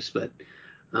excuse, but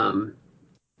and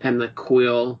the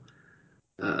Quill,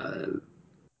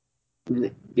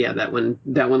 Yeah, that one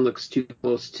looks too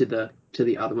close to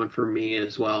the other one for me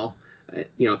as well.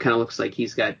 It kind of looks like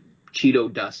he's got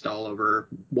Cheeto dust all over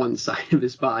one side of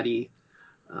his body.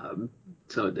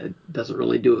 So that doesn't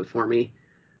really do it for me.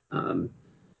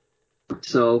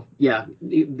 So yeah,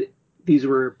 these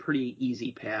were a pretty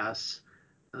easy pass,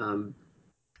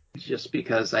 just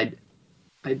because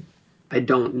I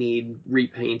don't need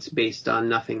repaints based on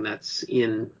nothing that's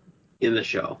in the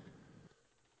show,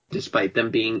 despite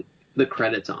them being the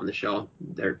credits on the show.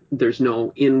 There's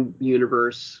no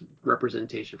in-universe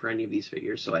representation for any of these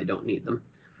figures, so I don't need them.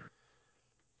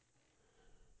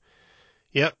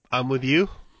 Yep, I'm with you.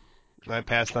 I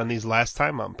passed on these last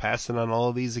time. I'm passing on all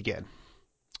of these again.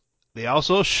 They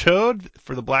also showed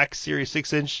for the Black Series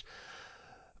 6-inch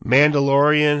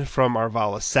Mandalorian from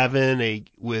Arvala 7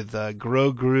 with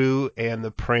Grogu and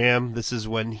the Pram. This is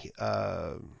when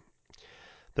the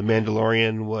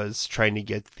Mandalorian was trying to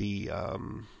get the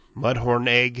Mudhorn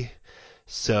egg.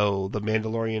 So the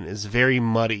Mandalorian is very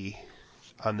muddy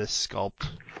on this sculpt.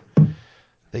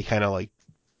 They kind of like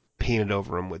painted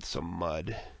over him with some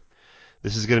mud.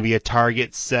 This is going to be a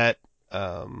Target set.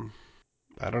 I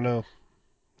don't know.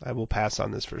 I will pass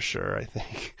on this for sure, I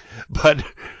think.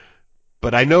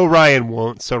 But I know Ryan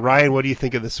won't. So Ryan, what do you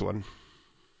think of this one?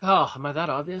 Oh, am I that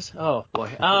obvious? Oh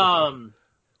boy. On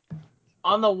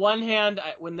the one hand,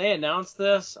 when they announced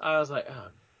this, I was like, oh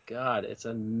god, it's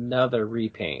another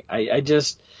repaint. I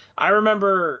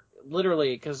remember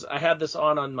literally, because I had this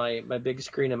on my big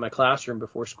screen in my classroom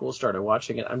before school started,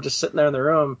 watching it. I'm just sitting there in the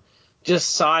room,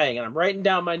 just sighing, and I'm writing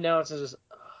down my notes and just.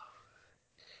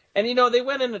 And they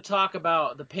went in to talk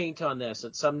about the paint on this.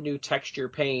 It's some new texture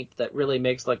paint that really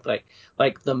makes like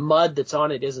the mud that's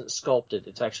on it isn't sculpted.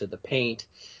 It's actually the paint.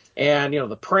 And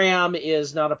the Pram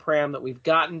is not a Pram that we've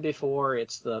gotten before.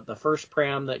 It's the first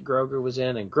Pram that Grogu was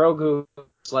in, and Grogu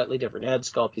slightly different head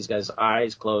sculpt. He's got his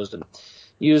eyes closed and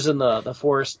using the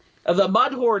Force. The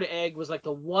Mudhorn egg was like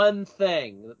the one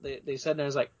thing that they said, and I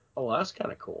was like, oh, that's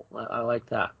kind of cool. I like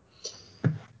that.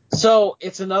 So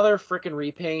it's another freaking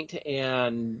repaint,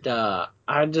 and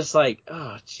I'm just like,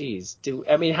 oh, geez.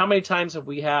 How many times have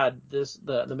we had the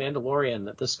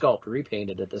Mandalorian, the sculpt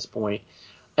repainted at this point?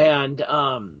 And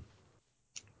but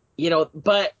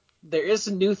there is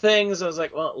some new things. I was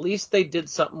like, well, at least they did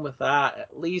something with that.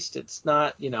 At least it's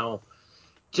not,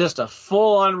 just a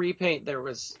full-on repaint. There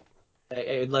was.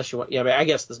 Unless you want, I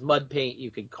guess this mud paint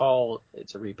you could call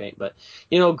it's a repaint, but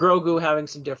Grogu having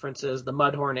some differences, the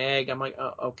Mudhorn egg, I'm like,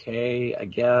 oh, okay, I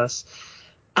guess.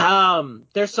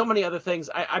 There's so many other things.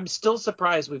 I'm still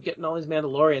surprised we've getting all these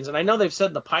Mandalorians, and I know they've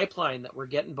said in the pipeline that we're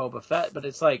getting Boba Fett, but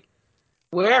it's like,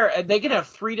 where they could have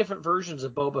 3 different versions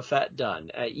of Boba Fett done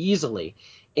easily,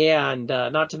 and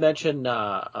not to mention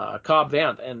Cobb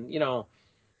Vanth, and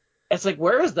it's like,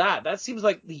 where is that? That seems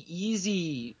like the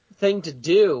easy thing to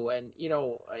do. And,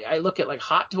 I look at like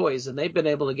Hot Toys, and they've been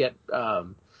able to get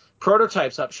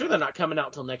prototypes up. Sure, they're not coming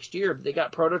out till next year, but they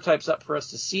got prototypes up for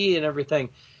us to see and everything.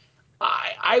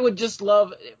 I would just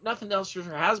love, if nothing else, for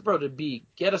Hasbro to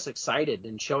get us excited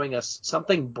and showing us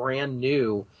something brand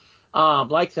new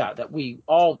like that we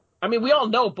all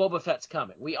know Boba Fett's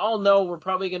coming. We all know we're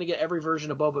probably going to get every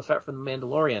version of Boba Fett from The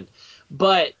Mandalorian,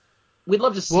 but we'd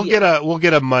love to see we'll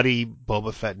get a muddy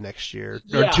Boba Fett next year,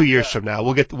 or 2 years from now.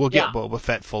 We'll get Boba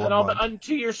Fett full of mud. And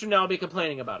 2 years from now, I'll be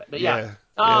complaining about it. But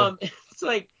it's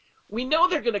like, we know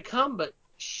they're going to come, but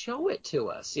show it to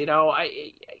us.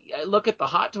 I look at the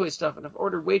Hot Toy stuff, and I've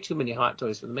ordered way too many Hot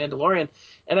Toys for The Mandalorian,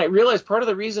 and I realize part of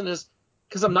the reason is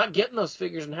because I'm not getting those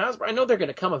figures in Hasbro. I know they're going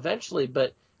to come eventually,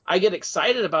 but I get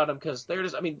excited about them because they're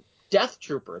just, Death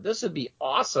Trooper. This would be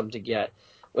awesome to get.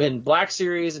 In Black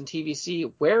Series and TVC,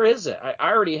 where is it?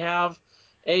 I already have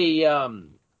a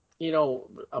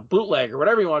a bootleg or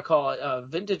whatever you want to call it, a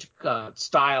vintage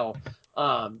style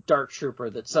Dark Trooper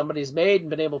that somebody's made and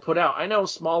been able to put out. I know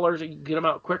smaller, you can get them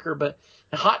out quicker, but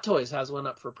Hot Toys has one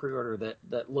up for pre-order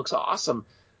that looks awesome.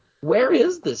 Where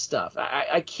is this stuff?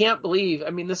 I can't believe.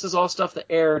 This is all stuff that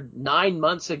aired 9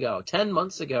 months ago, 10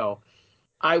 months ago.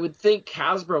 I would think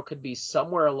Hasbro could be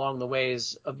somewhere along the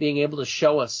ways of being able to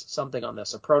show us something on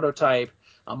this, a prototype,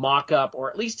 a mock-up, or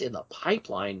at least in the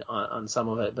pipeline on some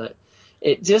of it. But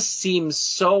it just seems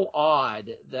so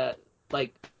odd that,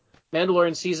 like,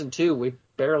 Mandalorian Season 2, we've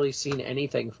barely seen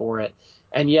anything for it.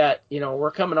 And yet,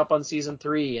 we're coming up on Season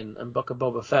 3 and Book of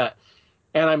Boba Fett.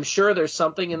 And I'm sure there's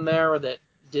something in there that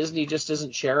Disney just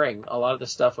isn't sharing a lot of the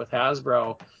stuff with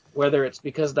Hasbro, whether it's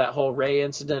because of that whole Rey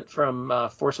incident from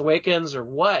Force Awakens or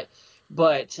what.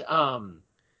 But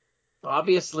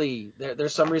obviously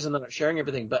there's some reason they're not sharing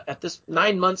everything. But at this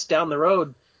 9 months down the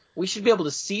road, we should be able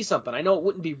to see something. I know it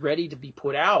wouldn't be ready to be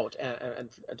put out and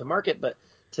to market, but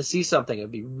to see something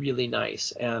would be really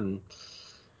nice. And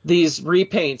these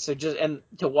repaints are just, and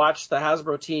to watch the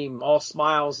Hasbro team all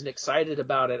smiles and excited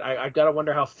about it, I've got to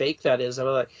wonder how fake that is. I'm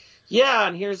like, yeah,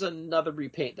 and here's another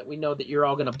repaint that we know that you're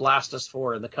all going to blast us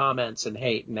for in the comments and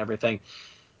hate and everything.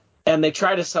 And they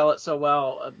try to sell it so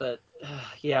well, but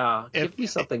yeah, give me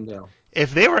something new.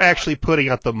 If they were actually putting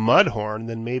out the Mudhorn,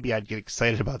 then maybe I'd get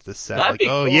excited about this set. That'd Like, be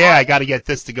oh cool. yeah, I got to get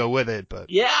this to go with it. But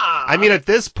Yeah, I mean, at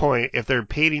this point, if they're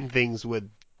painting things with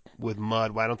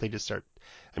mud, why don't they just start?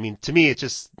 I mean, to me, it's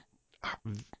just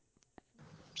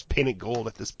paint it gold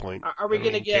at this point. Are we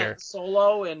going to get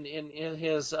Solo in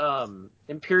his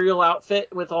Imperial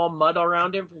outfit with all mud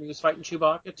around him from he was fighting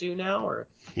Chewbacca too now? Or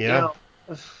yeah,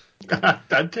 you know,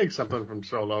 I'd take something from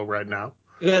Solo right now.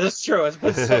 yeah, that's true. It's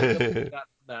been so good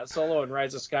that Solo and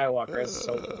Rise of Skywalker is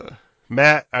so good.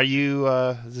 Matt, are you?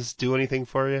 Does this do anything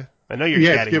for you? I know you're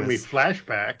Yeah, getting it's giving this. me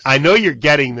flashbacks. I know you're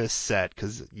getting this set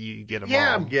because you get them all.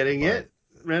 Yeah, I'm getting but- it.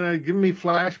 And giving me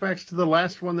flashbacks to the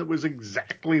last one that was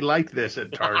exactly like this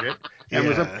at Target and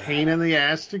was a Yeah. pain in the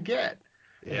ass to get.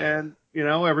 Yeah. And,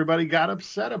 everybody got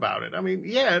upset about it. I mean,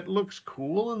 yeah, it looks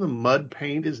cool and the mud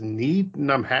paint is neat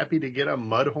and I'm happy to get a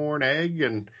Mudhorn egg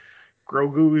and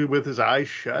Grogu with his eyes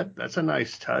shut. That's a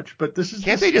nice touch. But this is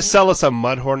Can't they just sell us a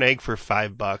Mudhorn egg for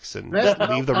 $5 and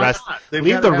leave the rest?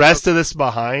 Leave the rest of this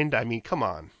behind. I mean, come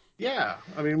on. Yeah,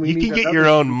 I mean, You can get your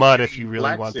own mud if you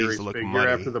really want these to look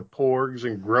muddy. After the Porgs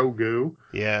and Grogu,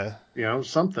 Yeah.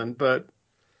 Something. But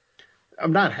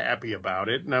I'm not happy about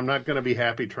it, and I'm not going to be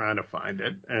happy trying to find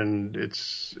it. And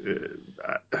it's,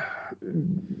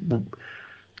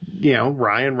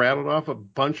 Ryan rattled off a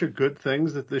bunch of good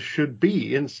things that this should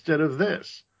be instead of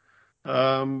this.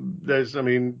 Am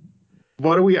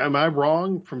I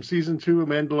wrong? From season 2 of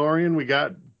Mandalorian, we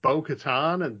got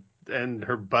Bo-Katan and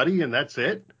her buddy, and that's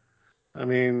it. I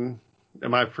mean,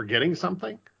 am I forgetting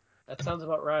something? That sounds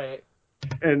about right.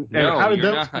 And how did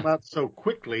those come out so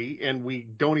quickly? And we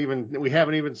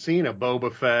haven't even seen a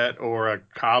Boba Fett or a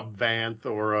Cobb Vanth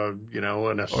or an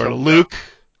Ahsoka or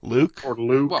Luke or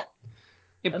Luke. Well,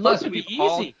 and And plus Luke would be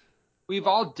easy. we've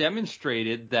all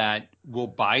demonstrated that we'll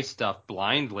buy stuff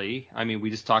blindly. I mean, we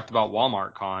just talked about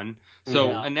Walmart Con.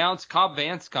 So announce Cobb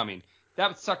Vanth's coming.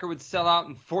 That sucker would sell out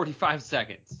in 45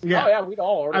 seconds. Yeah. Oh, yeah, we'd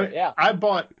all order it, yeah. I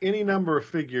bought any number of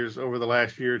figures over the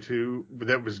last year or two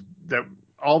that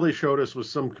all they showed us was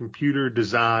some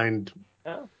computer-designed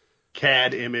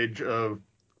CAD image of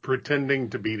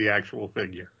pretending to be the actual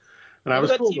figure. And I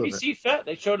was cool with it. TBC Fett,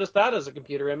 they showed us that as a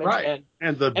computer image. Right.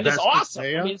 And it's awesome.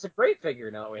 I mean, it's a great figure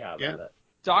now that we have it.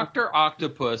 Dr.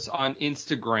 Octopus on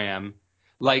Instagram,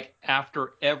 like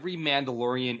after every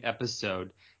Mandalorian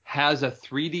episode, has a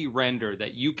 3D render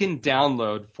that you can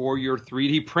download for your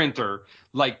 3D printer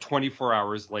like 24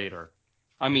 hours later.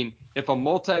 I mean, if a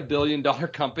multi-billion-dollar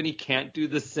company can't do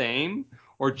the same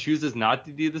or chooses not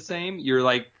to do the same, you're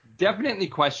like definitely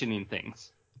questioning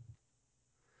things.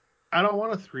 I don't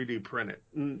want to 3D print it.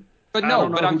 But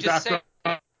I'm just saying.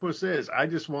 Octopus is. I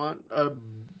just want a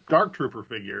Dark Trooper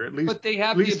figure. At least, but they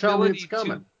have the ability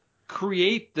to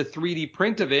create the 3D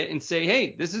print of it and say,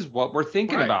 hey, this is what we're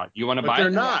thinking about. You want to buy it? But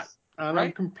they're not. And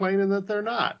I'm complaining that they're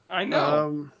not. I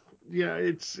know.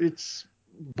 It's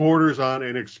borders on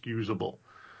inexcusable.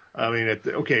 I mean,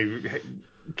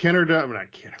 Kenner.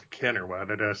 Why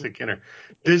did I say Kenner?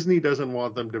 Disney doesn't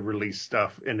want them to release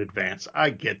stuff in advance. I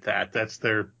get that. That's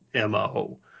their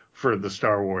MO for the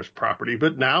Star Wars property.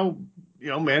 But now,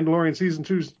 Mandalorian season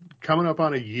 2 is coming up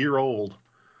on a year old.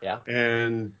 Yeah.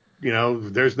 And,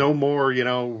 there's no more,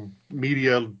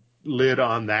 media lid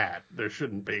on that. There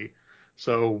shouldn't be.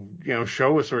 So,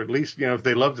 show us, or at least, if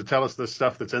they love to tell us the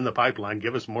stuff that's in the pipeline,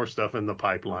 give us more stuff in the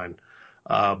pipeline.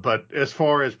 But as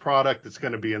far as product that's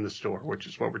going to be in the store, which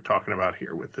is what we're talking about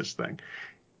here with this thing,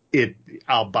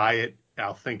 I'll buy it.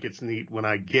 I'll think it's neat when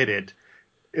I get it,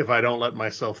 if I don't let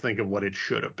myself think of what it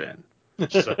should have been.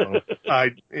 So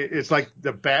it's like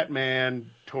the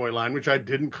Batman toy line, which I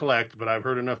didn't collect, but I've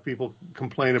heard enough people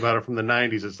complain about it from the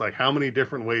 90s. It's like, how many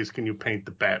different ways can you paint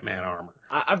the Batman armor?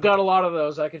 I've got a lot of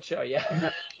those I could show you.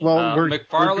 Well, we're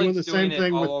McFarlane's doing the same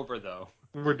thing all over, though.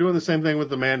 We're doing the same thing with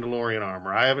the Mandalorian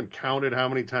armor. I haven't counted how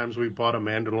many times we bought a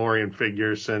Mandalorian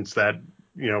figure since that,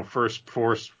 first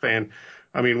Force fan.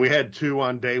 I mean, we had 2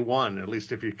 on day 1, at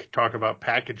least if you talk about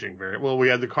packaging. We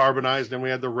had the carbonized and we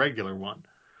had the regular one.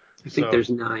 I think there's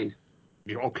 9.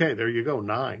 Okay, there you go,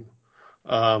 9.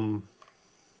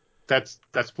 That's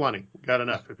plenty. Got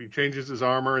enough. If he changes his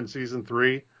armor in season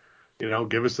 3,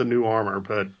 give us the new armor.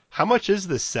 But how much is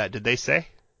this set? Did they say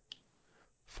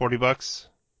 $40?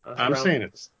 I'm saying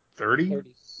it's 30.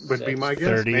 would be my guess.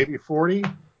 30. Maybe 40.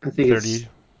 I think 30. it's,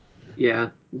 yeah,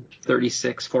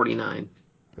 36.49.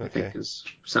 I Okay. think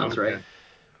sounds right.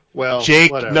 Well,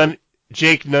 Jake, whatever. none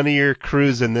of your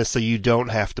crew's in this, so you don't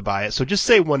have to buy it. So just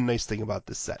say one nice thing about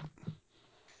this set.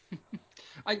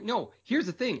 No, here's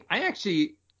the thing. I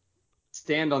actually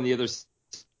stand on the other side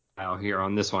here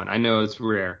on this one. I know it's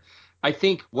rare. I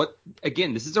think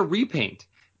this is a repaint,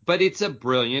 but it's a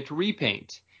brilliant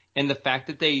repaint. And the fact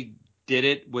that they did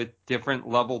it with different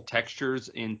level textures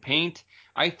in paint,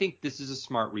 I think this is a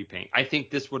smart repaint. I think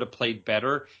this would have played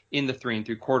better in the 3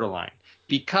 3/4 line,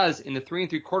 because in the 3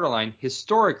 3/4 line,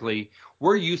 historically,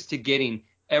 we're used to getting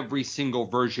every single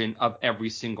version of every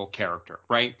single character,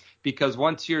 right? Because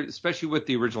once you're, especially with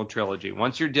the original trilogy,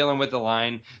 once you're dealing with a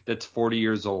line that's 40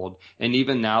 years old, and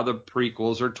even now the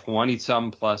prequels are 20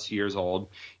 some plus years old,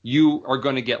 you are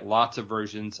going to get lots of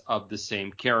versions of the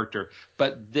same character.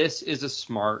 But this is a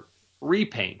smart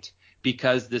repaint,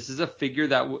 because this is a figure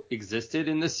that existed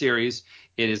in the series.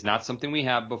 It is not something we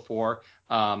have before.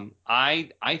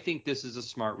 I think this is a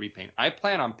smart repaint. I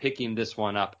plan on picking this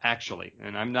one up, actually,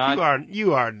 and I'm not.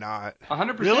 You are not.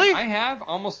 100%. Really? I have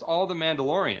almost all the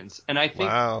Mandalorians, and I think,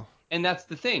 Wow. and that's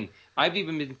the thing. I've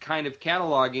even been kind of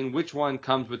cataloging which one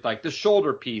comes with like the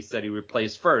shoulder piece that he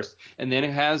replaced first, and then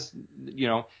it has,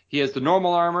 he has the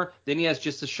normal armor, then he has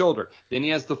just the shoulder, then he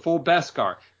has the full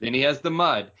Beskar, then he has the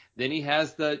mud, then he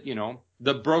has the,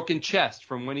 the broken chest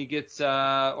from when he gets,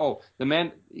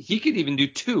 he could even do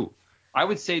 2. I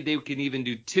would say they could even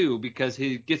do 2, because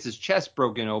he gets his chest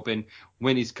broken open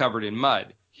when he's covered in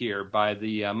mud here by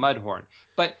the Mudhorn.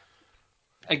 But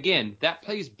again, that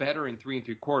plays better in 3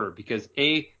 3/4, because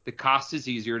the cost is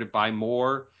easier to buy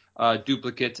more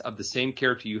duplicates of the same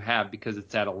character you have, because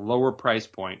it's at a lower price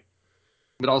point.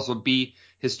 But also B,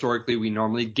 historically, we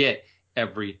normally get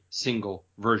every single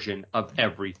version of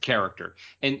every character.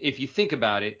 And if you think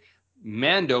about it,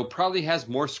 Mando probably has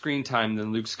more screen time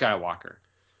than Luke Skywalker.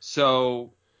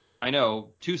 So I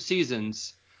know 2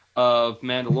 seasons of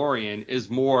Mandalorian is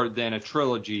more than a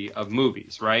trilogy of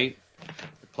movies, right?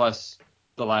 Plus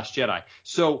The Last Jedi.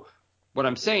 So what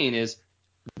I'm saying is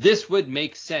this would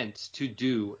make sense to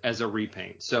do as a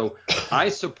repaint. So I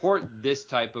support this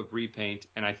type of repaint,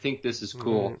 and I think this is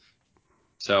cool.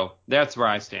 So that's where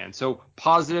I stand. So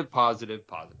positive.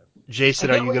 Jason,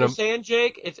 I are get you what gonna? you're saying,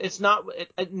 Jake. It's not.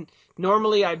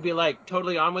 Normally, I'd be like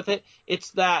totally on with it.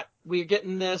 It's that we're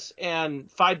getting this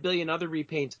and 5 billion other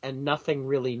repaints and nothing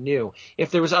really new.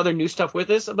 If there was other new stuff with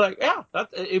this, I'd be like, yeah,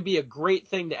 it'd be a great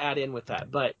thing to add in with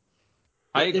that. But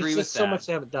I agree there's with just that. so much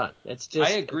they haven't done. I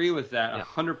agree with that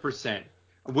 100%.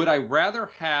 Would I rather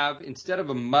have, instead of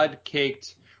a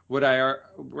mud-caked, would I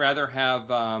rather have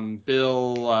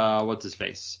Bill, what's his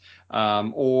face,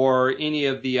 or any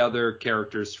of the other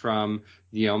characters from,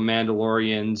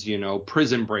 Mandalorian's,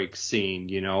 prison break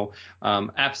scene,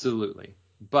 absolutely.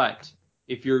 But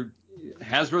if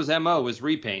Hasbro's MO is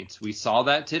repaints, we saw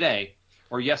that today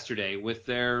or yesterday with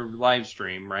their live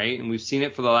stream, right? And we've seen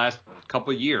it for the last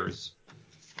couple of years.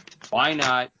 Why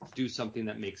not do something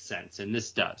that makes sense? And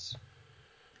this does.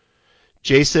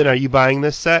 Jason, are you buying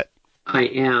this set? I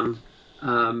am.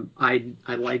 I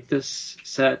like this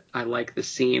set. I like the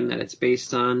scene that it's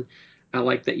based on. I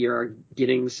like that you're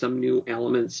getting some new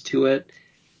elements to it.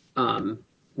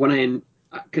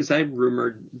 Because I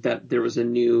rumored that there was a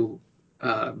new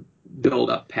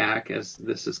build-up pack, as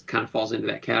this kind of falls into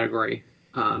that category,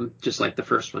 just like the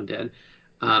first one did.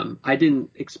 I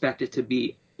didn't expect it to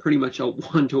be pretty much a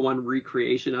one-to-one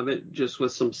recreation of it, just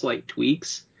with some slight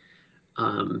tweaks.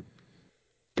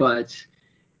 But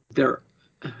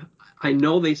I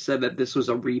know they said that this was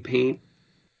a repaint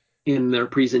in their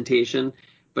presentation,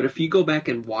 but if you go back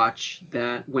and watch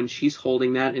that, when she's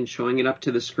holding that and showing it up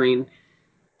to the screen,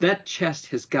 that chest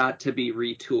has got to be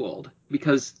retooled,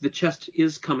 because the chest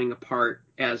is coming apart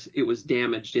as it was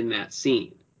damaged in that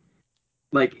scene.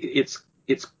 Like it's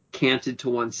canted to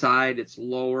one side, it's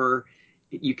lower,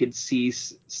 you could see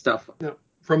stuff. No,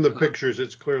 from the pictures,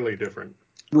 it's clearly different.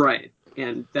 Right,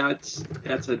 and that's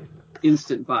an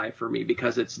instant buy for me,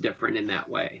 because it's different in that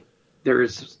way.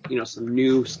 There's some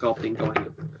new sculpting going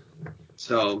on.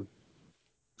 So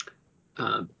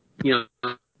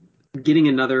getting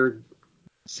another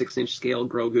 6-inch scale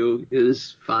Grogu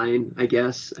is fine, I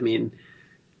guess. I mean,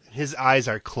 his eyes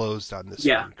are closed on this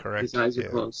one, correct? His eyes are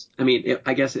closed. I mean,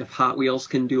 I guess if Hot Wheels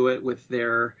can do it with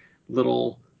their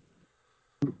little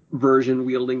version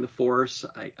wielding the Force,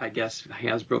 I guess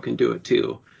Hasbro can do it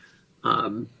too.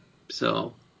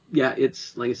 So yeah,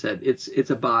 it's like I said, it's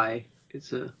a buy.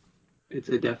 It's a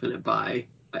definite buy.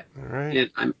 All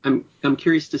right. And I'm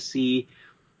curious to see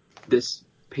this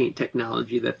paint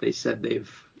technology that they said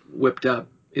they've whipped up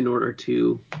in order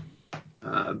to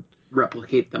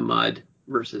replicate the mud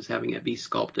versus having it be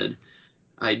sculpted.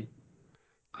 I'm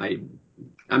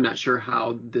not sure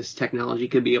how this technology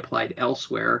could be applied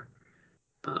elsewhere,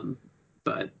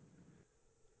 but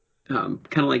kind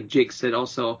of like Jake said,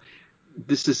 also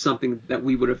this is something that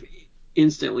we would have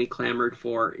instantly clamored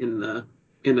for in the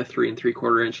 3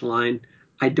 3/4 inch line.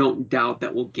 I don't doubt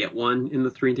that we'll get one in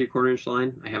the 3 3/4 inch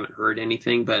line. I haven't heard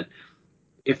anything, but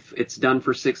if it's done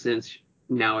for 6 inch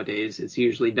nowadays, it's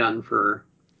usually done for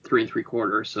 3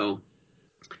 3/4. So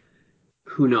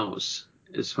who knows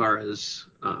as far as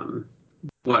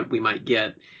what we might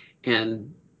get.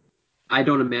 And I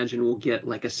don't imagine we'll get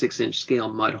like a 6 inch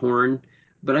scale mud horn,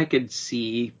 but I could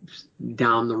see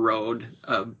down the road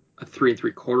a 3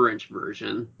 3/4 inch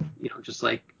version, just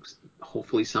like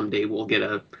hopefully someday we'll get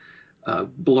a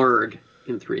blurred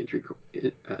in 3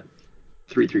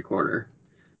 3/4.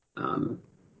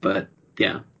 But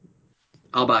yeah,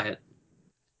 I'll buy it.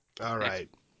 All right.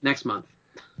 Next month.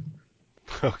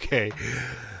 Okay.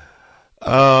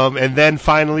 And then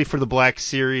finally for the Black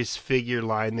Series figure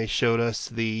line, they showed us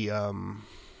they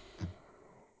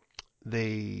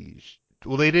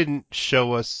didn't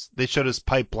show us, they showed us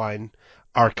an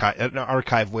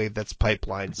archive wave that's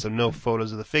pipeline, so no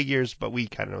photos of the figures, but we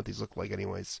kind of know what these look like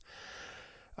anyways.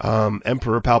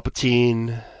 Emperor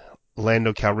Palpatine,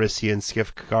 Lando Calrissian,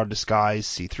 Skiff Disguise,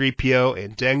 C-3PO,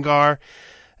 and Dengar.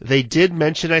 They did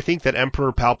mention, I think, that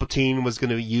Emperor Palpatine was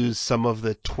going to use some of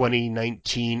the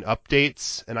 2019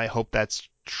 updates, and I hope that's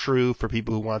true for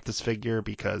people who want this figure,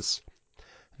 because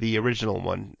the original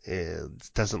one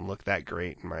doesn't look that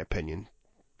great, in my opinion.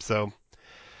 So,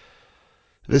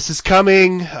 this is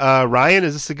coming. Ryan,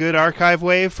 is this a good archive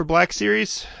wave for Black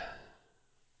Series?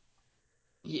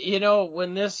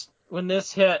 When this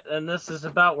hit, and this is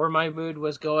about where my mood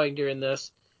was going during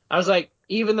this, I was like,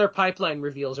 even their pipeline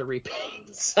reveals are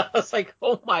repaints. I was like,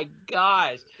 oh my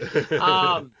gosh.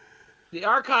 The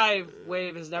archive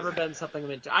wave has never been something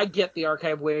I'm into. I get the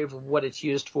archive wave, what it's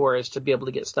used for is to be able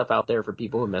to get stuff out there for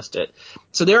people who missed it.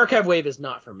 So the archive wave is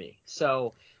not for me.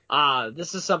 So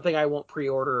this is something I won't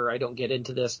pre-order, or I don't get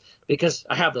into this because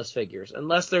I have those figures.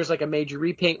 Unless there's like a major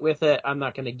repaint with it, I'm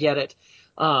not going to get it.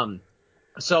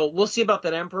 So we'll see about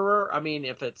that Emperor. I mean,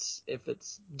 if it's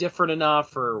different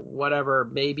enough or whatever,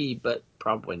 maybe, but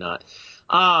probably not.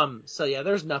 So yeah,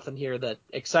 there's nothing here that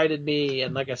excited me.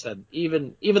 And like I said,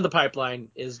 even the pipeline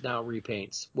is now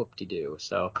repaints. Whoop-de-doo.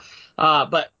 So,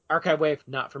 but archive wave,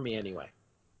 not for me anyway.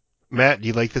 Matt, do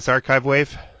you like this archive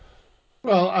wave?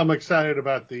 Well, I'm excited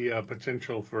about the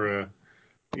potential for a,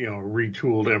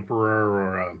 retooled Emperor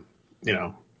or a,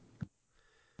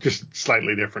 just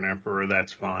slightly different Emperor.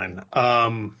 That's fine.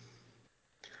 I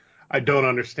don't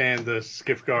understand the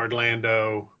Skiffguard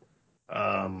Lando,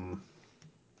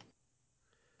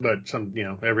 but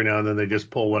every now and then they just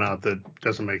pull one out that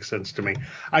doesn't make sense to me.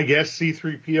 I guess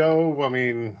C-3PO. I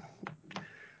mean,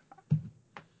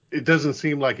 it doesn't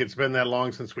seem like it's been that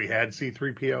long since we had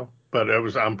C-3PO, but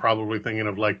I'm probably thinking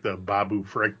of like the Babu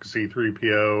Frick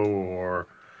C-3PO or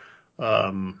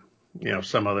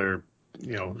some other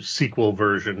sequel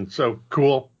version. So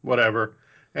cool, whatever.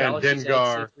 And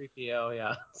Dengar, C-3PO,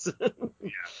 yeah.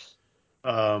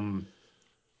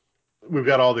 We've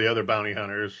got all the other bounty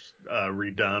hunters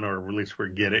redone, or at least we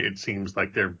get it. It seems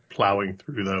like they're plowing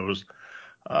through those.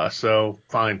 So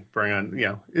fine, bring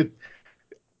on.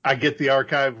 I get the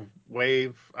archive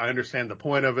wave. I understand the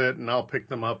point of it, and I'll pick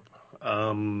them up.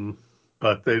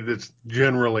 But it's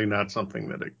generally not something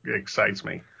that excites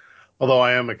me. Although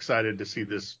I am excited to see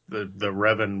the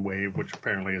Revan wave, which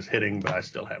apparently is hitting, but I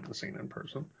still haven't seen in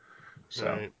person.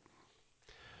 So,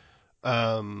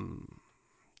 right.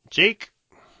 Jake,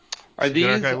 are these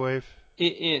archive wave?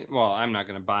 Well, I'm not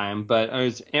going to buy them, but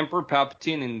is Emperor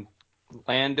Palpatine and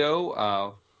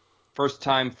Lando first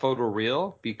time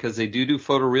photoreal? Because they do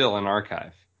photoreal in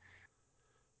archive.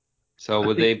 So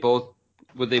would they both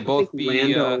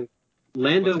be?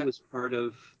 Lando was part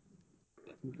of.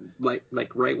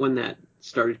 Like right when that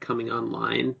started coming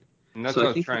online. And that's what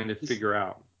I was trying to figure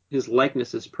out. His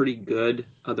likeness is pretty good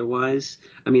otherwise.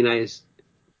 I mean,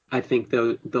 I think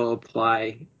they'll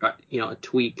apply a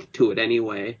tweak to it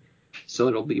anyway, so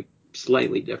it'll be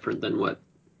slightly different than what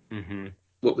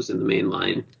was in the main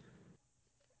line.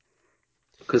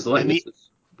 Because the likeness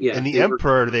and the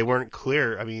Emperor, they weren't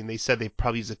clear. I mean, they said they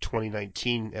probably used a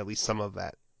 2019, at least some of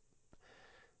that.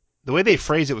 The way they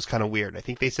phrased it was kind of weird. I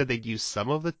think they said they'd use some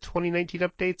of the 2019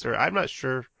 updates, or I'm not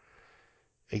sure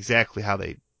exactly how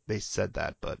they said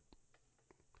that, but it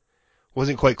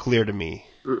wasn't quite clear to me.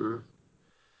 Mm-mm.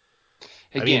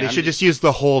 I mean, they should just use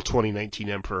the whole 2019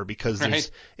 Emperor because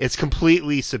it's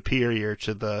completely superior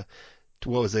to the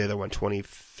what was the other one?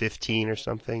 2015 or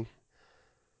something?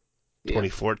 Yeah.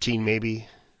 2014 maybe.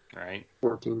 Right.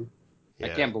 14. Yeah. I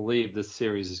can't believe this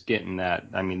series is getting that.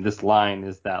 I mean, this line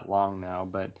is that long now,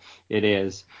 but it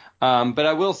is. But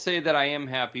I will say that I am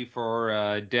happy for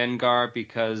Dengar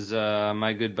because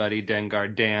my good buddy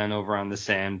Dengar Dan over on the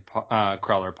Sand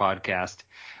Crawler podcast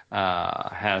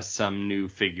has some new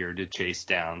figure to chase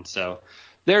down. So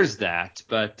there's that.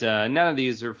 But none of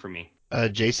these are for me.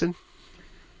 Jason?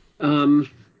 Kind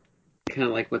of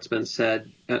like what's been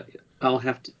said. I'll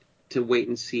have to wait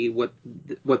and see what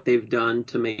they've done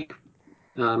to make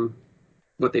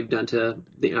what they've done to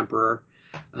the Emperor.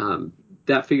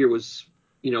 That figure was,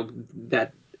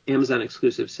 that Amazon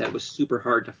exclusive set was super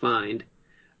hard to find.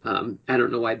 I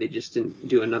don't know why they just didn't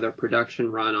do another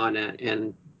production run on it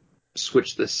and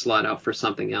switch this slot out for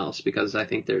something else, because I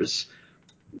think there's,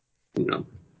 like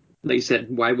you said,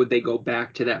 why would they go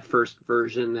back to that first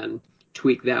version and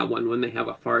tweak that one when they have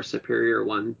a far superior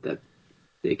one that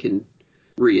they can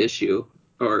reissue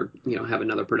or, have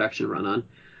another production run on.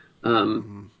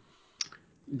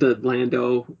 The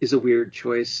Lando is a weird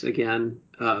choice again.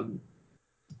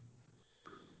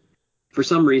 For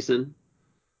some reason,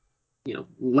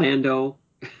 Lando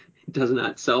does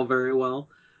not sell very well,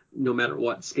 no matter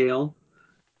what scale.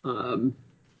 And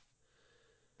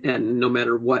no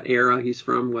matter what era he's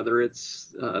from, whether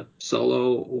it's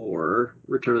Solo or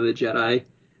Return of the Jedi,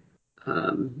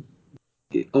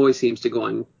 it always seems to go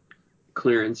on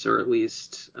clearance, or at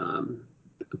least,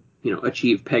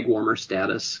 achieve peg warmer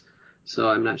status. So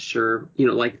I'm not sure,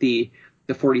 like the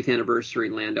 40th anniversary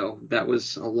Lando, that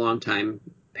was a long time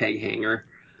peg hanger.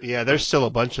 Yeah, there's still a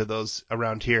bunch of those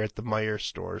around here at the Meyer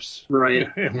stores. Right.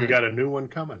 And we got a new one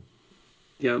coming.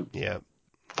 Yep. Yeah.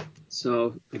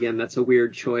 So again, that's a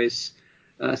weird choice.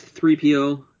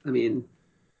 3PO, I mean,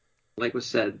 like was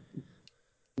said,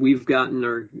 we've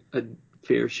gotten a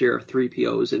fair share of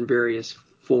 3POs in various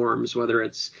forms, whether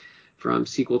it's from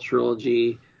sequel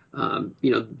trilogy.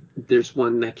 There's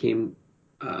one that came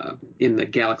in the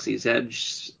Galaxy's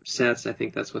Edge sets. I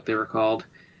think that's what they were called.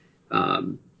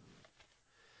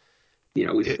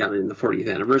 We've got it in the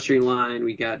 40th anniversary line.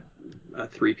 We got a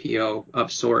 3PO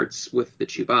of sorts with the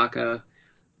Chewbacca.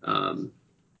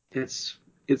 It's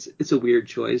a weird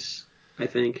choice, I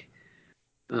think.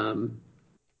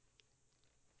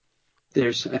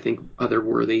 There's, I think, other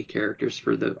worthy characters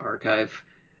for the archive.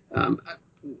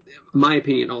 My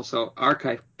opinion also,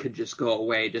 archive could just go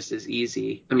away just as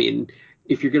easy. I mean,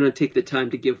 if you're going to take the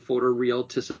time to give photoreal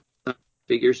to some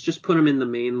figures, just put them in the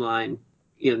main line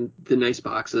in the nice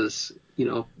boxes.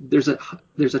 There's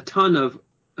a ton of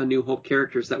A New Hope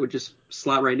characters that would just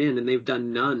slot right in, and they've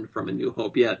done none from A New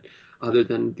Hope yet, other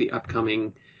than the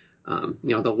upcoming, the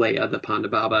Leia, the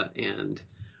Ponda Baba, and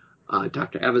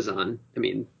Dr. Evazan. I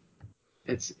mean,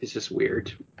 it's just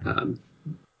weird.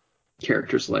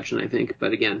 Character selection, I think,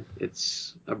 but again,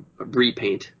 it's a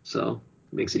repaint, so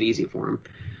it makes it easy for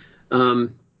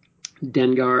him.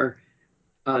 Dengar,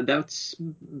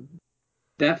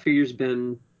 that figure's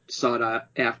been sought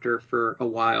after for a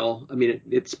while. I mean,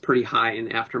 it's pretty high in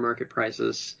aftermarket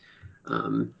prices,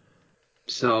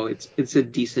 so it's a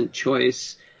decent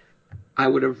choice. I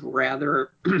would have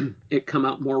rather it come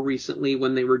out more recently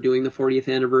when they were doing the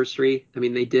 40th anniversary. I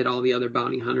mean, they did all the other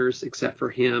bounty hunters except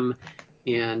for him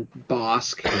and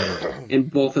Bosk, and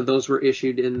both of those were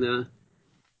issued in the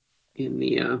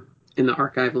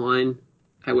archive line.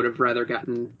 I would have rather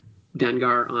gotten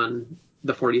Dengar on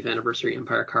the 40th anniversary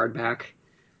Empire card back.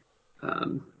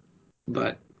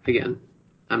 But again,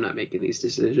 I'm not making these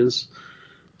decisions.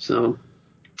 So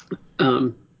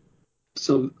of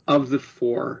the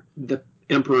four, the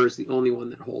Emperor is the only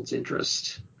one that holds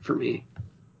interest for me,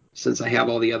 since I have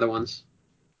all the other ones.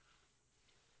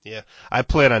 Yeah, I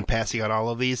plan on passing on all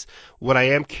of these. What I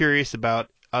am curious about,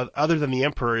 other than the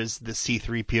Emperor, is the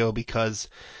C-3PO, because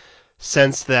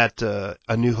since that A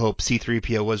New Hope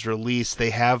C-3PO was released,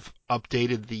 they have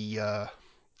updated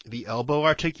the elbow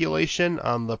articulation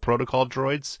on the protocol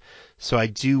droids. So I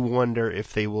do wonder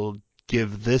if they will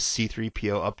give this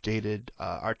C-3PO updated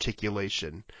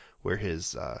articulation where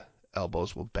his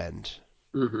elbows will bend.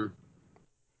 Mm-hmm.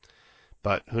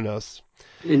 But who knows?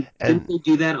 And didn't they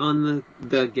do that on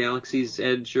the Galaxy's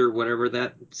Edge or whatever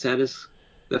that set is,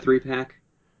 the 3-pack?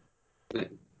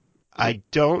 I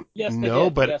don't Yes, they know,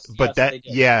 did. but Yes, but they that did.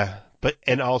 yeah, but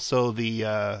and also they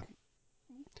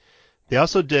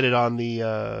also did it on the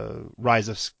Rise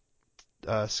of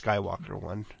Skywalker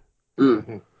one.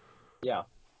 Mm. Yeah.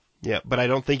 Yeah, but I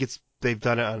don't think they've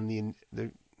done it on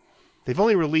they've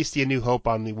only released the A New Hope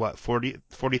on the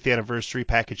 40th anniversary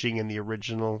packaging in the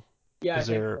original. Yeah, Is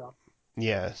I think there? so.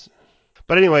 Yes.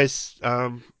 But anyways,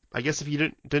 I guess if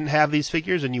you didn't have these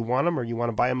figures and you want them or you want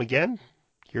to buy them again,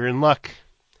 you're in luck.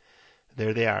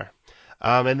 There they are.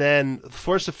 And then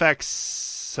Force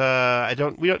Effects. We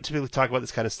don't typically talk about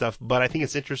this kind of stuff, but I think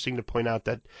it's interesting to point out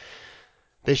that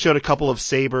they showed a couple of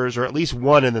sabers, or at least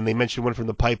one, and then they mentioned one from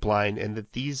the pipeline, and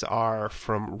that these are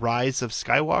from Rise of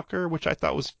Skywalker, which I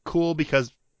thought was cool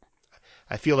because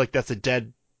I feel like that's a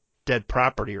dead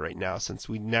property right now since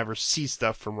we never see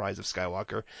stuff from Rise of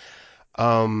Skywalker.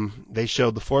 They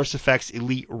showed the Force Effects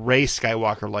Elite Rey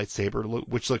Skywalker lightsaber,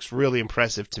 which looks really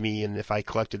impressive to me. And if I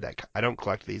collected that, I don't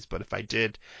collect these, but if I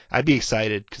did, I'd be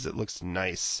excited because it looks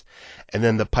nice. And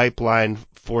then the Pipeline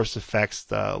Force Effects,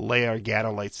 the Leia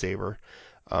Organa lightsaber,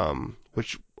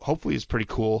 which hopefully is pretty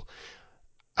cool.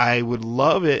 I would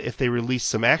love it if they released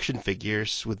some action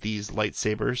figures with these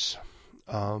lightsabers.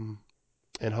 And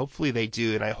hopefully they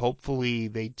do. And hopefully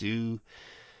they do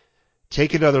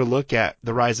take another look at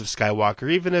the Rise of Skywalker,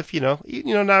 even if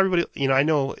not everybody. I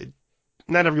know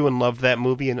not everyone loved that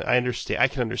movie, and I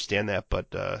can understand that, but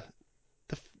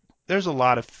there's a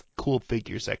lot of cool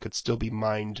figures that could still be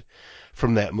mined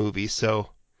from that movie. So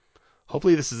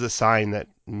hopefully this is a sign that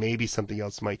maybe something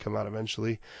else might come out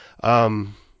eventually.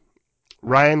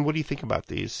 Ryan, what do you think about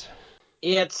these?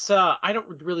 It's I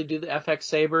don't really do the FX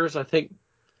sabers. I think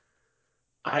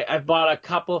I've bought a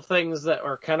couple of things that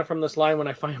are kind of from this line when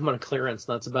I find them on clearance.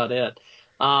 And that's about it.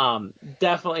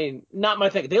 Definitely not my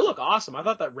thing. They look awesome. I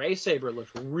thought that Rey saber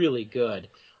looked really good.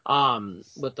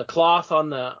 With the cloth on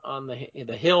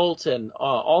the hilt and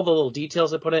all the little details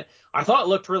they put in. I thought it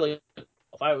looked really good.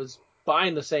 If I was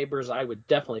buying the sabers, I would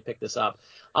definitely pick this up.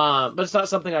 But it's not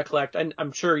something I collect.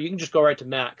 I'm sure you can just go right to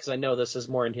Matt because I know this is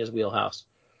more in his wheelhouse.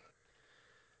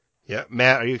 Yeah,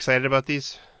 Matt, are you excited about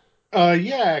these?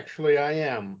 Yeah, actually, I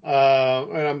am.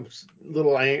 And I'm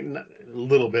a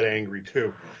little bit angry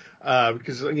too,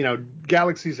 because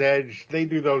Galaxy's Edge, they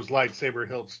do those lightsaber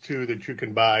hilts too that you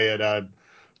can buy at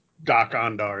Doc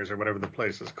Ondar's or whatever the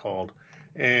place is called,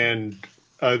 and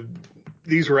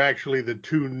these were actually the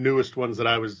two newest ones that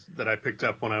I picked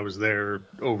up when I was there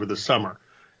over the summer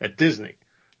at Disney,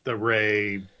 the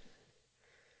Rey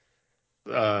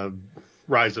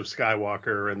Rise of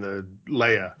Skywalker and the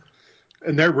Leia.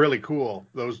 And they're really cool,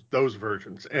 those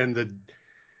versions. And the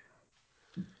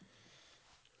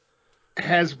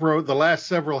last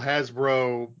several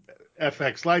Hasbro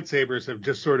FX lightsabers have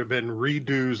just sort of been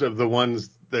redos of the ones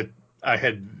that I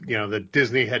had, that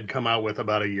Disney had come out with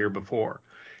about a year before.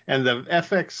 And the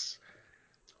FX,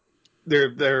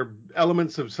 there are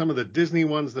elements of some of the Disney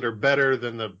ones that are better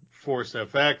than the Force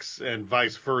FX and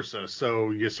vice versa.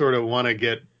 So you sort of want to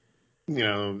get,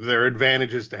 there are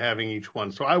advantages to having each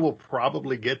one. So I will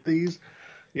probably get these.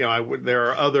 There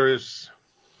are others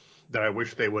that I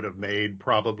wish they would have made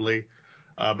probably.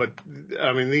 But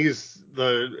I mean,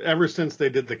 ever since they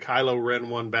did the Kylo Ren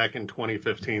one back in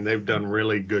 2015, they've done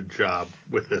really good job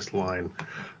with this line.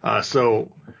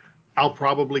 So I'll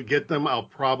probably get them. I'll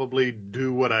probably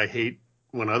do what I hate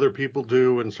when other people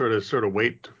do and sort of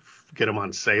wait to get them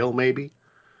on sale maybe.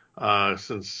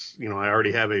 Since, I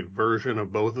already have a version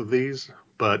of both of these,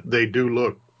 but they do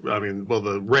look,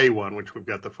 the Rey one, which we've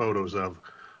got the photos of,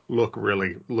 looks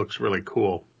really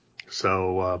cool.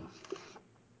 So,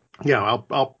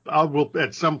 I will,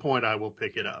 at some point I will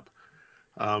pick it up.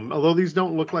 Although these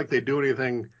don't look like they do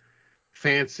anything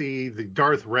fancy. The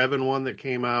Darth Revan one that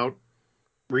came out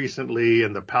recently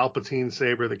and the Palpatine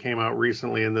saber that came out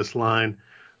recently in this line,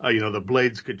 the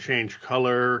blades could change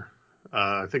color.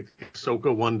 I think the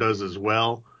Ahsoka one does as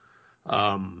well.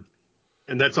 And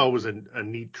that's always a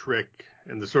neat trick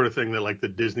and the sort of thing that like the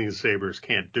Disney sabers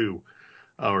can't do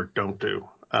or don't do.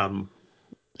 And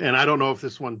I don't know if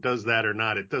this one does that or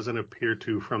not. It doesn't appear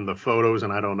to from the photos,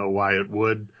 and I don't know why it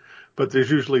would. But there's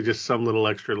usually just some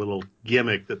extra little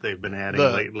gimmick that they've been adding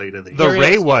lately to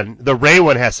the Rey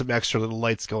one has some extra little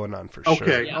lights going on for sure.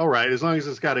 Okay, yeah. All right. As long as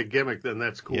it's got a gimmick, then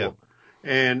that's cool. Yep.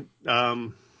 And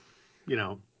so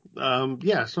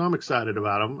I'm excited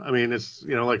about them. I mean, it's,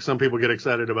 like some people get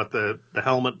excited about the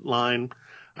helmet line.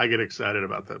 I get excited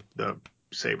about the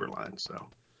saber line. So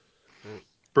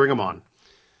bring them on.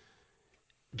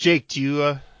 Jake, do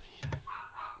you,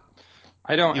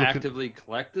 I don't actively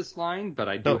collect this line, but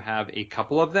I do have a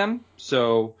couple of them.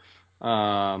 So,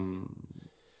 I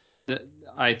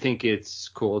think it's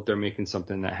cool that they're making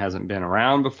something that hasn't been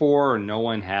around before or no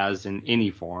one has in any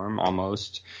form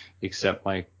almost, except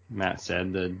like Matt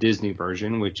said, the Disney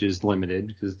version, which is limited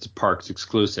because it's parks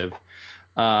exclusive.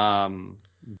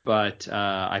 But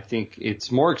I think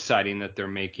it's more exciting that they're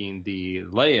making the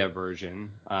Leia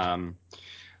version.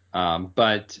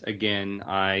 But again,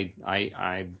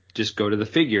 I just go to the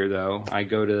figure though. I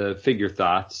go to Figure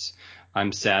Thoughts.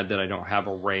 I'm sad that I don't have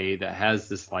a Rey that has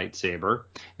this lightsaber,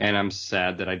 and I'm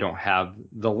sad that I don't have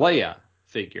the Leia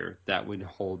figure that would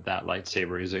hold that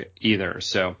lightsaber either.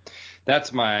 So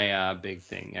that's my big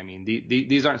thing. I mean,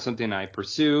 these aren't something I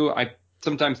pursue. I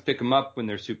sometimes pick them up when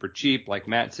they're super cheap, like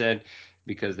Matt said,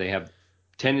 because they have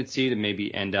tendency to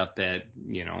maybe end up at,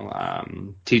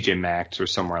 TJ Maxx or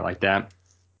somewhere like that.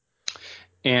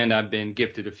 And I've been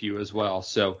gifted a few as well.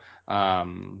 So I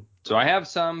have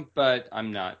some, but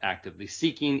I'm not actively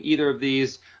seeking either of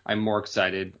these. I'm more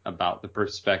excited about the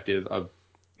perspective of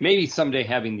maybe someday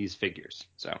having these figures.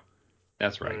 So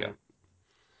that's where I go.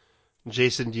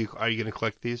 Jason, are you going to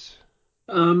collect these?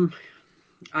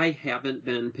 I haven't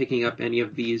been picking up any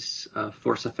of these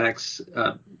Force Effects.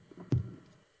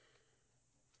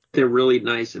 They're really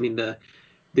nice. I mean,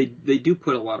 they do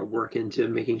put a lot of work into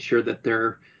making sure that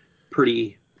they're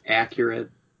pretty accurate.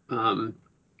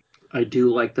 I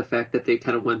do like the fact that they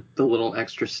kind of went the little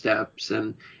extra steps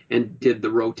and did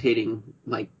the rotating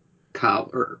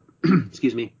collar,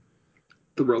 excuse me,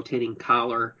 the rotating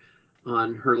collar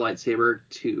on her lightsaber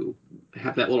to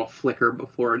have that little flicker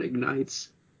before it ignites,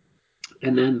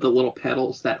 and then the little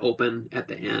petals that open at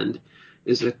the end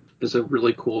is a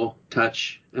really cool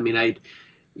touch. I mean, I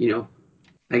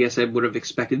guess I would have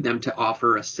expected them to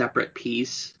offer a separate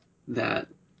piece that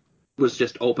was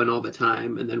just open all the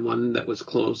time and then one that was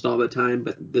closed all the time,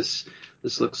 but this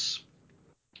looks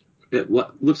like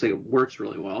it works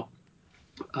really well.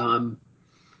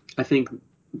 I think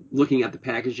looking at the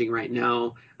packaging right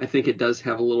now, I think it does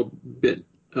have a little bit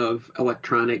of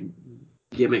electronic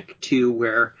gimmick too,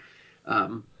 where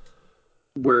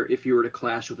if you were to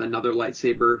clash with another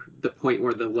lightsaber, the point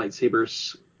where the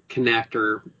lightsabers connect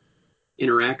or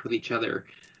interact with each other,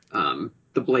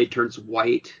 the blade turns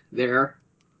white there.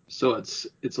 So it's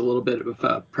a little bit of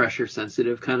a pressure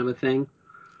sensitive kind of a thing.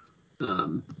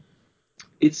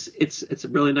 It's a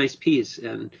really nice piece,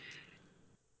 and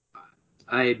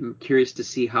I'm curious to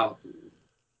see how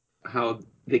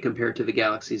they compare to the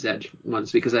Galaxy's Edge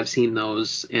ones, because I've seen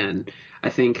those, and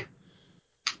I think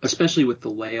especially with the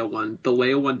Leia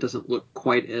one doesn't look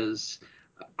quite as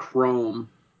chrome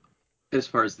as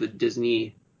far as the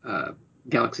Disney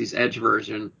Galaxy's Edge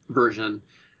version.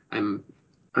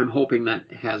 I'm hoping that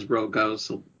Hasbro goes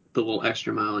the little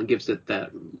extra mile and gives it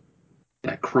that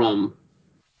chrome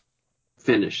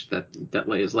finish that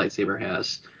Leia's lightsaber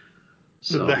has.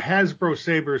 So the Hasbro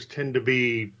sabers tend to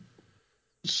be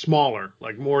smaller,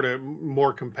 like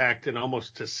more compact and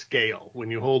almost to scale.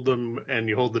 When you hold them and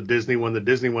you hold the Disney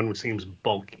one seems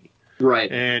bulky.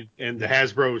 Right. And the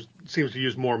Hasbro seems to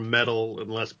use more metal and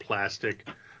less plastic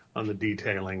on the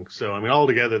detailing. So I mean,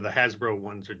 altogether the Hasbro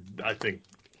ones are, I think,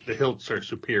 the hilts are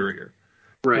superior.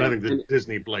 Right. And I think the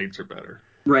Disney blades are better.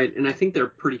 Right, and I think they're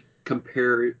pretty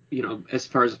as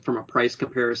far as from a price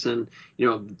comparison,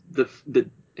 the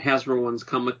Hasbro ones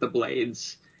come with the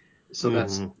blades, so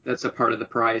that's a part of the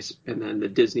price, and then the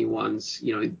Disney ones,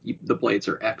 the blades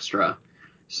are extra.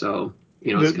 So,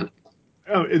 it's kind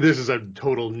of... this is a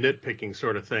total nitpicking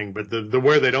sort of thing, but the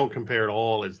where they don't compare at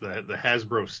all is the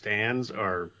Hasbro stands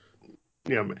are,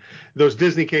 those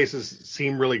Disney cases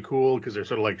seem really cool because they're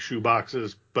sort of like shoe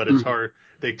boxes, but it's hard.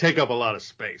 They take up a lot of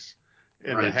space.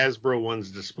 And right. The Hasbro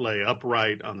ones display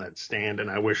upright on that stand, and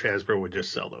I wish Hasbro would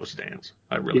just sell those stands.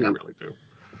 I really do.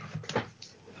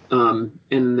 And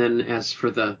then as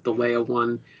for the Leia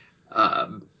one,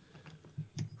 I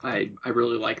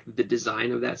really like the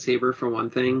design of that saber for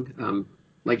one thing.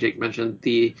 Like Jake mentioned,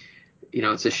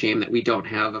 it's a shame that we don't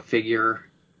have a figure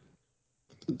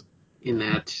in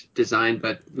that design,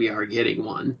 but we are getting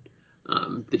one.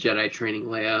 The Jedi training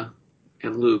Leia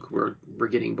and Luke, we're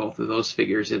getting both of those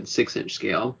figures in 6-inch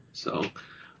scale. So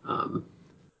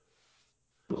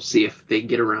we'll see if they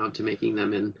get around to making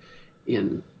them in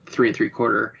 3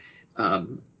 3/4.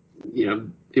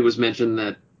 It was mentioned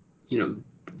that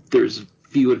there's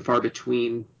few and far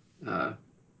between a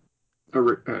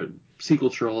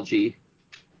sequel trilogy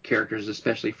characters,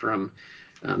 especially from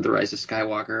The Rise of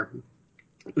Skywalker.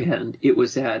 And it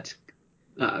was at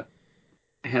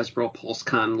Hasbro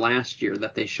PulseCon last year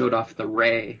that they showed off the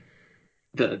Rey,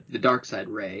 the dark side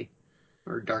Rey,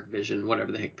 or Dark Vision,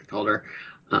 whatever the heck they called her.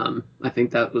 I think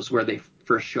that was where they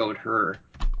first showed her.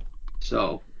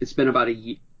 So it's been about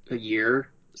a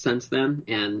year since then,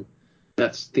 and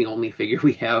that's the only figure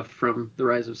we have from The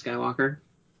Rise of Skywalker.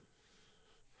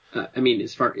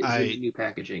 As far as the new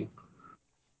packaging.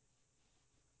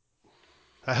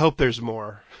 I hope there's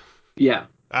more. Yeah.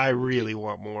 I really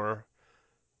want more.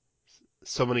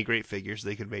 So many great figures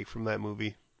they could make from that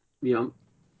movie. Yeah. All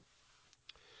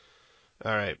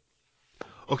right.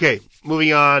 Okay,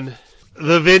 moving on.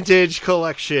 The Vintage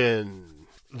Collection.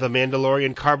 the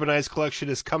Mandalorian Carbonized Collection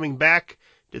is coming back.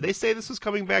 Did they say this was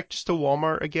coming back just to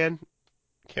Walmart again?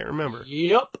 Can't remember.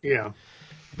 Yep. Yeah.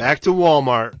 Back to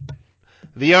Walmart.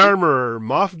 The Armorer,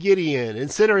 Moff Gideon,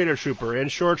 Incinerator Trooper,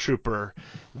 and Shore Trooper.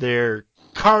 They're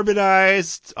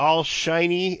carbonized, all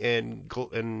shiny, and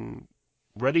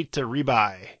ready to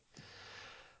rebuy.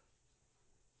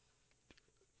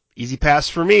 Easy pass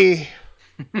for me.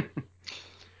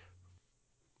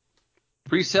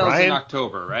 Pre-sales Ryan? in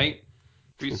October, right?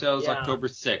 Pre-sales Yeah. October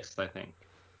 6th, I think.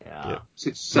 Yeah.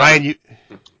 Ryan,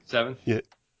 7th?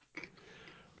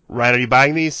 Ryan, are you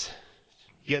buying these?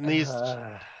 You getting these?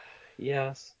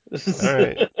 Yes. All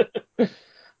right.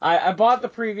 I bought the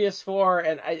previous 4,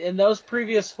 and in those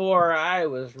previous 4, I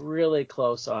was really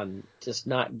close on just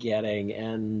not getting.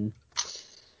 And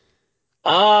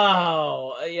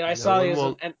I saw these,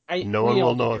 and No one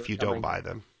will know if you don't buy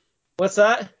them. What's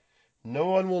that? No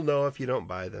one will know if you don't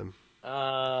buy them.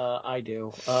 I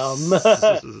do.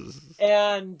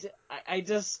 And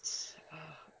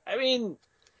I mean,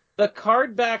 the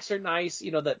card backs are nice.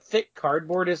 That thick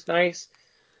cardboard is nice.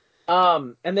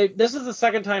 And this is the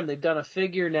second time they've done a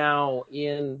figure now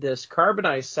in this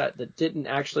carbonized set that didn't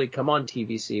actually come on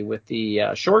TVC with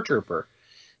the Shore Trooper.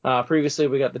 Previously,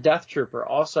 we got the Death Trooper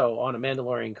also on a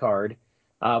Mandalorian card,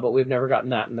 but we've never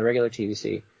gotten that in the regular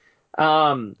TVC.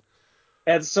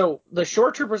 And so the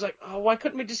Shore Trooper's like, oh, why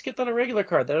couldn't we just get that on a regular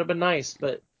card? That would have been nice.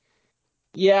 But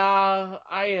yeah,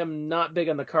 I am not big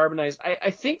on the carbonized. I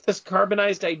think this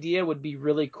carbonized idea would be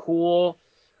really cool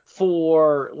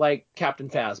for like Captain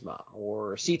Phasma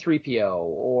or C-3PO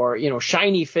or,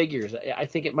 shiny figures. I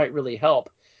think it might really help.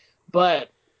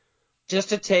 But just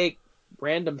to take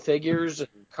random figures and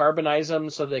carbonize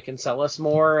them so they can sell us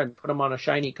more and put them on a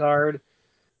shiny card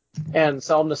and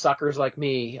sell them to suckers like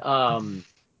me,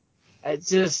 it's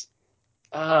just,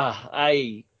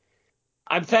 I'm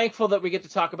thankful that we get to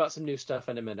talk about some new stuff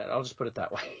in a minute. I'll just put it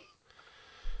that way.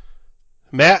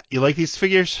 Matt, you like these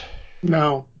figures?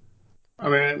 No. I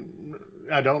mean,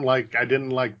 I didn't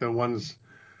like the ones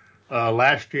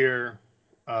last year.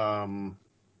 Not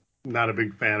a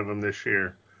big fan of them this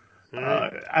year.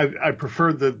 I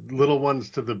preferred the little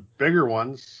ones to the bigger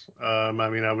ones.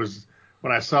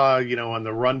 When I saw, on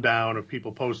the rundown of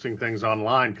people posting things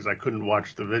online, because I couldn't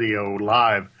watch the video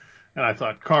live, and I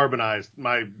thought carbonized,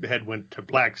 my head went to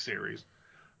Black Series,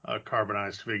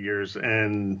 carbonized figures,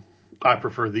 and I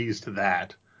prefer these to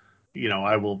that.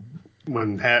 I will,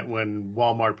 when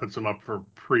Walmart puts them up for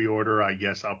pre-order, I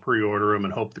guess I'll pre-order them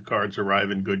and hope the cards arrive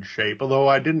in good shape. Although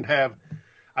I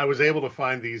was able to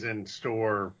find these in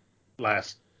store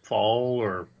last fall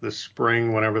or this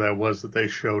spring, whenever that was that they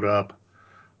showed up.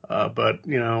 But,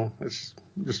 it's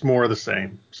just more of the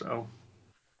same. So,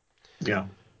 yeah,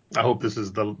 I hope this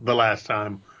is the last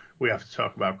time we have to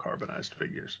talk about carbonized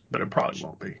figures, but it probably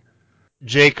won't be.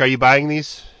 Jake, are you buying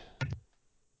these?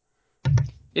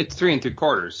 It's 3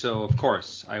 3/4, so of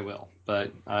course I will.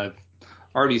 But I've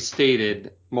already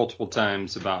stated multiple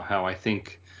times about how I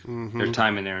think their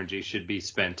time and energy should be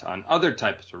spent on other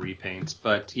types of repaints.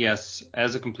 But yes,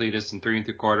 as a completist in 3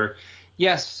 3/4,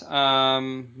 yes,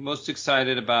 most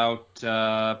excited about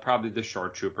probably the Shore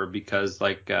Trooper because,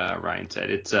 like Ryan said,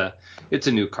 it's a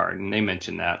new card, and they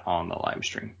mentioned that on the live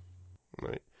stream.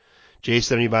 Right.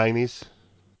 Jason, are you buying these?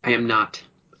 I am not.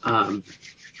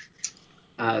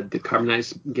 The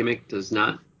carbonized gimmick does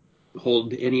not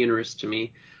hold any interest to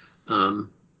me.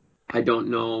 I don't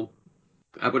know.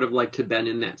 I would have liked to have been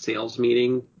in that sales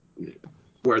meeting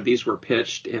where these were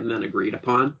pitched and then agreed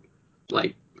upon.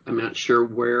 Like, I'm not sure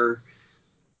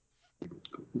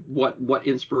what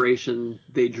inspiration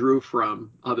they drew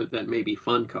from other than maybe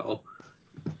Funko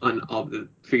on all the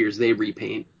figures they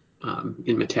repaint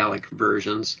in metallic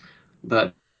versions.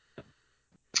 But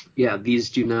yeah, these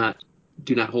do not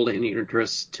hold any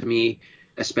interest to me,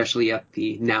 especially at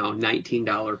the now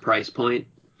 $19 price point.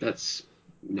 That's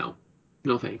no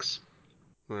thanks.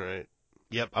 All right.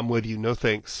 Yep, I'm with you. No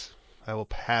thanks. I will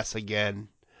pass again.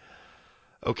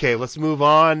 Okay, let's move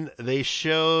on. They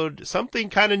showed something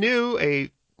kind of new,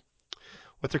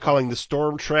 what they're calling the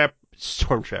Stormtrooper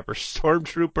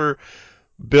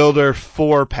Builder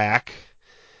 4-pack.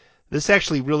 This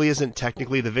actually really isn't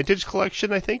technically the vintage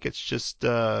collection, I think. It's just...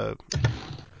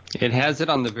 It has it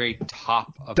on the very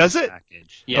top of does the it?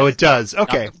 package. Yes, oh, it does.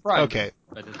 Okay. Not the front, okay.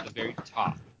 But at the very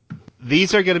top.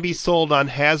 These are going to be sold on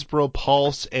Hasbro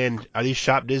Pulse, and are these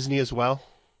Shop Disney as well?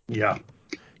 Yeah.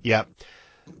 Yep.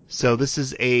 So this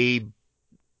is a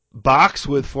box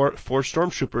with four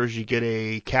Stormtroopers. You get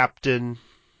a captain.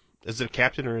 Is it a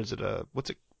captain or is it a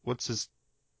what's his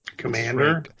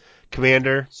Commander?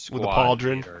 Commander with a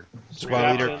pauldron,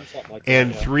 squad leader,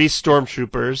 and 3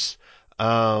 Stormtroopers.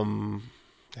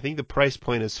 I think the price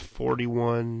point is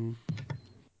 $42,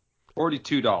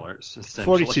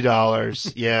 essentially.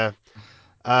 $42, yeah.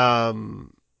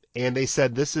 And they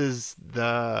said this is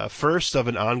the first of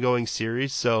an ongoing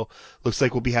series, so looks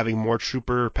like we'll be having more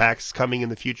Trooper packs coming in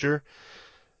the future.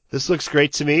 This looks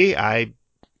great to me. I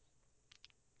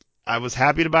was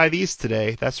happy to buy these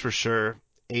today, that's for sure.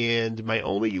 And my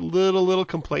only little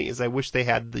complaint is I wish they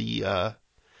had the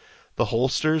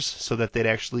holsters so that they'd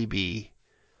actually be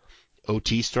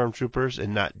OT Stormtroopers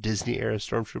and not Disney era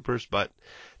Stormtroopers, but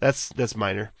that's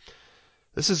minor.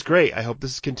 This is great. I hope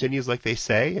this continues like they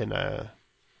say, and I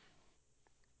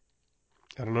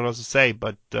don't know what else to say,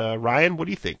 but Ryan, what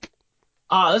do you think?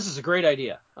 This is a great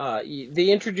idea. They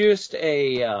introduced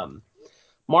a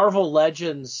Marvel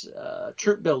Legends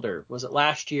troop builder. Was it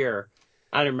last year?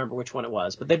 I don't remember which one it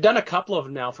was, but they've done a couple of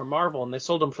them now for Marvel, and they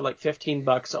sold them for like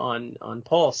 $15 on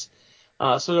Pulse.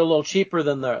 So they're a little cheaper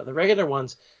than the regular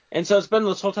ones. And so it's been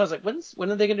this whole time, I was like,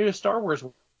 when are they going to do a Star Wars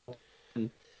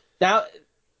one? Now,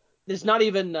 it's not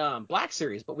even Black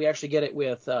Series, but we actually get it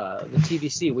with the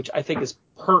TVC, which I think is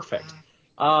perfect.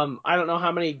 I don't know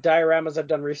how many dioramas I've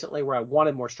done recently where I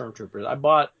wanted more Stormtroopers. I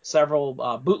bought several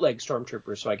bootleg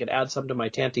Stormtroopers so I could add some to my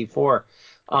Tantive 4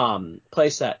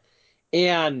 playset.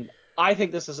 And I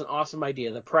think this is an awesome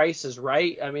idea. The price is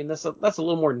right. I mean, that's a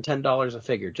little more than $10 a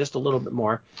figure, just a little bit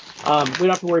more. We don't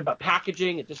have to worry about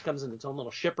packaging. It just comes in its own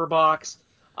little shipper box.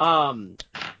 I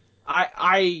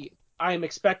am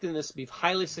expecting this to be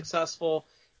highly successful,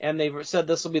 and they've said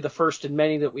this will be the first in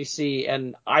many that we see,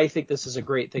 and I think this is a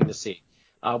great thing to see.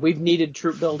 We've needed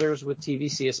troop builders with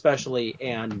TVC especially,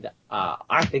 and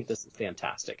I think this is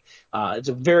fantastic. It's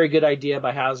a very good idea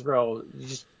by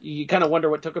Hasbro. You kind of wonder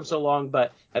what took them so long,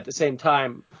 but at the same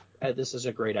time, this is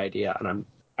a great idea, and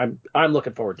I'm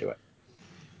looking forward to it.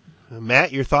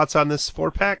 Matt, your thoughts on this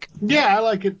 4-pack? Yeah, I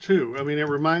like it too. I mean, it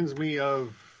reminds me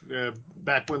of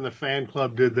back when the fan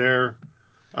club did their,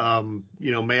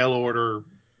 mail order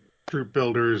troop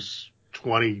builders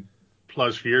 20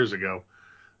 plus years ago.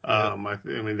 I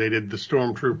mean, they did the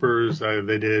Stormtroopers.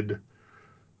 They did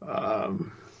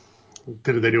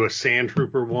they do a Sand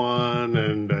Trooper one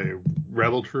and a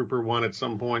Rebel Trooper one at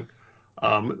some point?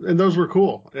 And those were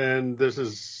cool. And this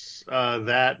is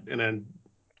that in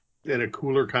a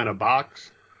cooler kind of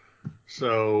box.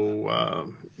 So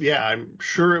I'm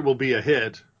sure it will be a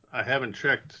hit. I haven't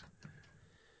checked.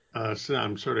 So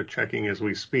I'm sort of checking as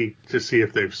we speak to see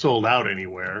if they've sold out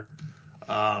anywhere.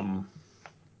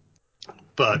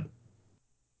 But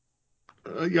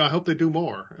I hope they do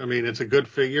more. I mean, it's a good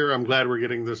figure. I'm glad we're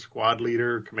getting the squad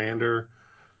leader, commander,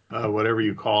 whatever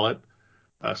you call it.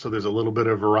 So there's a little bit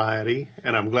of variety,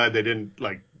 and I'm glad they didn't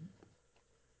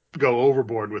go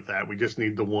overboard with that. We just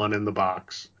need the one in the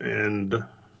box, and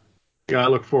I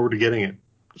look forward to getting it.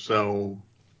 So,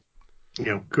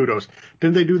 kudos.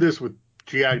 Didn't they do this with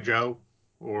G.I. Joe,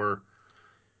 or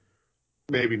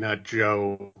maybe not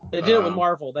Joe? They did it with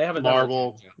Marvel. They haven't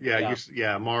Marvel. done it.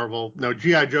 Yeah, Marvel. No,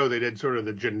 G.I. Joe, they did sort of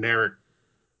the generic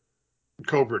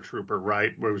Cobra Trooper,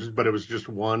 right? But it was just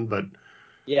one, but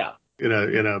yeah, in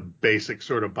a basic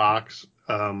sort of box.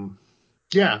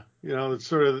 It's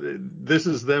sort of, this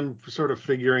is them sort of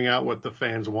figuring out what the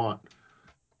fans want.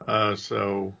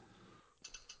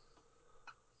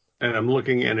 And I'm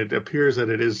looking, and it appears that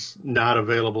it is not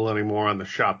available anymore on the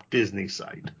Shop Disney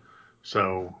site.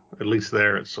 So at least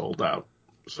there it's sold out.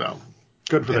 So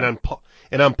good for them.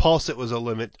 And on Pulse it was a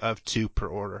limit of 2 per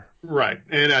order. Right.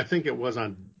 And I think it was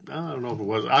I don't know if it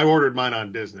was. I ordered mine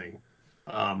on Disney.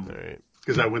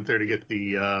 Because I went there to get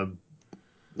the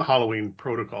Halloween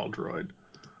protocol droid.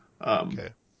 Okay.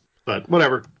 But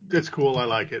whatever. It's cool. I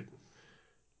like it.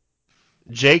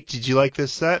 Jake, did you like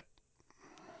this set?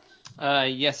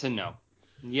 Yes and no.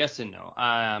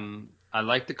 I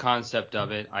like the concept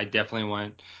of it. I definitely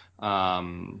want,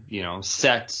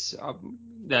 sets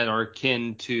that are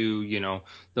akin to,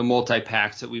 the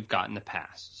multi-packs that we've got in the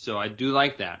past. So I do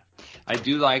like that. I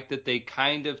do like that they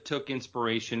kind of took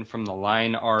inspiration from the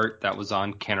line art that was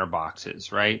on Kenner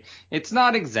boxes, right? It's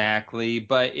not exactly,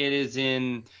 but it is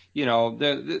in,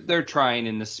 they're trying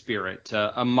in the spirit,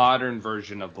 a modern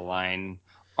version of the line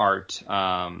art,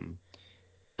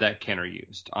 that Kenner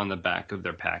used on the back of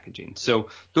their packaging. So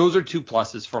those are 2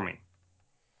 pluses for me.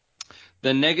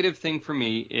 The negative thing for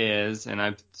me is, and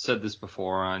I've said this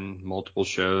before on multiple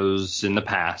shows in the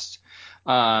past,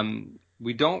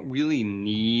 we don't really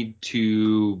need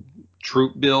to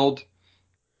troop build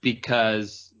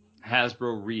because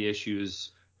Hasbro reissues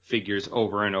figures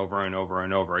over and over and over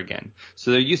and over again.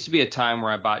 So there used to be a time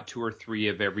where I bought 2 or 3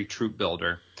 of every troop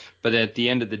builder, but at the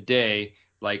end of the day,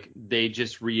 like they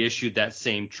just reissued that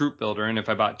same troop builder, and if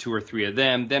I bought 2 or 3 of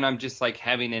them, then I'm just like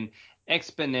having an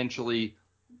exponentially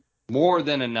more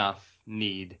than enough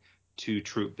need to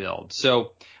troop build.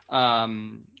 So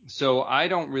I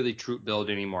don't really troop build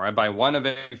anymore. I buy one of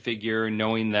every figure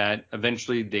knowing that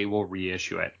eventually they will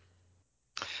reissue it.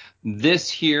 This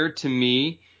here to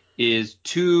me is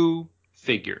 2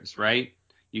 figures, right?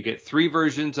 You get 3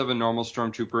 versions of a normal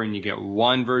stormtrooper and you get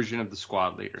 1 version of the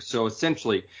squad leader. So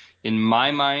essentially, in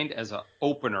my mind, as an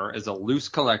opener, as a loose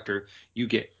collector, you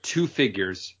get 2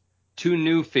 figures, 2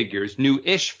 new figures,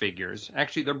 new-ish figures.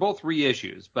 Actually, they're both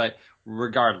reissues, but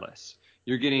regardless,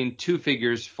 you're getting 2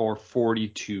 figures for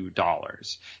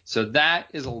 $42. So that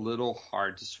is a little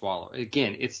hard to swallow.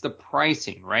 Again, it's the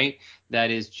pricing, right? That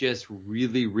is just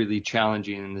really, really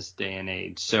challenging in this day and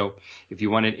age. So if you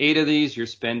wanted 8 of these, you're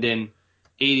spending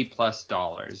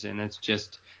 $80+. And it's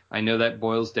just, I know that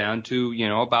boils down to,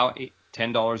 about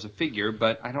 $10 a figure,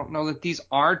 but I don't know that these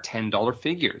are $10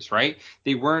 figures, right?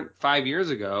 They weren't 5 years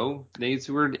ago. These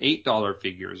were $8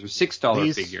 figures or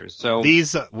 $6 figures. So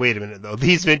these, wait a minute though,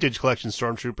 these vintage collection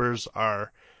stormtroopers are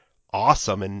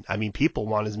awesome, and I mean people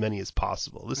want as many as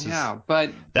possible.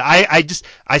 But I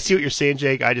see what you're saying,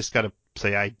 Jake. I just gotta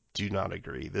say I do not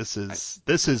agree. This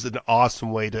is an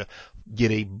awesome way to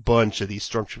get a bunch of these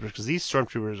stormtroopers, because these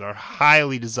stormtroopers are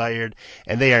highly desired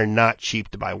and they are not cheap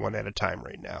to buy one at a time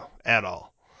right now at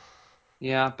all.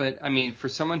 Yeah, but I mean, for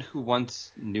someone who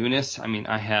wants newness, I mean,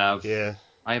 I have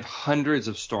hundreds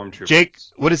of stormtroopers. Jake,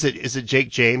 what is it? Is it Jake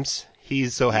James?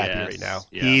 He's so happy right now.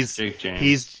 Yes, Jake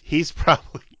James. He's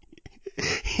probably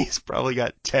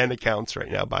got 10 accounts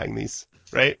right now buying these,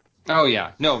 right? Oh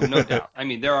yeah, no doubt. I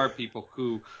mean, there are people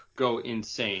who go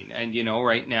insane, and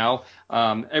right now,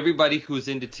 everybody who's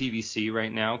into TVC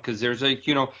right now, because there's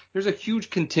a huge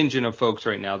contingent of folks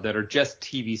right now that are just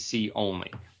TVC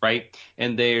only, right?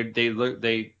 And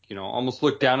they almost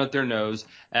look down at their nose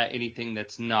at anything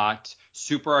that's not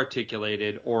super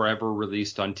articulated or ever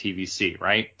released on TVC,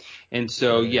 right? And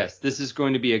so, yes, this is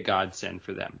going to be a godsend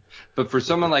for them. But for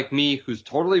someone like me who's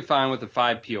totally fine with a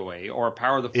 5 POA or a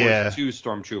Power of the Force 2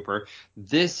 Stormtrooper,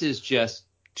 this is just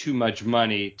too much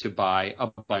money to buy a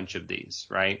bunch of these,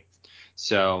 right?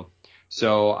 So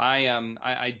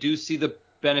I do see the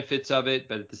benefits of it,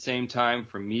 but at the same time,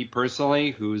 for me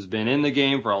personally, who's been in the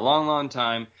game for a long, long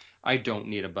time, I don't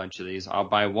need a bunch of these. I'll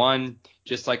buy one,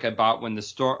 just like I bought when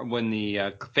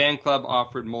the fan club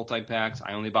offered multi-packs.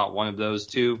 I only bought one of those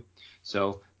too.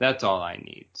 So that's all I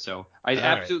need. So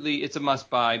it's a must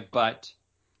buy, but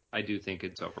I do think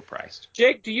it's overpriced.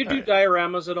 Jake, do you do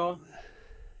dioramas at all?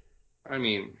 I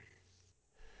mean,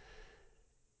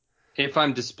 if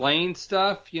I'm displaying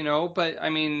stuff, but I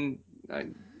mean,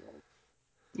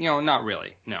 not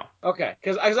really, no. Okay,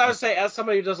 because I would say, as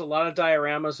somebody who does a lot of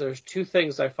dioramas, there's 2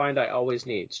 things I find I always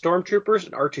need: stormtroopers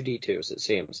and R2D2s. It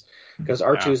seems, because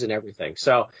R2's in everything.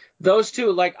 So those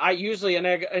 2, like I usually, and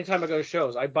anytime I go to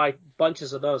shows, I buy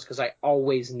bunches of those because I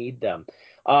always need them.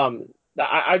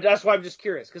 That's why I'm just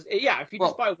curious, because if you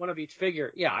just buy one of each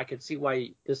figure, I could see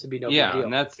why this would be no big deal.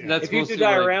 And that's if you do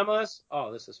dioramas,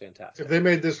 this is fantastic. If they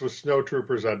made this with snow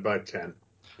troopers, I'd buy 10.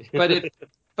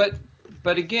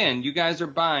 But again, you guys are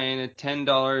buying a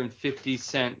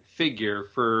 $10.50 figure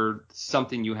for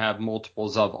something you have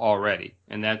multiples of already,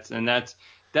 and that's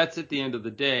at the end of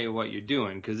the day what you're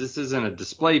doing, because this isn't a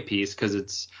display piece, because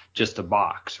it's just a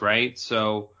box, right?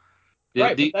 So.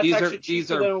 Right, but that's actually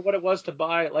cheaper than what it was to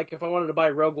buy. Like if I wanted to buy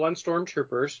Rogue One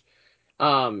Stormtroopers,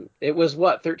 it was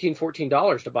 $13,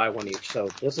 $14 to buy one each. So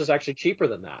this is actually cheaper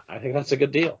than that. I think that's a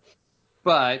good deal.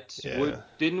 But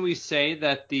didn't we say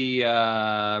that the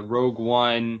Rogue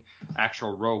One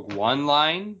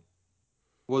line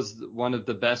was one of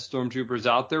the best Stormtroopers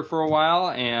out there for a while,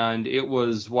 and it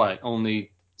was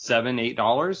only $7,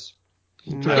 $8?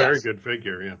 It's a very good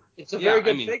figure, yeah. It's a very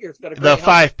good figure. It's got a great the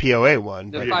 5 POA one.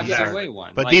 The 5 POA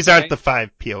one. But these aren't the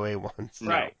 5 POA ones.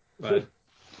 Right. But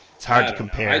it's hard to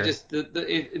compare. I just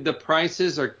the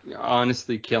prices are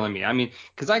honestly killing me. I mean,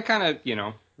 because I kind of,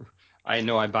 I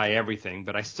know I buy everything,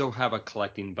 but I still have a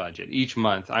collecting budget each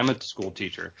month. I'm a school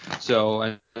teacher,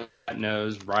 so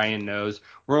Ryan knows,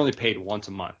 we're only paid once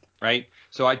a month, right?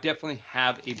 So I definitely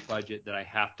have a budget that I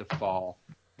have to fall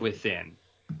within.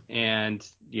 And,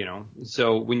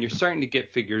 so when you're starting to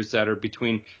get figures that are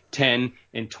between $10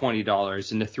 and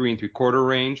 $20 in the 3 3/4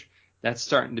 range, that's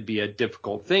starting to be a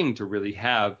difficult thing to really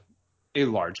have a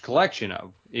large collection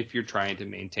of if you're trying to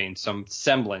maintain some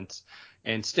semblance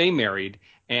and stay married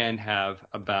and have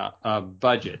about a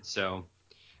budget. So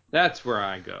that's where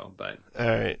I go. But all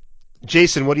right,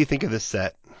 Jason, what do you think of this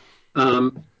set?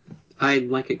 I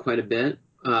like it quite a bit.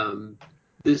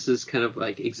 this is kind of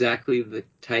like exactly the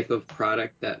type of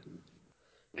product that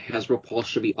Hasbro Pulse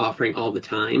should be offering all the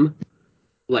time.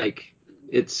 Like,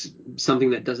 it's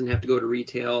something that doesn't have to go to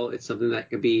retail. It's something that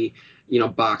could be,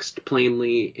 boxed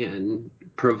plainly and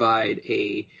provide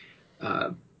a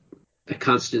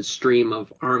constant stream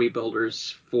of army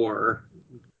builders for,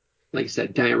 like I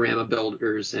said, diorama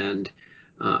builders and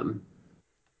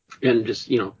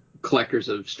just, collectors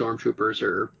of stormtroopers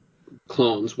or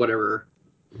clones, whatever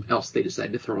else they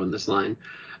decide to throw in this line.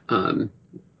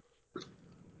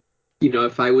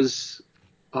 If I was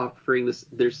offering this,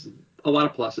 there's a lot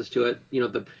of pluses to it.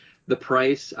 The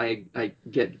price, I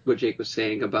get what Jake was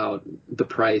saying about the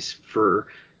price for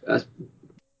a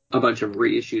bunch of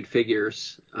reissued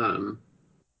figures. And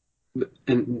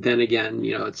then again,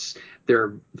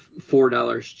 they're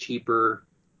 $4 cheaper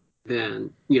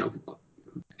than,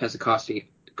 as a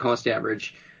cost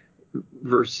average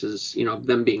versus,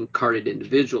 them being carded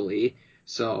individually.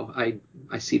 So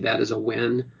I see that as a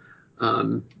win.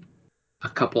 A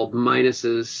couple of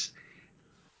minuses.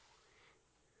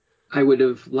 I would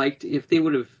have liked if they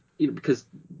would have, because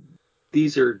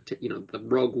these are, the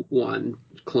Rogue One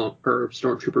clone or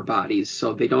Stormtrooper bodies,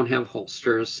 so they don't have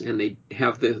holsters and they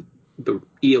have the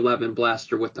E11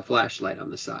 blaster with the flashlight on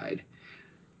the side.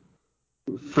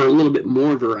 For a little bit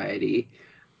more variety,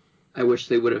 I wish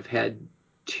they would have had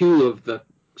two of the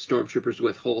Stormtroopers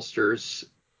with holsters,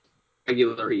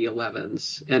 regular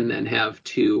E11s, and then have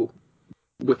two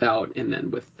without, and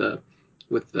then with the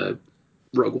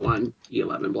Rogue One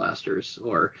E11 blasters.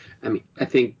 Or, I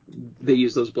think they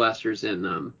use those blasters in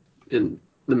The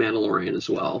Mandalorian as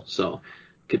well, so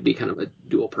it could be kind of a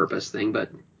dual purpose thing.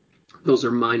 But those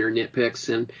are minor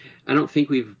nitpicks, and I don't think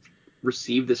we've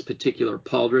received this particular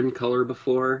pauldron color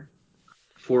before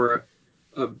for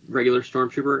a regular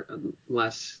Stormtrooper,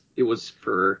 unless it was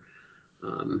for,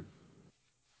 I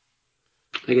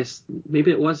guess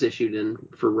maybe it was issued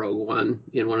for Rogue One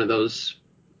in one of those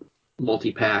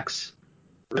multi-packs.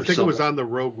 I think it was on the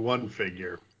Rogue One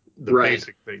figure, the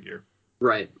basic figure.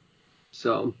 Right.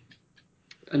 So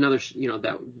another,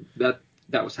 that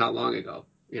was how long ago?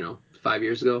 5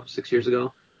 years ago, 6 years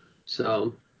ago.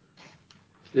 So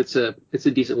it's a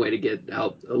decent way to get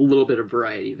out a little bit of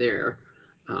variety there.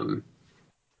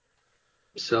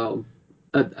 So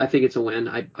I think it's a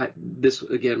win. This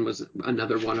again was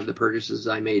another one of the purchases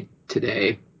I made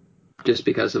today, just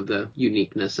because of the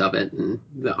uniqueness of it and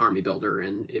the army builder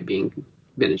and it being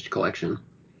vintage collection.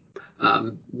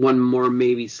 One more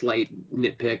maybe slight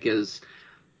nitpick is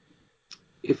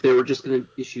if they were just going to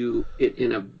issue it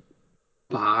in a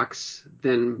box,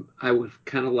 then I would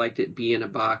kind of liked it be in a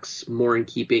box more in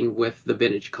keeping with the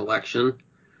vintage collection,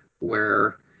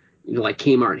 where like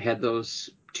Kmart had those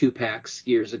 2-packs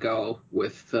years ago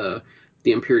with the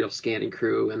Imperial Scanning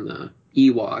Crew and the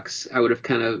Ewoks. I would have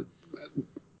kind of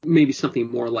maybe something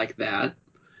more like that,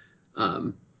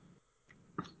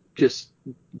 just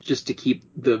to keep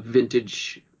the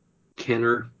vintage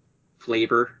Kenner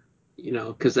flavor,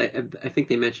 because I think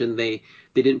they mentioned they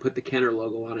didn't put the Kenner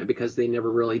logo on it because they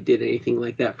never really did anything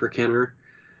like that for Kenner.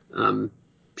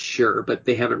 Sure, but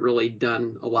they haven't really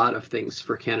done a lot of things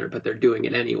for Kenner, but they're doing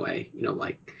it anyway.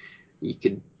 Like you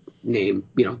could name,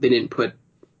 they didn't put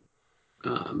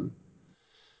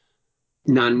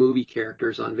non-movie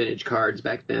characters on vintage cards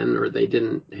back then, or they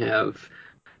didn't have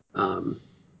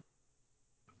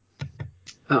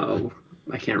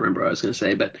I can't remember what I was going to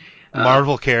say, but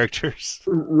Marvel characters.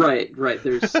 Right.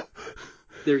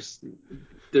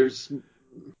 There's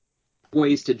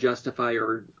ways to justify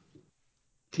or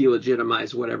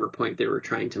delegitimize whatever point they were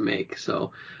trying to make.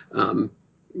 So,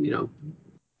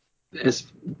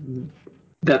 as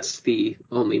that's the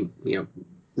only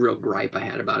real gripe I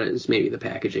had about it, is maybe the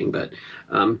packaging. But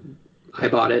I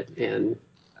bought it, and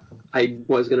I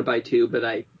was going to buy two, but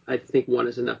I think one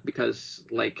is enough because,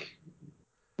 like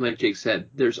Jake said,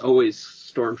 there's always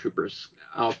stormtroopers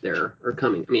out there or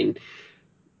coming.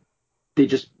 They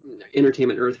just,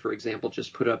 Entertainment Earth, for example,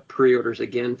 just put up pre-orders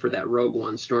again for that Rogue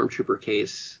One stormtrooper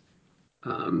case,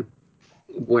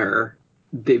 where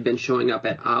they've been showing up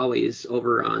at Ollie's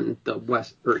over on the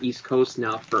west or east coast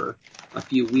now for a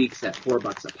few weeks at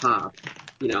 $4 a pop.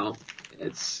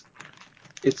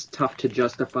 It's tough to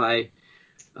justify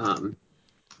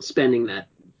spending that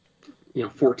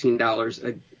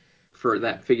 $14 for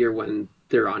that figure when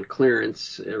they're on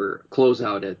clearance or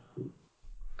closeout at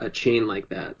a chain like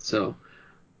that. So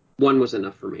one was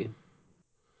enough for me.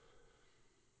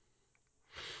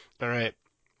 All right.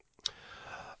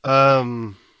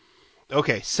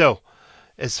 Okay, so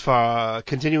as far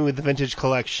continuing with the vintage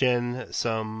collection,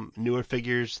 some newer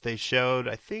figures they showed.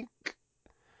 I think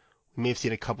may have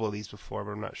seen a couple of these before,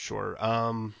 but I'm not sure.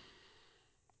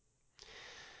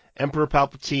 Emperor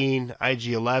Palpatine,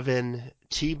 IG-11,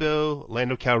 Teebo,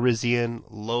 Lando Calrissian,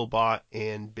 Lobot,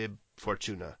 and Bib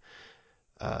Fortuna.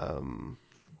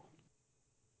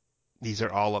 These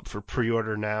are all up for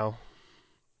pre-order now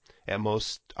at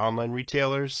most online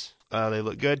retailers. They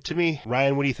look good to me.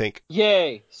 Ryan, what do you think?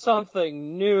 Yay,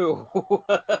 something new.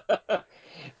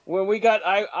 When we got,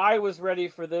 I was ready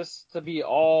for this to be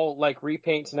all like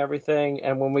repaints and everything,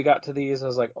 and when we got to these, I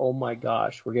was like, oh my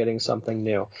gosh, we're getting something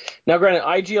new. Now, granted,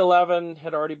 IG-11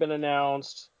 had already been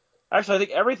announced. Actually, I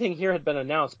think everything here had been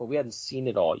announced, but we hadn't seen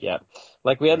it all yet.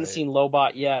 Like, we hadn't seen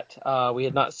Lobot yet. We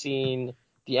had not seen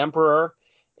the Emperor,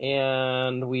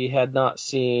 and we had not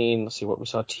seen, let's see what we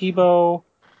saw, Teebo.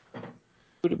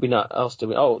 Who did we not, else did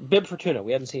we, oh, Bib Fortuna,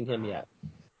 we hadn't seen him yet.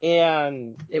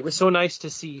 And it was so nice to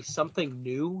see something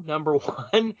new, number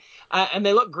one. And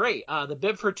they look great. The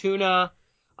Bib Fortuna,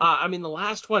 I mean, the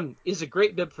last one is a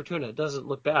great Bib Fortuna. It doesn't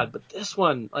look bad. But this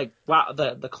one, like, wow,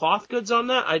 the cloth goods on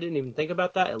that, I didn't even think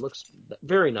about that. It looks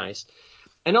very nice.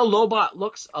 I know Lobot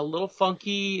looks a little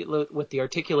funky with the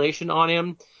articulation on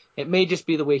him. It may just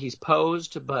be the way he's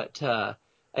posed, but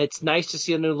it's nice to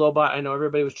see a new Lobot. I know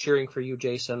everybody was cheering for you,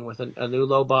 Jason, with a new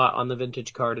Lobot on the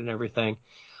vintage card and everything.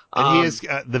 And he is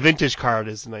the vintage card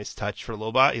is a nice touch for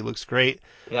Lobot. He looks great.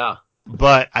 Yeah.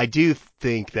 But I do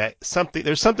think that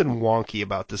there's something wonky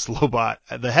about this Lobot.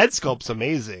 The head sculpt's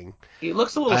amazing. He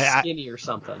looks a little skinny or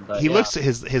something. But he looks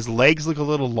his legs look a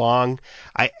little long.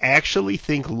 I actually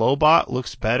think Lobot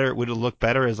would look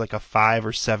better as like a 5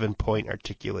 or 7 point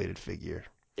articulated figure.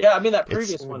 Yeah, I mean that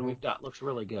previous one we've got looks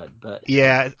really good, but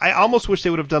yeah, I almost wish they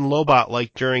would have done Lobot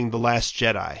like during The Last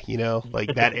Jedi,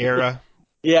 like that era.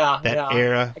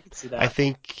 Era. I could see that. I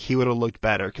think he would have looked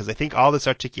better because I think all this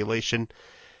articulation.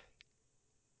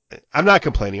 I'm not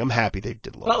complaining. I'm happy they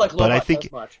did Lobot, not like Lobot but I think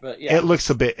does much, but yeah. it looks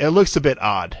a bit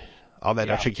odd, all that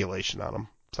articulation on him.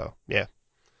 So yeah.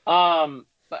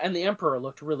 And the Emperor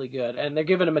looked really good, and they're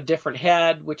giving him a different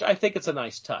head, which I think it's a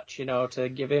nice touch, to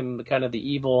give him kind of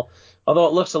the evil, although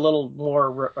it looks a little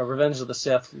more Revenge of the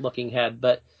Sith looking head,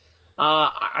 but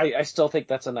I still think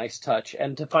that's a nice touch.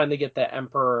 And to finally get the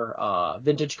Emperor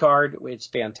vintage card, it's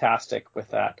fantastic with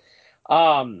that.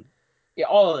 Yeah,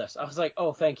 all of this. I was like,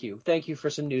 oh, thank you for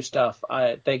some new stuff.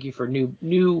 Thank you for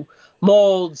new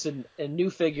molds and new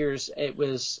figures. It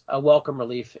was a welcome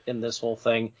relief in this whole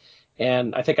thing.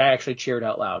 And I think I actually cheered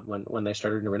out loud when they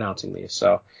started announcing these.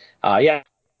 So, yeah,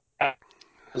 it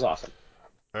was awesome.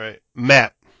 All right,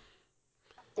 Matt.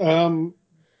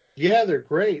 Yeah, they're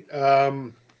great.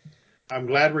 I'm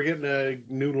glad we're getting a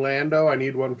new Lando. I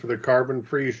need one for the Carbon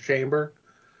Freeze Chamber.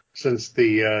 Since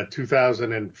the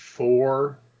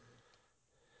 2004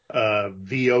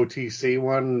 VOTC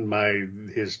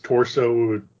one, his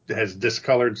torso has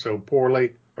discolored so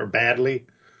poorly or badly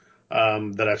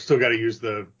that I've still got to use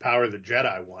the Power of the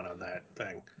Jedi one on that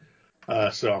thing.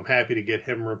 So I'm happy to get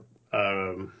him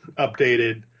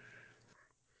updated.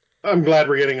 I'm glad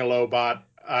we're getting a Lobot.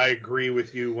 I agree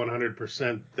with you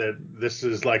 100% that this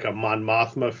is like a Mon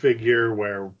Mothma figure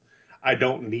where I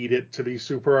don't need it to be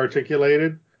super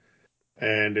articulated.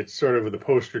 And it's sort of the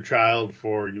poster child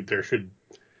for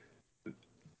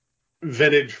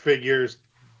vintage figures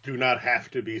do not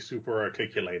have to be super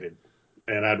articulated.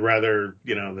 And I'd rather,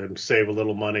 them save a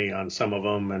little money on some of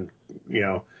them and,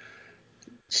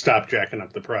 stop jacking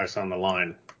up the price on the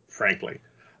line, frankly.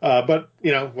 But,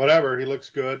 whatever. He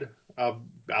looks good.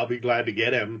 I'll be glad to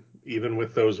get him, even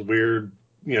with those weird,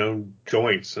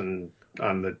 joints and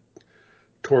on the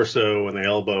torso and the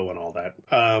elbow and all that.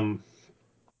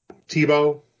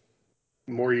 Teebo,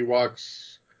 more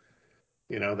Ewoks,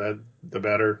 that the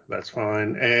better. That's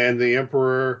fine. And the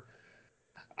Emperor,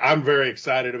 I'm very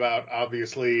excited about.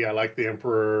 Obviously, I like the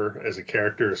Emperor as a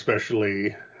character,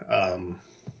 especially,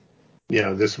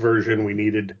 this version. We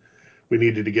needed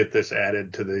to get this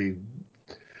added to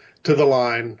the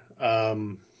line.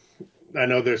 I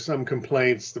know there's some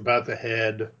complaints about the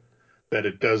head, that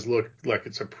it does look like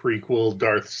it's a prequel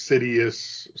Darth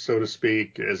Sidious, so to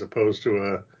speak, as opposed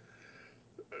to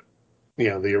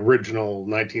the original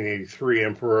 1983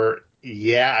 Emperor.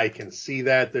 Yeah, I can see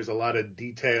that. There's a lot of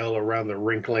detail around the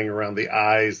wrinkling around the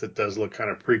eyes that does look kind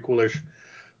of prequelish,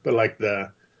 but like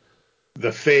the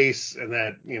face and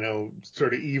that,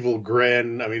 sort of evil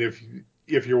grin. I mean,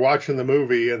 if you're watching the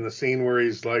movie and the scene where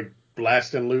he's like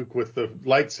blasting Luke with the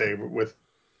lightsaber with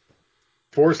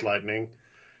Force lightning,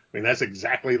 I mean, that's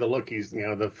exactly the look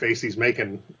the face he's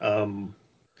making.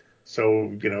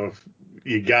 So, if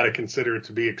you got to consider it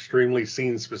to be extremely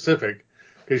scene specific,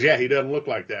 because he doesn't look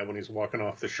like that when he's walking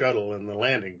off the shuttle in the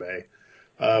landing bay.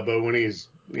 But when he's,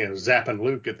 zapping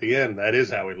Luke at the end, that is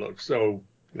how he looks. So,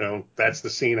 that's the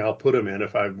scene I'll put him in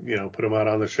if I, put him out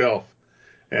on the shelf,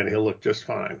 and he'll look just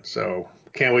fine. So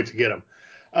can't wait to get him.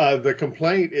 The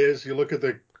complaint is you look at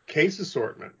the case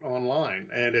assortment online,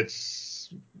 and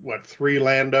it's, 3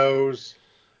 Landos,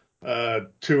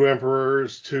 2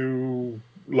 Emperors, 2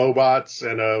 Lobots,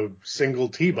 and a single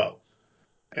Teebo.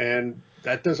 And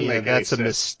that doesn't make any sense. That's a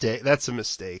mistake. That's a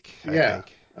mistake, I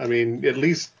think. I mean, at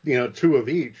least, 2 of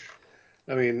each.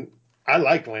 I mean, I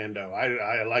like Lando.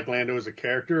 I like Lando as a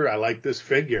character. I like this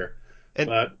figure.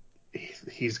 But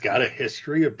he's got a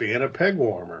history of being a peg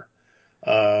warmer.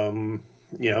 In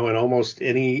almost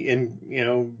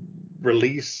any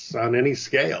release on any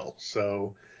scale.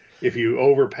 So if you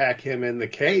overpack him in the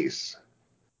case,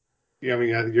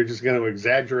 you're just going to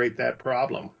exaggerate that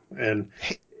problem. And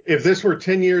if this were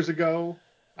 10 years ago,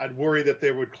 I'd worry that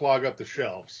they would clog up the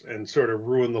shelves and sort of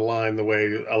ruin the line the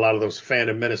way a lot of those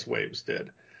Phantom Menace waves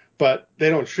did. But they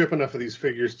don't ship enough of these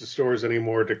figures to stores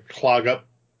anymore to clog up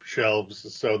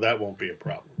shelves, so that won't be a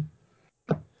problem.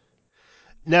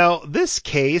 Now, this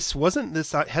case, hasn't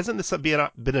this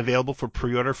been available for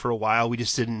pre-order for a while? We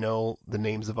just didn't know the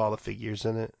names of all the figures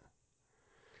in it?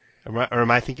 Or am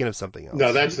I thinking of something else?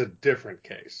 No, that's a different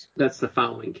case. That's the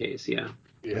following case, yeah.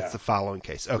 That's the following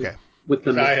case. Okay. With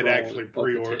the I had actually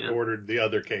pre-ordered the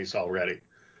other case already.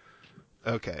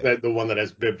 Okay. The one that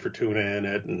has Bib Fortuna in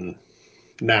it, and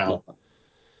now.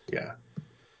 Yeah.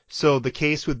 So the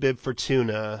case with Bib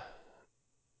Fortuna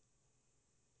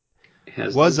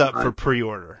was up for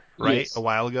pre-order, right? Yes. A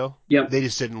while ago? Yep. They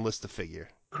just didn't list the figure.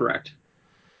 Correct.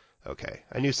 Okay.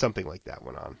 I knew something like that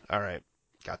went on. All right.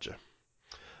 Gotcha.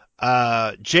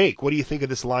 Jake, what do you think of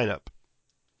this lineup?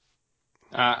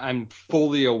 I'm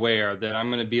fully aware that I'm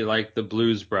going to be like the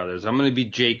Blues Brothers. I'm going to be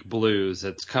Jake Blues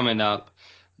that's coming up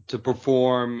to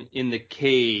perform in the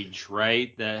cage,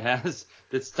 right? That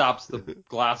stops the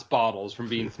glass bottles from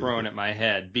being thrown at my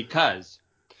head, because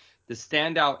the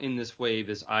standout in this wave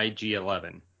is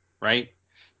IG-11, right?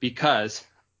 Because,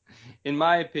 in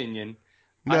my opinion,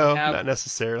 not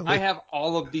necessarily. I have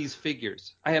all of these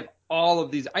figures. I have all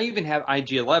of these. I even have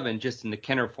IG-11 just in the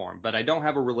Kenner form, but I don't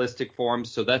have a realistic form,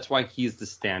 so that's why he's the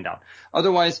standout.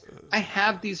 Otherwise, I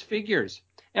have these figures.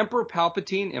 Emperor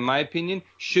Palpatine, in my opinion,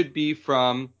 should be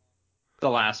from the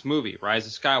last movie, Rise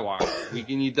of Skywalker. We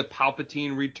need the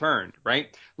Palpatine returned,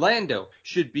 right? Lando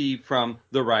should be from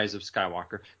the Rise of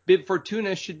Skywalker. Bib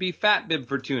Fortuna should be Fat Bib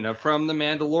Fortuna from The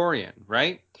Mandalorian,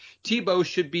 right? Teebo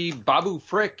should be Babu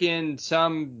Frick in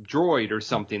some droid or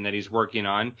something that he's working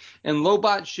on. And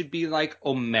Lobot should be like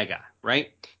Omega,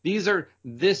 right?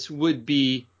 This would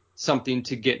be something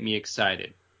to get me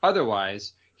excited.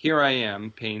 Otherwise, here I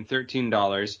am paying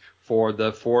 $13 for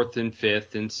the 4th and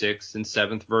 5th and 6th and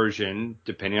 7th version,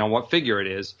 depending on what figure it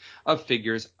is, of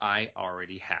figures I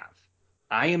already have.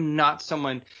 I am not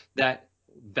someone that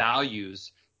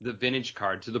values the vintage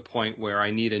card to the point where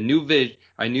I need a new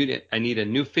I need a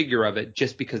new figure of it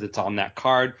just because it's on that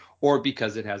card or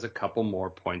because it has a couple more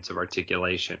points of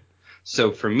articulation.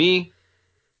 So for me,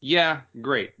 yeah,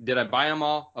 great. Did I buy them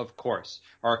all? Of course.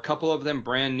 Are a couple of them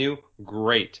brand new?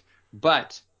 Great.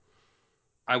 But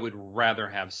I would rather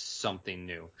have something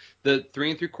new. The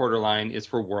 3 3/4 line is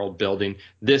for world building.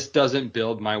 This doesn't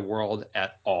build my world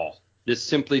at all. This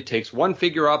simply takes one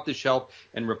figure off the shelf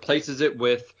and replaces it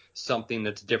with something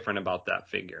that's different about that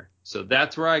figure. So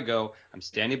that's where I go. I'm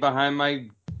standing behind my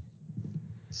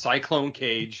Cyclone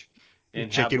cage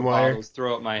and have the bottles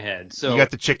throw at my head. So you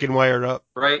got the chicken wire up,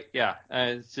 right? Yeah.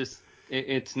 It's just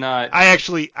it's not. I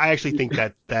actually think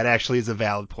that actually is a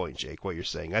valid point, Jake. What you're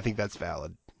saying, I think that's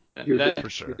valid. For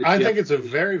sure. I think it's a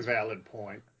very valid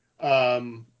point.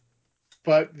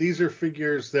 But these are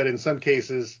figures that in some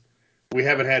cases we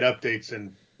haven't had updates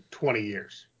in 20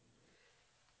 years.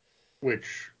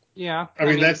 Which, yeah, I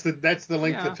mean that's the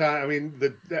length of time. I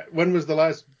mean, when was the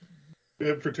last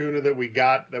Bib Fortuna that we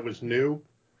got that was new?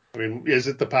 I mean, is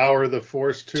it the Power of the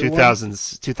Force 2?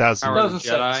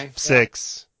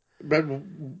 2006. But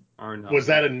was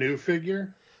that a new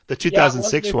figure? The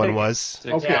 2006 one was.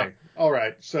 Okay. All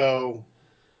right. So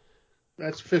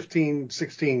that's 15,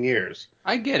 16 years.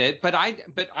 I get it, but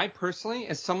I personally,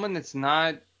 as someone that's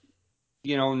not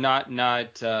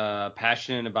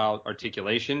passionate about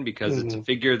articulation, because it's a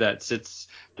figure that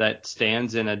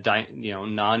stands in a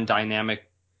non-dynamic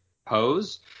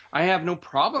pose, I have no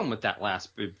problem with that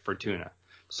last Bib Fortuna.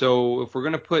 So if we're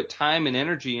going to put time and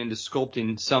energy into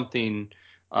sculpting something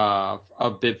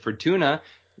of Bib Fortuna,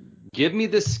 give me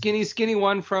the skinny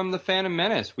one from the Phantom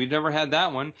Menace. We've never had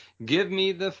that one. Give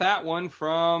me the fat one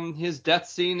from his death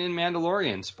scene in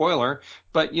Mandalorian. Spoiler,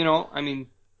 but I mean,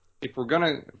 if we're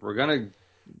gonna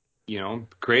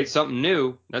create something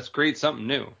new. Let's create something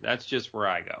new. That's just where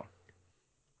I go.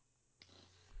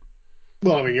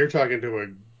 Well, I mean, you're talking to a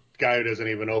guy who doesn't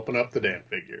even open up the damn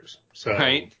figures. So,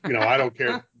 Right. I don't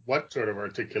care what sort of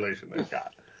articulation they've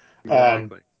got.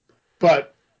 Exactly.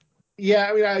 But, yeah,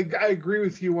 I mean, I agree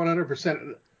with you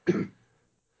 100%. And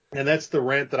that's the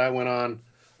rant that I went on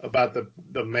about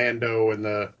the Mando and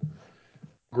the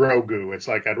Grogu. It's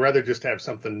like I'd rather just have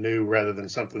something new rather than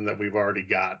something that we've already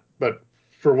got. But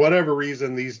for whatever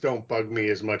reason, these don't bug me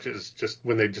as much as just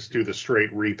when they just do the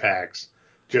straight repacks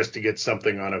just to get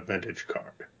something on a vintage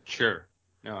card. Sure.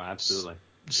 No, absolutely.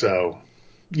 So,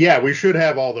 yeah, we should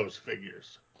have all those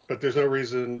figures. But there's no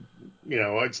reason,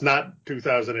 it's not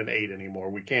 2008 anymore.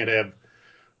 We can't have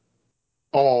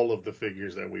all of the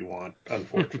figures that we want,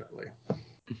 unfortunately.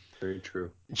 Very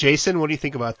true. Jason, what do you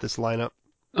think about this lineup?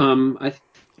 I think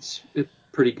it's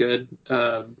pretty good.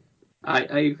 I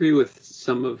agree with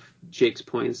some of Jake's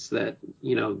points that,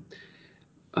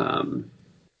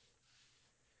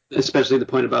 especially the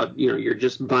point about, you're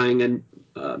just buying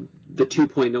the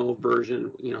 2.0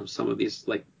 version, some of these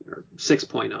or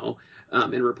 6.0,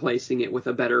 and replacing it with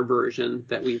a better version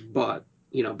that we've bought,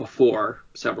 before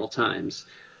several times.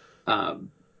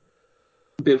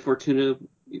 Bib Fortuna,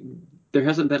 there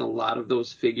hasn't been a lot of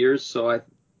those figures, so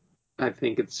I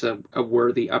think it's a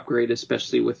worthy upgrade,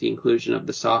 especially with the inclusion of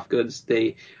the soft goods.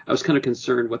 I was kind of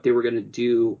concerned what they were going to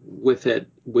do with it.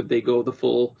 Would they go the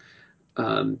full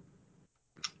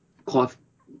cloth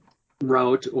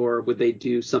route, or would they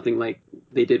do something like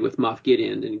they did with Moff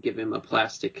Gideon and give him a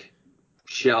plastic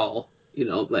shell,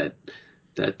 that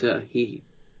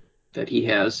he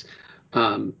has.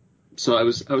 So I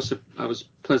was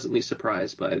pleasantly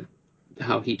surprised by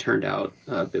how he turned out,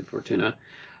 Bib Fortuna.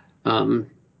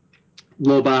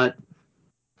 Lobot,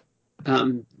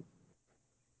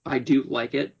 I do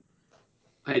like it.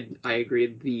 I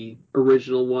agree. The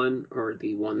original one, or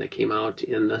the one that came out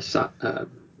in the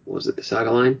was it the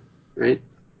Saga line, right?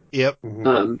 Yep.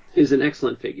 Is an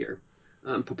excellent figure.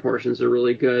 Proportions are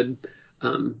really good.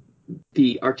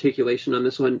 The articulation on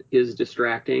this one is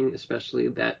distracting, especially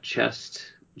that chest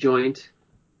joint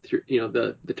through,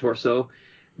 the torso.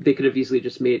 They could have easily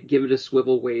just give it a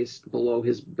swivel waist below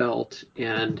his belt,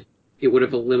 and it would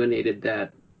have eliminated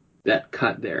that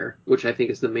cut there, which I think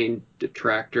is the main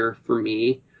detractor for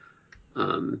me.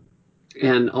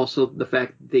 And also the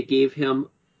fact they gave him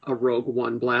a Rogue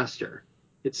One blaster.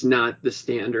 It's not the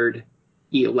standard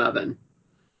E11.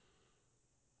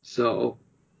 So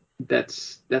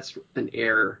that's an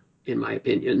error in my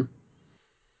opinion.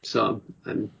 So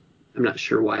I'm not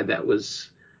sure why that was,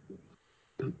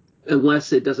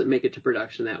 unless it doesn't make it to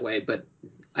production that way, but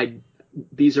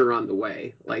these are on the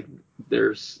way. Like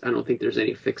I don't think there's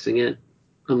any fixing it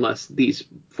unless these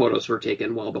photos were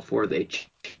taken well before they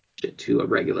changed it to a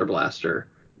regular blaster,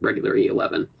 regular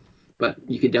E11. But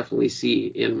you can definitely see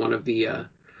in one of the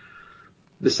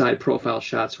side profile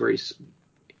shots where he's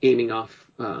aiming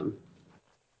off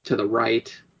to the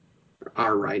right,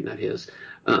 our right, not his.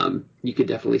 You could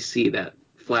definitely see that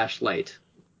flashlight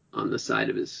on the side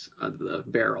of the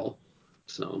barrel.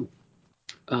 So,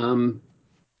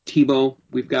 Tebow,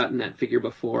 we've gotten that figure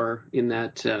before in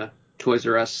that Toys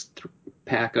R Us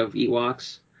pack of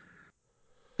Ewoks.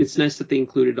 It's nice that they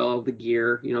included all of the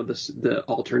gear, the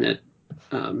alternate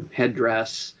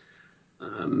headdress,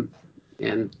 and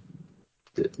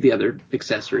the other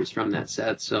accessories from that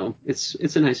set. So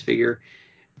it's a nice figure.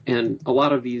 And a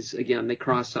lot of these, again, they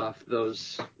cross off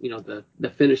those, the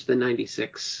finish the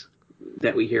 96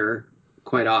 that we hear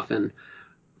quite often.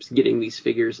 Getting these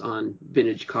figures on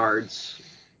vintage cards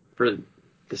for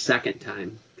the second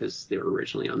time, because they were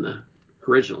originally on the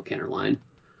original Kenner line.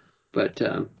 But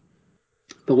the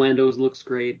Landos looks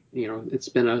great. It's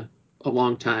been a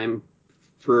long time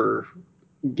for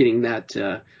getting that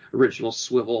original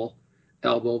swivel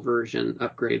elbow version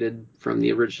upgraded from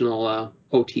the original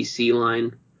OTC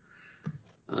line.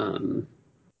 And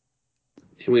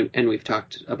we've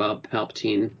talked about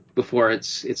Palpatine before.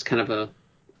 It's kind of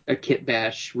a kit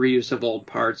bash reuse of old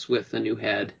parts with a new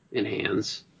head and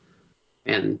hands,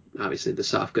 and obviously the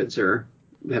soft goods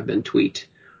have been tweaked.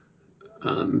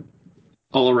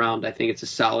 All around, I think it's a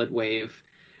solid wave.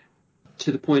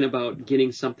 To the point about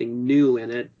getting something new in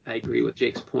it, I agree with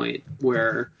Jake's point,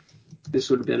 where this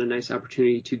would have been a nice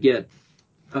opportunity to get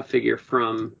a figure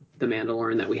from The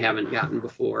Mandalorian that we haven't gotten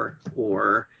before,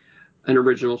 or an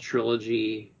original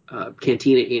trilogy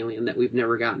Cantina alien that we've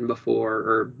never gotten before,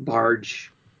 or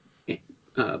Barge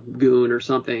Goon or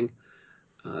something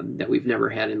that we've never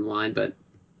had in line. But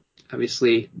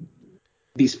obviously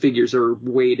these figures are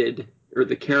weighted, or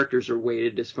the characters are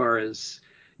weighted as far as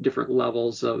different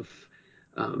levels of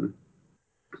I don't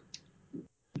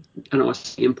know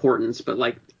what's the importance, but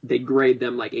like they grade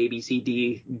them like A, B, C,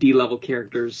 D. D level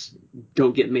characters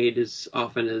don't get made as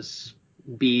often as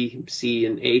B, C,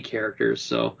 and A characters.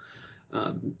 So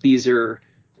these are,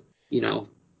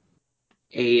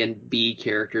 A and B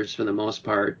characters for the most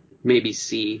part. Maybe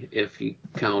C if you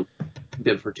count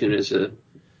Bib Fortuna as a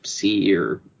C,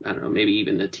 or I don't know, maybe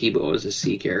even the Tebow as a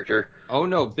C character. Oh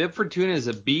no, Bib Fortuna is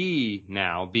a B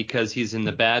now because he's in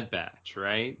the Bad Batch,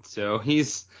 right? So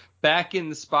he's back in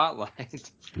the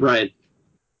spotlight. Right.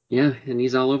 Yeah, and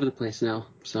he's all over the place now.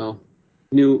 So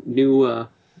new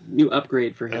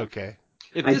upgrade for him. Okay.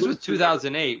 If this was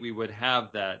 2008, we would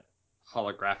have that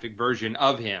holographic version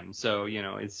of him. So,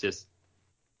 it's just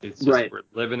right. We're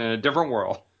living in a different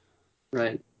world.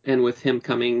 Right. And with him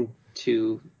coming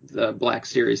to the Black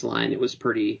Series line, it was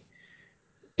pretty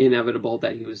inevitable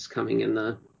that he was coming in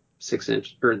the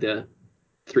 6-inch or the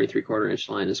 3 3/4 inch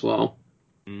line as well.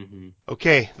 Mm-hmm.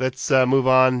 Okay, let's move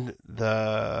on.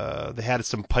 They had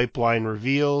some pipeline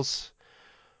reveals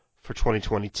for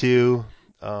 2022.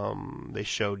 They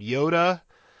showed Yoda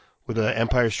with an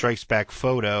Empire Strikes Back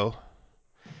photo,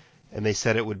 and they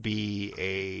said it would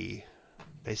be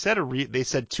they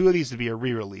said two of these would be a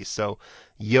re-release. So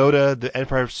Yoda, the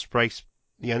Empire Strikes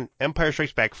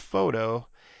Back photo,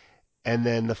 and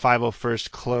then the 501st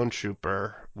Clone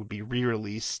Trooper would be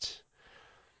re-released.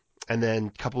 And then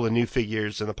a couple of new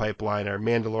figures in the pipeline are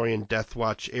Mandalorian Death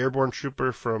Watch Airborne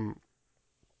Trooper from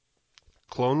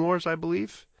Clone Wars, I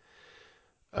believe.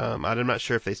 I'm not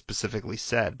sure if they specifically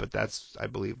said, but that's, I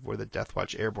believe, where the Death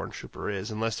Watch Airborne Trooper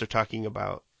is, unless they're talking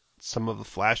about some of the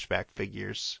flashback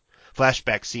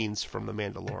scenes from The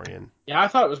Mandalorian. Yeah, I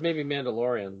thought it was maybe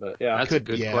Mandalorian, but yeah. That's a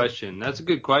good question. That's a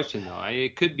good question, though.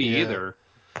 It could be either.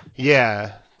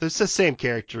 Yeah, it's the same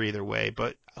character either way,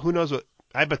 but who knows what...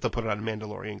 I bet they'll put it on a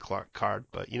Mandalorian card,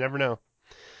 but you never know.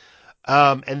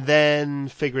 And then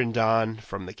Figrin Dawn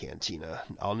from the Cantina.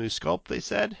 All new sculpt, they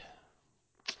said.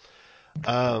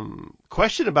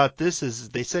 Question about this is,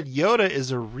 they said Yoda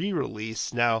is a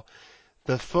re-release. Now,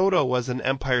 the photo was an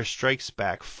Empire Strikes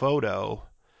Back photo.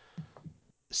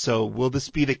 So will this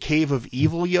be the Cave of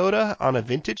Evil Yoda on a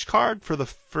vintage card for the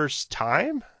first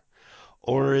time?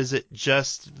 Or is it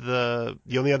just the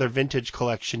only other vintage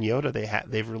collection Yoda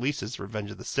they've released is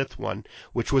Revenge of the Sith one,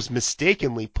 which was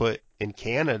mistakenly put in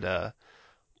Canada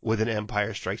with an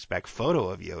Empire Strikes Back photo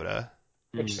of Yoda.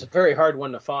 Which is a very hard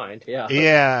one to find, yeah.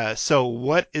 Yeah, so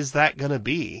what is that going to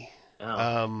be?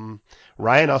 Oh.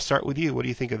 Ryan, I'll start with you. What do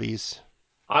you think of these?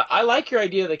 I like your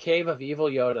idea of the Cave of Evil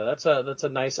Yoda. That's a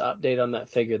nice update on that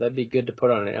figure. That'd be good to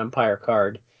put on an Empire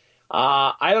card.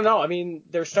 I don't know. I mean,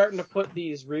 they're starting to put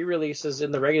these re-releases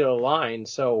in the regular line,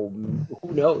 so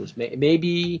who knows?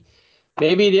 Maybe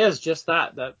it is just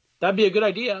that. That'd be a good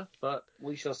idea, but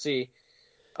we shall see.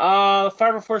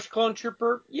 501st Clone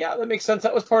Trooper, yeah, that makes sense.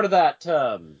 That was part of that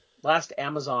last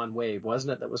Amazon wave,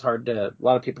 wasn't it? That was a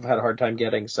lot of people have had a hard time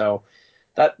getting. So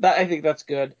that I think that's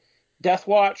good. Death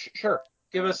Watch, sure.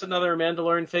 Give us another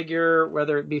Mandalorian figure,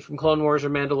 whether it be from Clone Wars or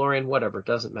Mandalorian, whatever, it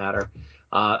doesn't matter.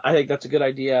 I think that's a good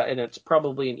idea, and it's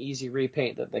probably an easy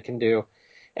repaint that they can do.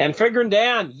 And Figrin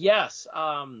Dan, yes.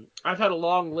 I've had a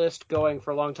long list going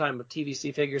for a long time of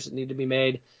TVC figures that need to be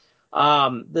made.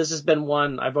 This has been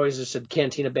one, I've always just said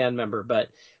Cantina band member,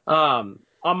 but on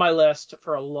my list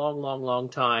for a long, long, long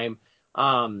time.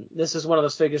 This is one of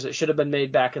those figures that should have been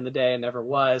made back in the day and never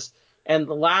was. And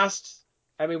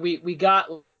we got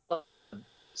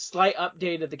slight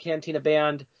update of the Cantina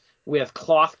band with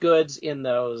cloth goods in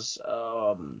those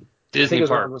Disney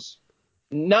parks.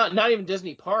 Not even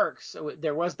Disney parks. So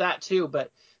there was that too, but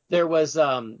there was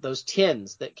those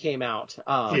tins that came out.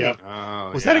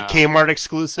 Was that a Kmart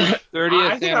exclusive?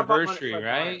 30th anniversary,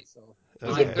 right?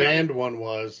 The band one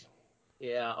was.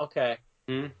 Yeah, okay.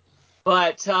 Hmm?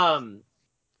 But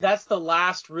that's the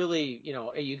last really,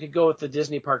 you could go with the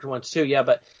Disney park ones too, yeah,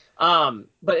 but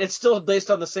it's still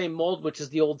based on the same mold, which is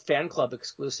the old fan club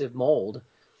exclusive mold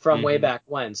from way back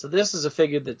when. So this is a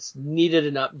figure that's needed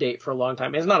an update for a long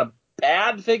time. It's not a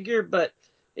bad figure, but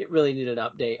it really needed an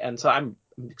update. And so I'm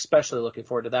especially looking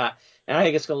forward to that. And I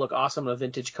think it's going to look awesome on a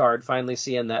vintage card, finally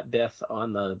seeing that Bith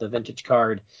on the vintage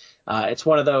card. It's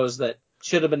one of those that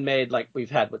should have been made like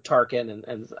we've had with Tarkin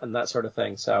and that sort of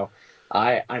thing. So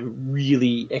I'm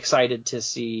really excited to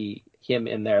see him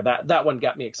in there. That one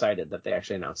got me excited that they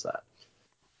actually announced that.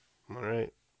 All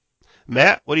right.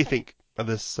 Matt, what do you think of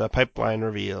this pipeline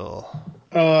reveal?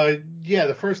 Yeah,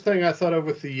 the first thing I thought of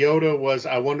with the Yoda was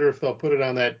I wonder if they'll put it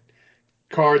on that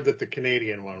card that the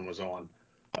Canadian one was on.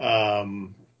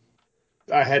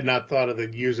 I had not thought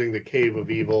of using the Cave of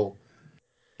Evil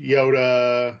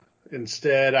Yoda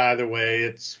instead, either way,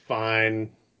 it's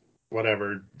fine.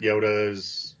 Whatever.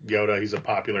 Yoda's Yoda. He's a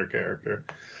popular character.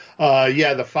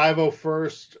 Yeah, the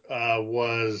 501st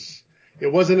was.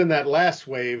 It wasn't in that last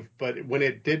wave, but when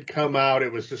it did come out,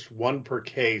 it was just one per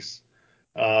case.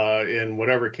 In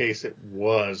whatever case it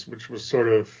was, which was sort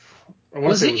of.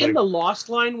 Was it in the Lost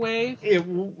Line wave?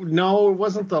 No, it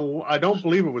wasn't the. I don't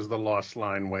believe it was the Lost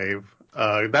Line wave.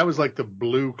 That was like the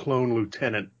blue clone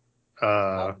lieutenant.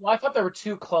 Well, I thought there were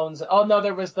two clones. Oh no,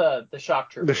 there was the shock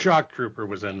trooper. The shock trooper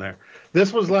was in there.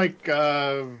 This was like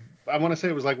I want to say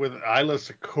it was like with Isla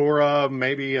Sakura,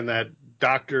 maybe in that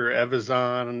Dr.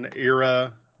 Evazan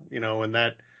era, in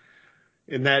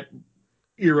that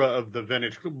era of the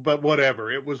vintage. But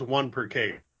whatever, it was one per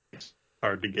case.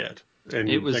 Hard to get. And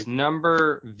it was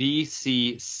number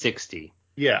VC60.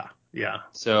 Yeah.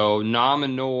 So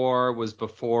Nominor was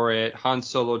before it. Han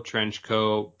Solo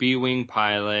Trenchcoat, B-Wing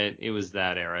Pilot. It was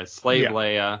that era. Slave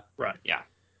Leia. Right. Yeah.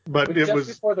 But it was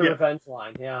before the Revenge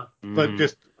line. Yeah. But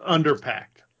just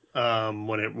underpacked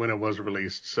when it was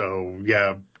released. So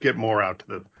yeah, get more out to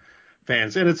the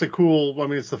fans. And it's a cool. I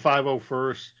mean, it's the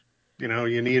 501st.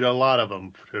 You need a lot of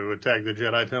them to attack the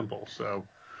Jedi Temple. So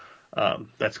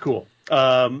that's cool.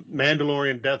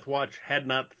 Mandalorian Death Watch, had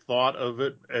not thought of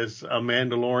it as a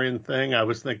Mandalorian thing. I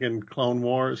was thinking Clone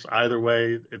Wars. Either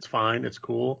way, it's fine. It's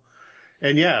cool.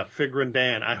 And yeah, Figrin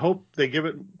Dan. I hope they give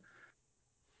it,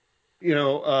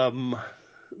 the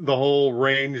whole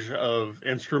range of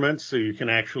instruments so you can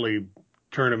actually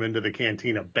turn them into the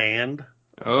Cantina band.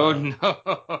 Oh no!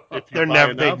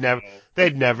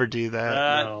 They'd never do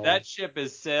that. No. That ship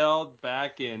has sailed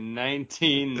back in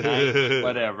 1990,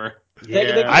 whatever.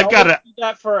 They I've got do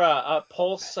that for a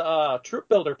Pulse troop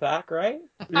builder pack, right?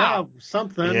 Yeah,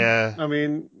 something. Yeah. I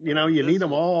mean, you need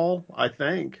them all, I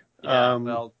think. Yeah,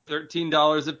 well,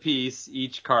 $13 a piece,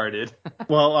 each carded.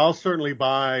 Well, I'll certainly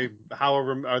buy.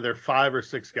 However, are there 5 or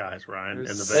 6 guys, Ryan, in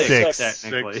the base? 6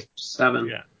 technically. 7.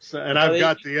 Yeah. So, and I've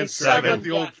got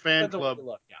the old fan club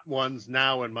Yeah. ones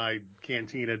now in my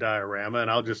Cantina diorama,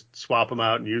 and I'll just swap them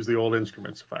out and use the old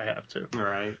instruments if I have to. All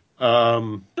right.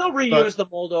 They'll reuse the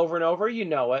mold over and over. You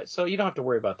know it, so you don't have to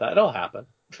worry about that. It'll happen.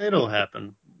 It'll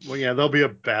happen. Well, yeah, there'll be a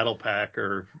battle pack,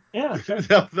 or yeah, sure.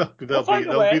 they'll be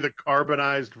the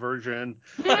carbonized version,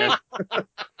 and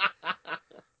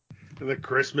the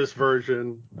Christmas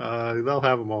version. They'll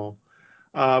have them all.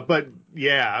 But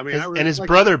yeah, I mean, his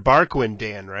brother Barquin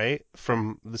Dan, right,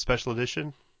 from the special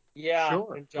edition. Yeah,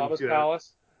 sure. in Jabba's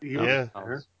palace. Yeah.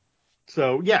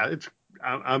 So yeah,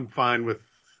 I'm fine with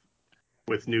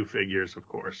new figures, of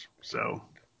course. So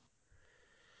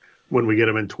when we get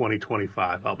them in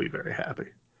 2025, I'll be very happy.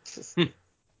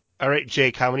 All right,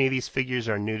 Jake, how many of these figures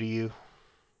are new to you?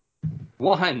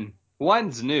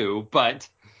 One's new, but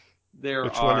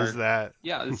Which one is that?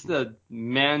 Yeah, it's the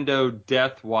Mando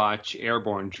Death Watch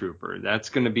Airborne Trooper. That's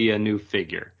going to be a new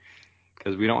figure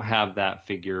because we don't have that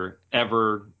figure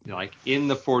ever. Like in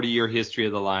the 40-year history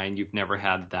of the line, you've never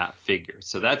had that figure.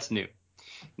 So that's new.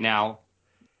 Now,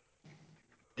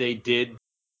 they did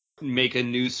make a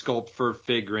new sculpt for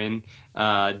Figrin,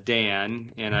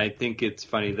 Dan, and I think it's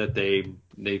funny that they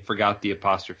forgot the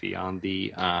apostrophe on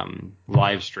the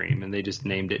live stream and they just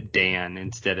named it Dan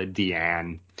instead of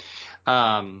Deanne.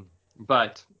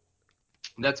 But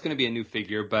that's going to be a new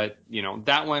figure, but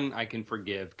that one I can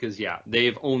forgive because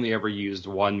they've only ever used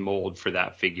one mold for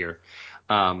that figure.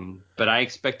 But I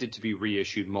expect it to be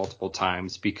reissued multiple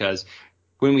times because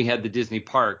when we had the Disney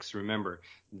parks, remember,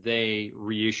 they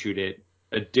reissued it.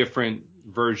 A different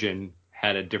version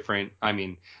had a different,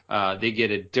 they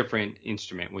get a different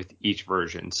instrument with each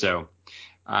version. So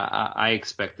I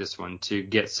expect this one to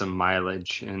get some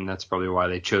mileage, and that's probably why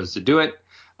they chose to do it.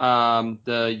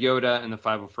 The Yoda and the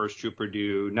 501st Trooper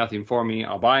do nothing for me.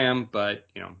 I'll buy them, but,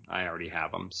 I already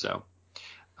have them. So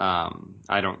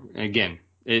I don't, again,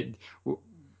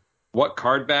 what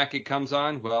card back it comes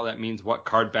on? Well, that means what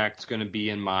card back is going to be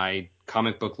in my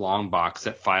comic book long box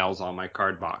that files on my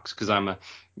card box because I'm a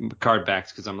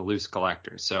loose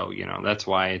collector. So, that's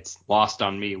why it's lost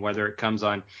on me. Whether it comes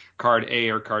on card A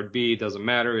or card B, doesn't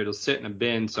matter. It'll sit in a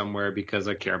bin somewhere because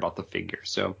I care about the figure.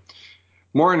 So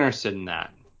more interested in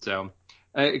that. So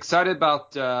excited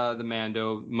about the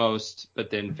Mando most, but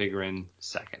then Figrin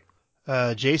second.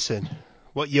 Jason,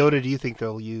 what Yoda do you think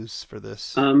they'll use for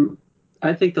this?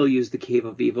 I think they'll use the Cave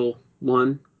of Evil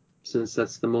one since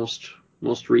that's the most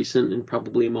recent and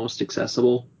probably most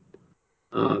accessible.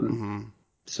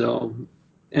 So,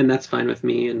 and that's fine with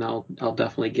me, and I'll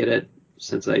definitely get it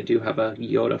since I do have a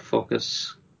Yoda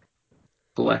Focus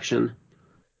collection.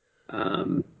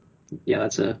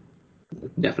 That's a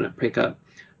definite pickup.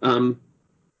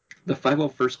 the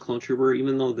 501st Clone Trooper,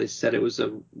 even though they said it was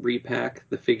a repack,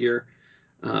 the figure,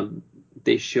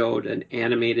 they showed an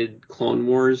animated Clone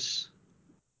Wars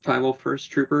 501st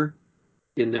Trooper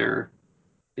in their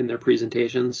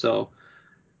presentation. So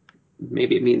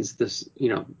maybe it means this,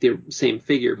 the same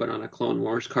figure but on a Clone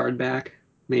Wars card back.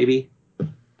 Maybe,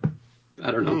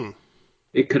 I don't know.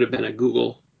 It could have been a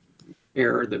Google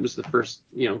error that was the first,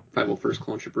 501st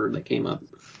Clone Trooper that came up.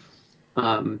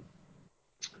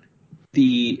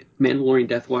 The Mandalorian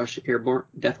Deathwatch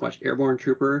Airborne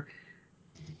Trooper,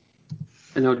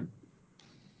 I know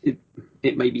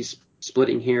it might be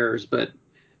splitting hairs, but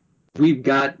we've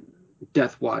got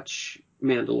Deathwatch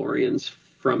Mandalorians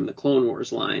from the Clone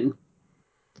Wars line.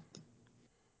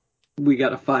 We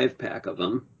got a 5-pack of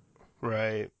them.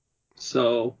 Right.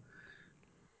 So,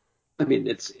 I mean,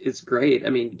 it's great. I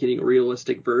mean, getting a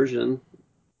realistic version,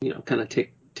 kind of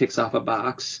ticks off a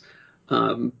box.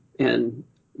 And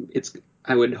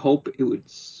I would hope it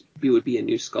would be a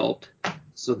new sculpt.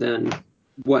 So then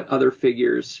what other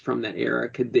figures from that era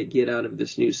could they get out of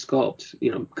this new sculpt?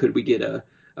 Could we get a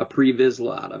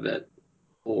pre-Vizsla out of it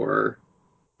or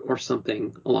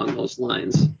something along those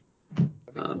lines?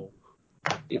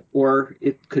 Or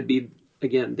it could be,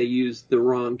 again, they used the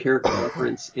wrong character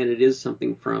reference and it is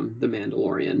something from The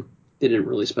Mandalorian. They didn't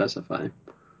really specify.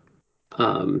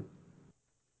 But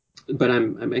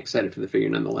I'm excited for the figure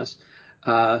nonetheless.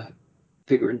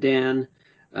 Figuring Dan,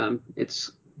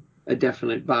 it's a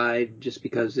definite buy just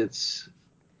because it's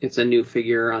a new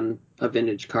figure on a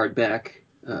vintage card back.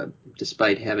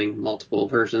 Despite having multiple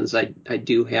versions, I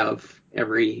do have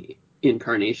every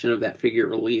incarnation of that figure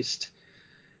released.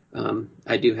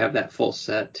 I do have that full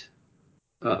set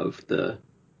of the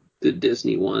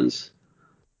Disney ones.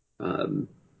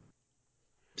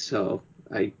 So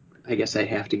I guess I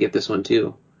have to get this one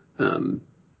too. Being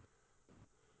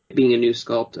a new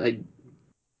sculpt,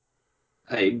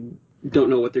 I don't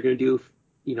know what they're going to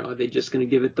do. Are they just going to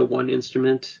give it the one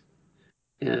instrument?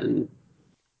 And,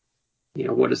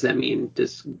 what does that mean?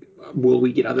 Will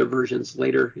we get other versions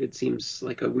later? It seems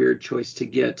like a weird choice to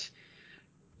get,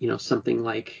 something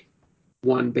like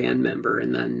one band member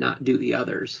and then not do the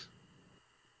others.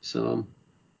 So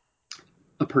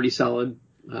a pretty solid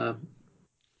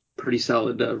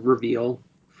reveal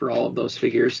for all of those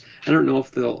figures. I don't know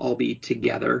if they'll all be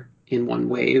together in one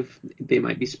wave. They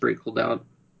might be sprinkled out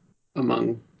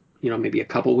among, maybe a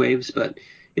couple waves, but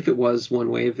if it was one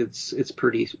wave, it's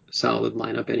pretty solid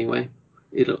lineup anyway.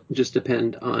 It'll just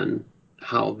depend on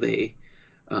how they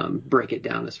break it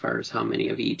down as far as how many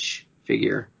of each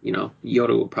figure. Yoda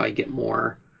will probably get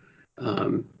more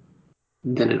than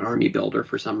an army builder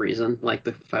for some reason, like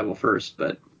the 501st,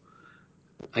 but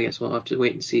I guess we'll have to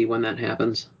wait and see when that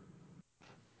happens.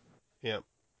 Yep.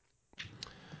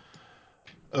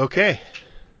 Okay.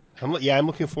 I'm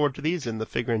looking forward to these, and the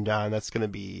Figuring Don. That's going to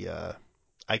be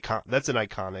that's an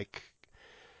iconic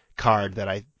card that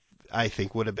I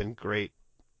think would have been great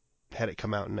had it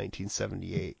come out in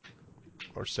 1978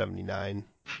 or 79.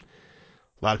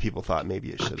 A lot of people thought maybe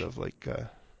it should have, like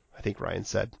I think Ryan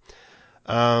said.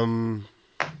 And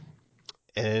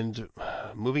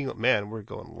we're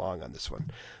going long on this one.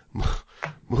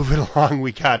 Moving along,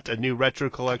 we got a new Retro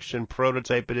Collection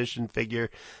Prototype Edition figure.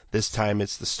 This time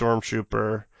it's the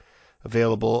Stormtrooper,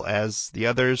 available as the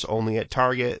others, only at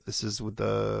Target. This is with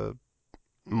the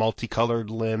multicolored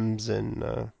limbs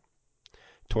and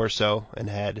torso and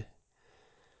head.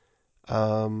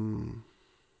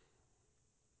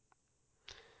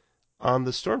 On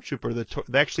the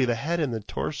Stormtrooper, actually the head and the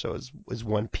torso is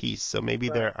one piece. So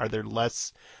maybe Right.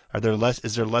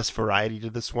 is there less variety to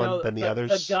this one than the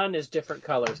others? The gun is different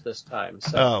colors this time.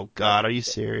 So. Oh God, are you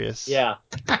serious? Yeah.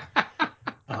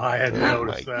 I hadn't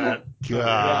noticed that.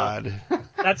 God. Yeah.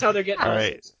 That's how they're getting All all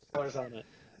right. $6 on it.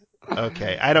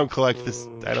 Okay, I don't collect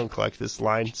this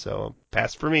line, so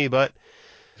pass for me. But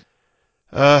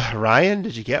Ryan,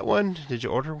 did you get one? Did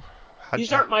you order?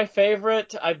 These aren't my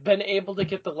favorite. I've been able to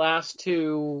get the last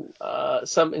two,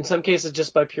 in some cases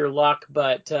just by pure luck.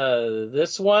 But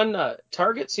this one,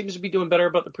 Target seems to be doing better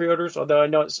about the pre-orders, although I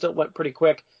know it still went pretty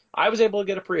quick. I was able to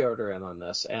get a pre-order in on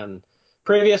this, and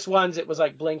previous ones it was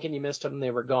like blink and you missed them and they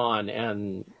were gone.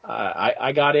 And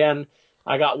I got in.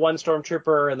 I got one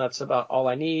Stormtrooper, and that's about all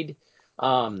I need.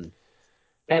 And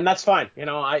that's fine.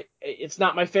 It's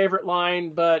not my favorite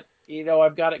line, but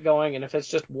I've got it going. And if it's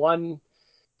just one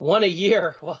a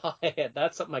year, well,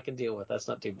 that's something I can deal with. That's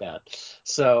not too bad.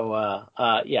 So,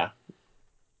 yeah,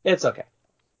 it's okay.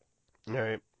 All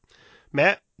right.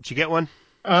 Matt, did you get one?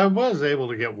 I was able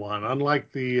to get one,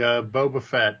 unlike the Boba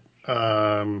Fett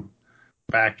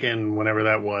back in whenever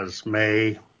that was,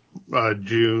 May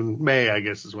May, I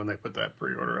guess, is when they put that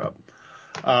pre-order up.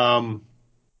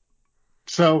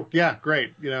 So yeah,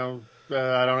 great. I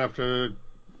don't have to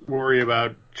worry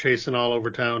about chasing all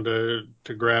over town to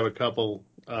grab a couple.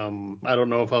 I don't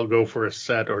know if I'll go for a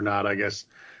set or not. I guess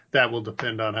that will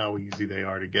depend on how easy they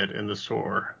are to get in the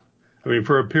store. I mean,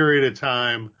 for a period of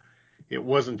time, it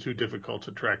wasn't too difficult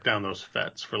to track down those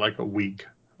FETs for like a week,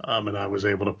 and I was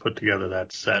able to put together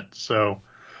that set. So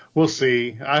we'll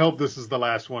see. I hope this is the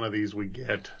last one of these we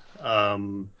get.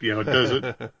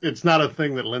 It's not a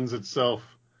thing that lends itself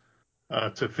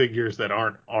to figures that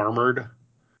aren't armored,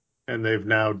 and they've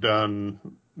now done.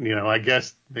 I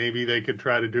guess maybe they could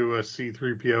try to do a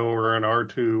C-3PO or an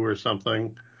R2 or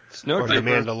something. Or the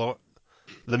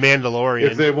Mandalorian.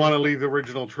 If they want to leave the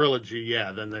original trilogy,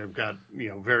 yeah, then they've got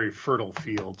very fertile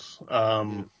fields.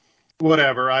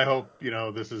 Whatever. I hope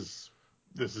this is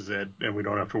it, and we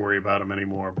don't have to worry about them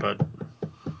anymore. But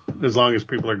as long as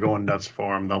people are going nuts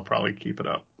for them, they'll probably keep it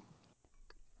up.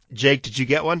 Jake, did you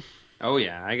get one? Oh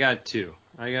yeah, I got two.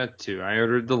 I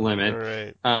ordered the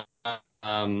limit. All right.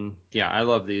 Yeah, I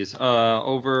love these.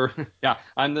 I'll be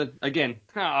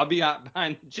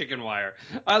behind the chicken wire.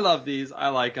 I love these. I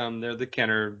like them. They're the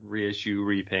Kenner reissue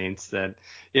repaints that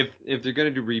if they're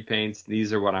going to do repaints,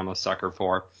 these are what I'm a sucker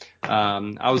for.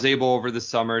 I was able over the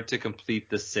summer to complete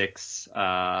the 6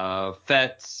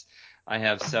 FETs. I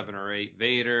have 7 or 8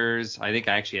 Vaders. I think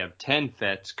I actually have 10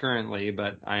 FETs currently,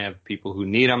 but I have people who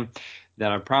need them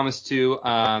that I promised to.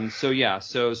 So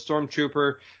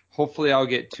Stormtrooper. Hopefully I'll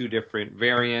get 2 different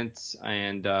variants,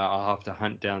 and I'll have to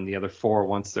hunt down the other 4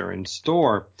 once they're in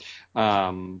store.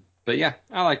 But yeah,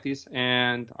 I like these,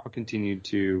 and I'll continue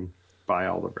to buy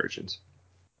all the versions.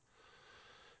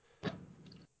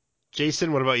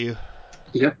 Jason, what about you?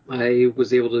 Yep, I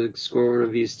was able to score one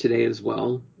of these today as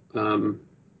well.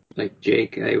 Like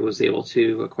Jake, I was able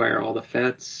to acquire all the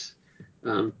FETs.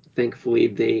 Thankfully,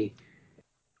 they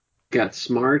got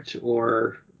smart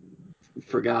or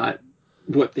forgot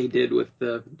what they did with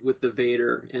the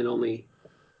Vader and only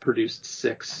produced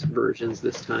 6 versions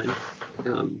this time,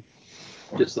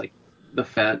 just like the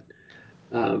FET.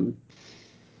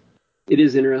 It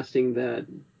is interesting that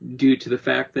due to the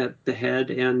fact that the head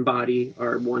and body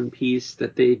are one piece,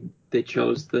 that they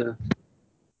chose the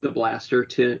blaster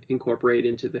to incorporate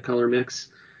into the color mix.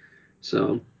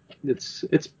 So it's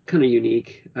kind of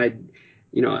unique. I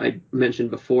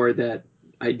mentioned before that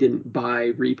I didn't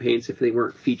buy repaints if they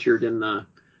weren't featured in the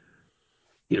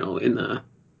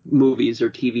movies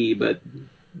or TV, but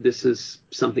this is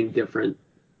something different.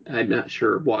 I'm not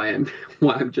sure why I'm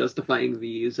justifying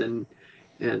these and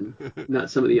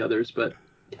not some of the others, but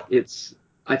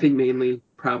I think mainly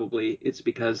probably it's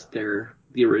because they're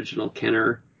the original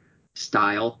Kenner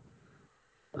style.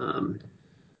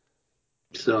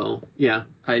 So yeah,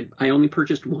 I only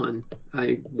purchased one.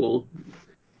 I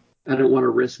don't want to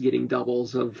risk getting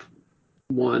doubles of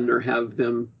one or have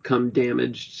them come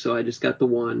damaged, so I just got the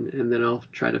one, and then I'll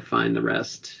try to find the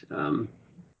rest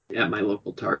at my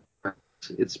local Target.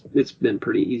 It's been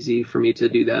pretty easy for me to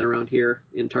do that around here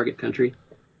in Target country.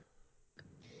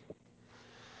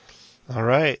 All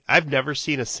right. I've never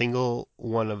seen a single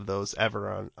one of those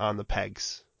ever on the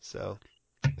pegs. So,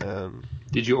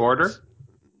 Did you order?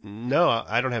 No,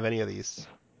 I don't have any of these.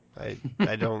 I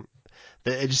don't.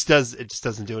 It just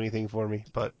doesn't do anything for me.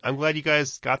 But I'm glad you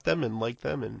guys got them and like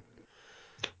them. And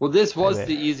well, this was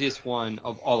the easiest one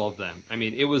of all of them. I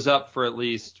mean, it was up for at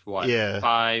least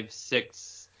 5,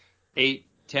 6, 8,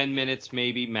 10 minutes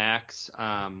maybe max.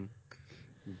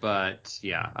 But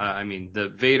yeah, I mean, the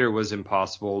Vader was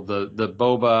impossible. The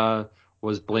Boba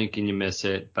was blink and you miss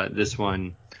it. But this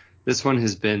one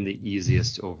has been the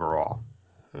easiest overall.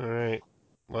 All right.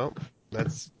 Well,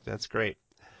 that's great.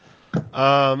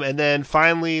 And then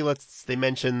finally, they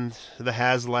mentioned the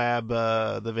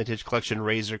HasLab, the Vintage Collection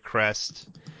Razor Crest,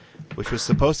 which was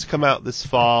supposed to come out this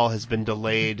fall, has been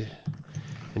delayed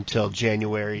until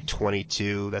January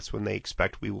 22. That's when they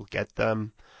expect we will get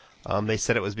them. They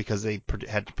said it was because they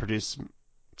had to produce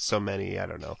so many. I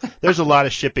don't know. There's a lot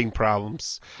of shipping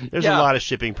problems. A lot of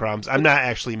shipping problems. I'm not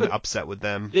actually upset with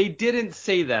them. They didn't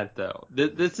say that though.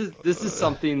 This is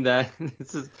something that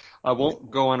I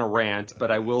won't go on a rant, but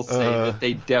I will say that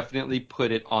they definitely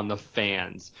put it on the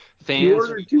fans. Fans,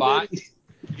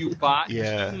 you bought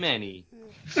too many.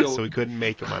 So we couldn't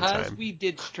make them on time. Because we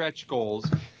did stretch goals,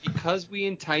 because we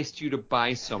enticed you to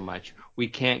buy so much, we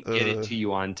can't get it to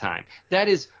you on time. That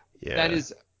is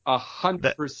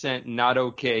 100% not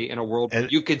okay in a world where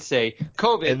you could say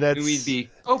COVID and we'd be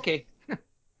okay.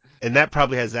 and that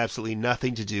probably has absolutely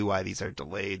nothing to do why these are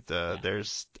delayed.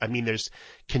 There's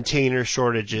container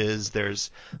shortages,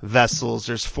 there's vessels,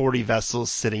 there's 40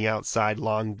 vessels sitting outside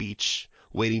Long Beach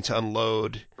waiting to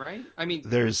unload. Right? I mean,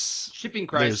 There's shipping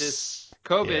crisis,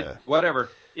 COVID, whatever.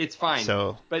 It's fine.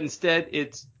 So, but instead,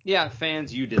 it's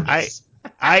fans, you did this.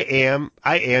 I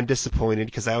am disappointed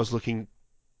because I was looking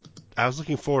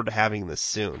forward to having this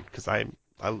soon because it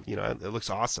looks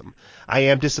awesome. I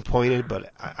am disappointed,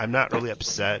 but I'm not really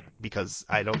upset because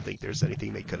I don't think there's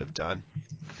anything they could have done.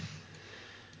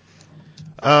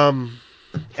 And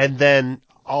then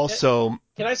also,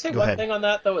 can I say go one ahead. thing on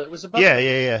that though? It was about Yeah.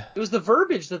 It was the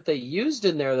verbiage that they used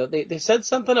in there that they said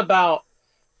something about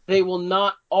they will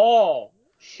not all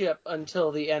ship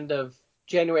until the end of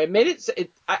January. It made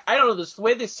it. I don't know. This the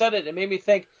way they said it. It made me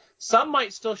think some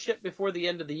might still ship before the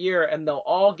end of the year, and they'll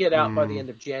all get out by the end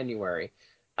of January.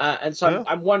 And so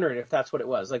I'm wondering if that's what it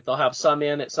was. Like they'll have some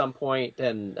in at some point,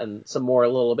 and some more a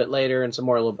little bit later, and some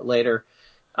more a little bit later.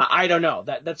 I don't know.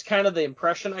 That's kind of the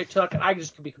impression I took. I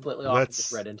just could be completely off and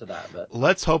just read into that. But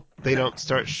let's hope they don't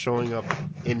start showing up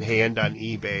in hand on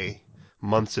eBay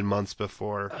months and months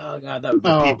before. Oh god, that would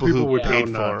the people who would paid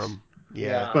go for nuts. them.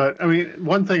 Yeah. But I mean,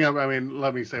 one thing.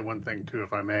 Let me say one thing too,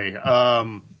 if I may.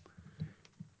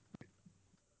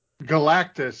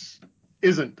 Galactus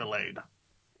isn't delayed,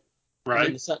 right? I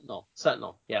mean, the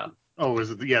Sentinel, yeah. Oh,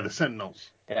 is it? Yeah, the Sentinels.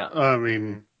 Yeah. I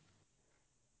mean,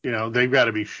 they've got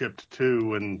to be shipped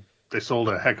too, and they sold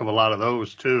a heck of a lot of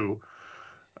those too.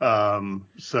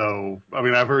 So, I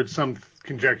mean, I've heard some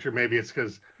conjecture maybe it's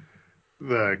because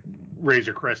the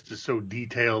Razor Crest is so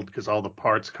detailed because all the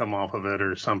parts come off of it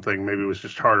or something. Maybe it was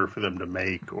just harder for them to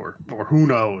make or who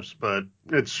knows. But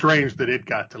it's strange that it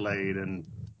got delayed and,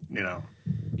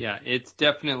 Yeah,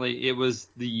 it was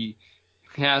the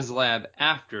HasLab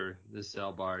after the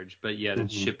Cell Barge, but yet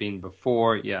it's shipping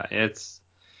before. Yeah,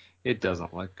 it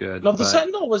doesn't look good. No, the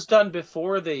Sentinel was done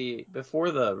before the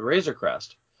Razor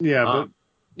Crest. Yeah, but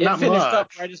it finished up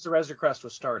right as the Razor Crest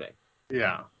was starting.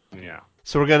 Yeah.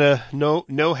 So we're gonna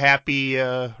no happy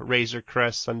Razor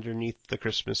Crests underneath the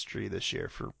Christmas tree this year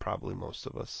for probably most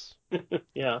of us.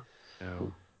 Yeah.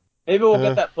 No. Maybe we'll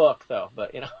get that book though,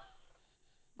 but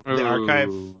the archive.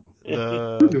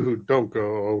 Dude, don't go.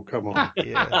 Oh, come on.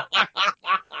 Yeah.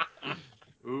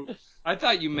 I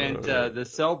thought you meant the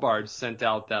Cell Barge sent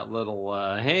out that little,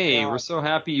 hey, we're so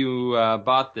happy you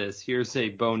bought this. Here's a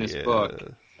bonus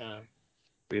book.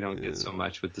 We don't get so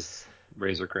much with this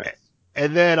Razor Crest.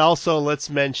 And then also let's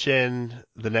mention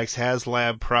the next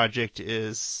HasLab project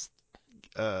is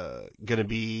going to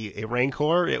be a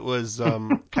Rancor. It was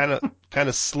kind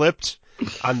of slipped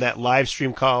on that live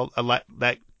stream call,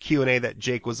 that Q&A that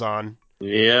Jake was on.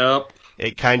 Yep.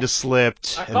 It kind of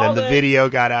slipped, and then the video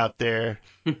got out there.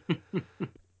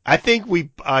 I think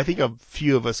a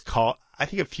few of us called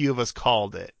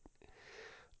it.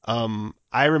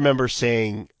 I remember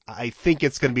saying, I think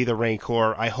it's going to be the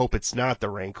Rancor. I hope it's not the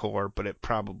Rancor, but it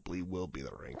probably will be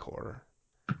the Rancor.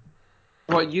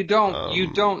 Well, you don't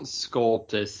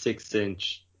sculpt a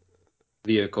 6-inch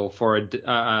vehicle for a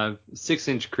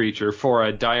 6-inch creature for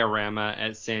a diorama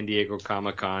at San Diego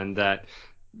Comic-Con that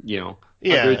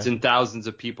hundreds and thousands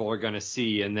of people are going to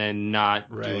see and then not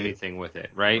do anything with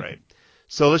it, right? Right.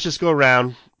 So let's just go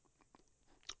around.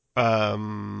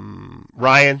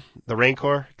 Ryan, the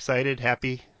Rancor, excited,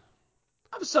 happy?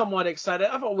 I'm somewhat excited.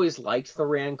 I've always liked the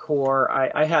Rancor.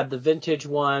 I had the vintage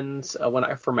ones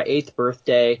for my 8th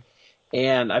birthday,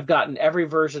 and I've gotten every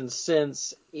version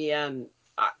since, and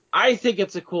I think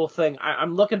it's a cool thing.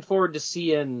 I'm looking forward to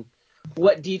seeing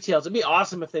what details. It'd be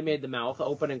awesome if they made the mouth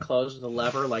open and close with a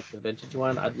lever like the vintage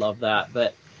one. I'd love that.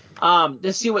 But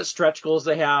to see what stretch goals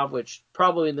they have, which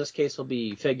probably in this case will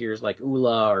be figures like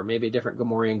Ula or maybe a different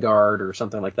Gamorrean guard or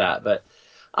something like that. But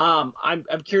I'm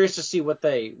curious to see what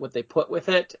they put with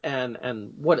it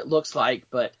and what it looks like.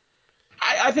 But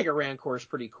I think a Rancor is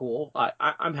pretty cool.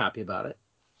 I'm happy about it.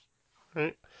 All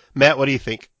right. Matt, what do you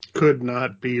think? Could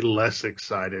not be less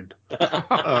excited.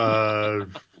 I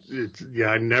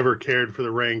never cared for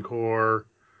the Rancor.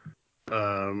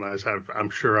 As I'm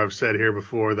sure I've said here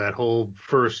before, that whole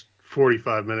first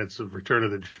 45 minutes of Return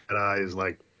of the Jedi is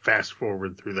like fast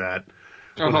forward through that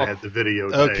when I had the video.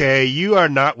 Okay, you are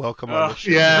not welcome on the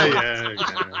show. Yeah.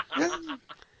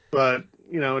 But,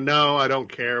 no, I don't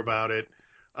care about it.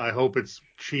 I hope it's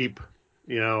cheap,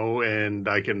 and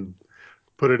I can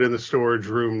put it in the storage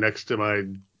room next to my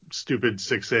stupid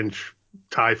 6-inch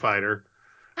TIE fighter.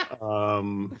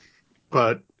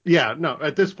 But yeah, no,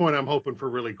 at this point I'm hoping for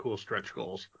really cool stretch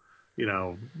goals,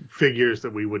 figures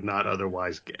that we would not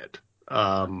otherwise get.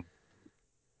 But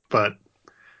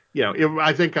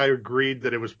I think I agreed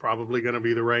that it was probably going to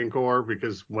be the Rancor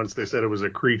because once they said it was a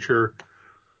creature,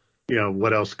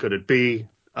 what else could it be?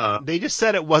 They just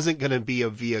said it wasn't going to be a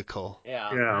vehicle.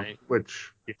 Yeah. Right.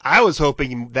 Which I was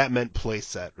hoping that meant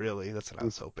playset, really. That's what I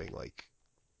was hoping, like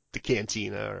the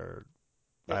Cantina or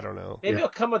I don't know. Maybe it'll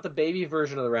come with the baby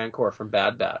version of the Rancor from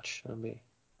Bad Batch.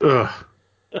 ugh.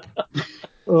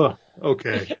 Ugh.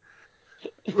 Okay.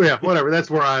 Yeah, whatever. That's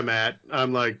where I'm at.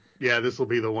 I'm like, yeah, this will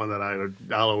be the one that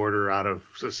I'll order out of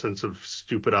a sense of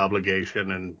stupid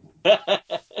obligation and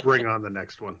bring on the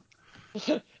next one.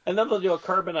 And then they'll do a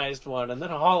carbonized one, and then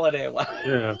a holiday one.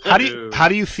 Yeah. How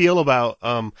do you feel about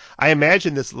I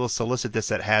imagine this will solicit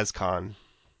this at HasCon,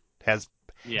 Hasbro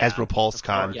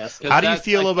PulseCon. Yes. How do you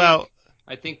feel about?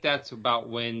 I think that's about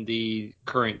when the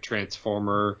current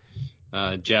Transformer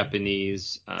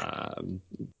Japanese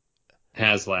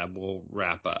HasLab will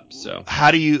wrap up. So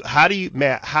How do you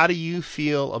Matt? How do you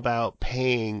feel about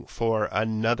paying for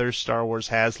another Star Wars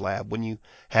HasLab when you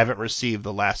haven't received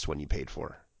the last one you paid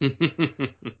for?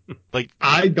 Like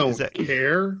I don't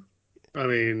care. I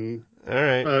mean, all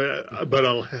right, but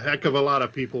a heck of a lot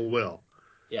of people will.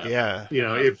 Yeah.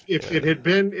 If it had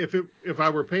been if I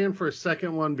were paying for a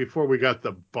second one before we got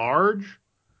the barge,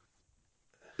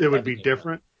 it would be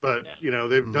different. But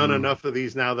they've done enough of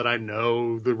these now that I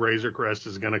know the Razor Crest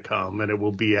is going to come and it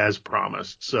will be as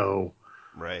promised. So,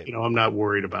 right. I'm not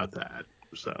worried about that.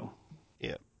 So,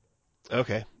 yeah.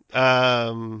 Okay.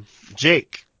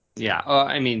 Jake. Yeah,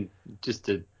 I mean, just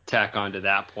to tack on to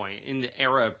that point, in the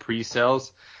era of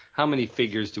pre-sales, how many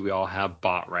figures do we all have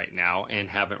bought right now and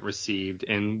haven't received?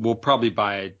 And we'll probably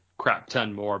buy a crap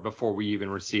ton more before we even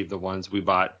receive the ones we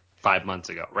bought 5 months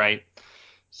ago, right?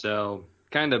 So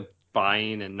kind of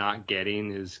buying and not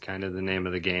getting is kind of the name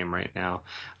of the game right now.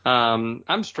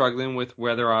 I'm struggling with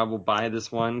whether I will buy this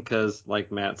one because,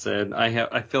 like Matt said,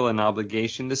 I feel an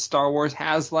obligation to Star Wars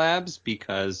HasLabs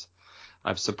because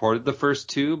I've supported the first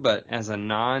two, but as a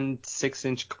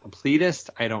non-6-inch completist,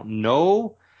 I don't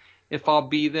know if I'll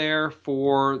be there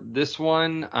for this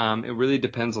one. It really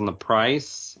depends on the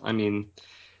price. I mean,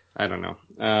 I don't know.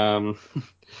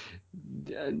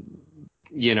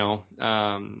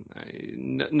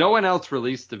 No one else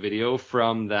released the video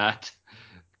from that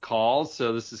call,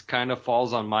 so this is kind of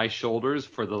falls on my shoulders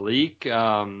for the leak.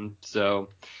 I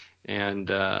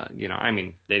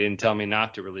mean, they didn't tell me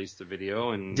not to release the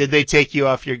video. And did they take you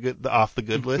off off the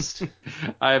good list?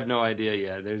 I have no idea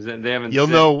yet. They haven't. You'll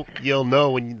know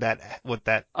when what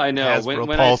that. I know Hasbro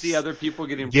when Pulse I see other people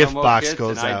getting gift promo box kits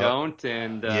goes and I out. don't,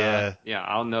 and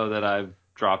I'll know that I've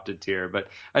dropped a tier. But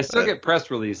I still get press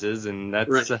releases, and that's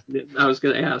right. I was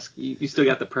going to ask, you still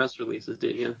got the press releases,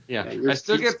 didn't you? Yeah, I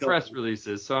still get press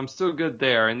releases, so I'm still good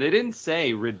there. And they didn't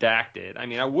say redacted. I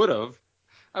mean, I would have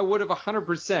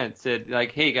 100% said,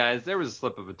 like, hey guys, there was a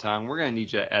slip of a tongue. We're gonna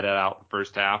need you to edit out the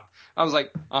first half. I was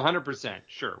like, 100%,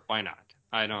 sure, why not?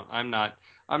 I'm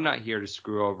not here to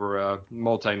screw over a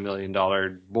multi-billion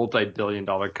dollar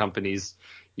company's,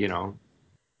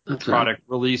 product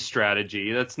release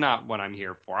strategy. That's not what I'm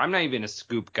here for. I'm not even a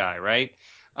scoop guy, right?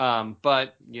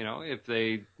 But if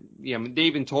they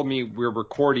even told me we're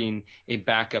recording a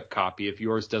backup copy if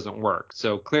yours doesn't work.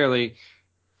 So clearly,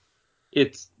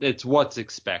 it's what's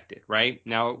expected, right?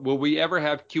 Now, will we ever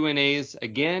have Q&As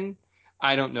again?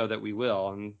 I don't know that we will.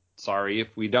 I'm sorry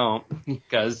if we don't,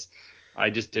 because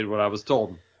I just did what I was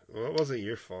told. Well, it wasn't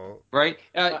your fault, right?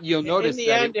 You'll notice in the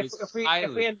that end, if we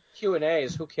had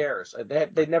Q&As, who cares?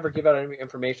 They never give out any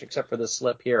information except for this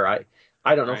slip here.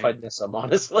 I don't know if I'd miss them,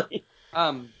 honestly.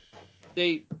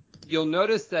 You'll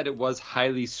notice that it was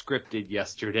highly scripted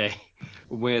yesterday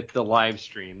with the live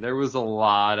stream. There was a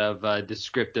lot of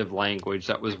descriptive language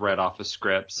that was read off a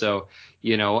script. So,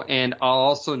 and I'll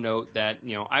also note that,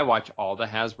 I watch all the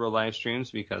Hasbro live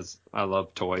streams because I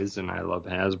love toys and I love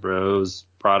Hasbro's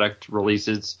product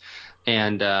releases.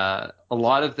 And a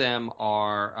lot of them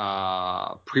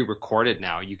are pre-recorded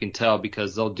now. You can tell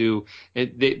because they'll do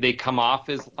it. They come off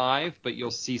as live, but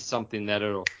you'll see something that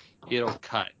it'll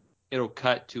cut. It'll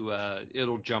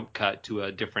jump cut to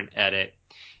a different edit,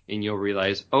 and you'll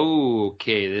realize,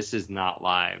 okay, this is not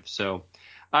live. So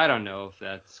I don't know if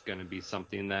that's going to be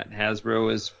something that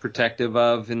Hasbro is protective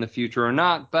of in the future or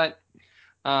not, but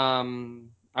I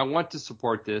want to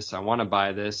support this. I want to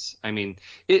buy this. I mean,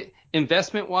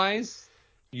 investment wise,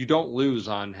 you don't lose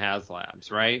on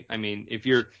HasLabs, right? I mean, if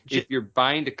you're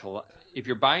buying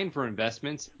for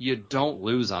investments, you don't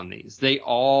lose on these. They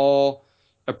all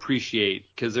appreciate,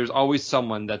 because there's always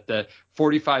someone that the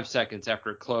 45 seconds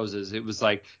after it closes, it was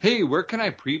like, hey, where can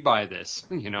I pre-buy this?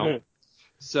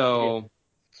 So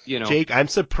Jake, I'm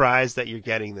surprised that you're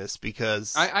getting this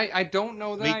because I don't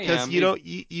know that I am.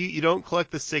 You don't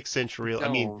collect the 6-inch reel. I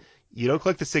mean, you don't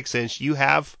collect the 6-inch. You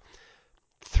have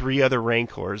 3 other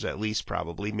Rancors at least,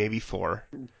 probably maybe 4.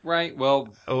 Right.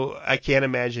 Well. Oh, I can't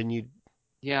imagine you'd.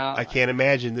 Yeah. I can't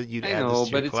imagine that you'd add this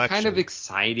to your collection. But it's kind of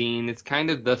exciting. It's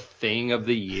kind of the thing of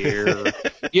the year.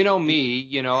 You know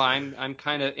me. I'm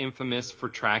kind of infamous for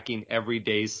tracking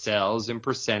everyday sales and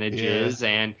percentages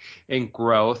and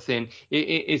growth, and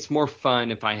it's more fun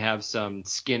if I have some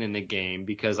skin in the game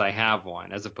because I have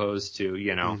one, as opposed to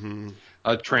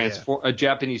a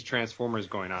Japanese Transformers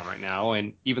going on right now.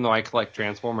 And even though I collect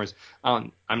Transformers,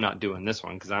 I'm not doing this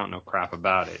one because I don't know crap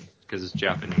about it because it's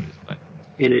Japanese, but.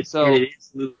 It is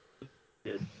Luke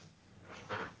related.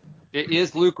 It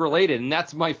is Luke related, and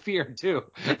that's my fear too.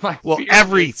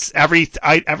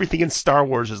 Everything in Star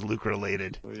Wars is Luke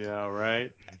related. Yeah,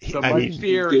 right. So my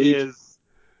fear is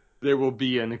there will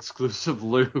be an exclusive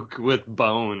Luke with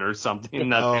bone or something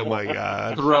that they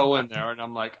will throw in there, and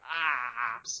I'm like,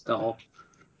 Stall.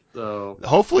 So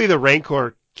hopefully the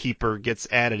Rancor Keeper gets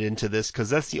added into this because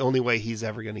that's the only way he's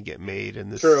ever going to get made in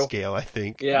this scale, I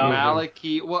think. Yeah.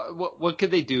 Maliki, what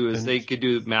could they do? They could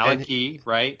do Maliki,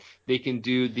 right? They can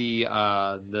do the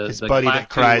buddy that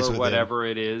cries or with whatever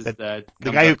him. it is the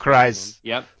guy who cries.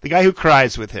 Yep. The guy who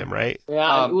cries with him, right?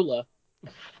 Yeah, and Ula.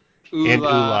 And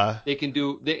Ula. They can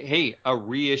do. A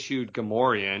reissued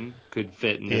Gamorrean could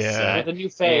fit in this set. With a new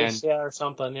face, or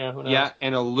something. Yeah, who knows? Yeah,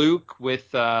 and a Luke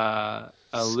with a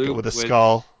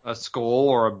skull. A skull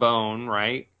or a bone,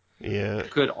 right? Yeah.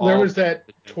 There was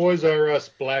that Toys R Us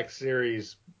Black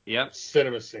Series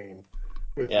cinema scene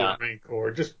with the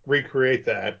Rancor. Just recreate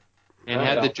that. And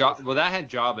had the Jabba. Well, that had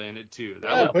Jabba in it too.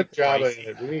 Put Jabba in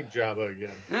it. We need Jabba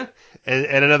again.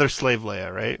 and another Slave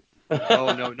Leia, right?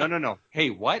 Oh no.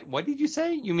 Hey, what? What did you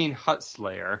say? You mean Hutt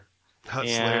Slayer?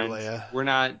 Slayer Leia. We're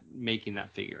not making that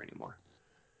figure anymore.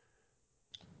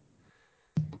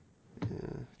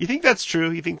 You think that's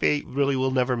true? You think they really will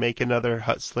never make another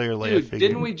Hutt Slayer Leia figure?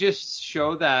 Didn't we just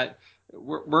show that?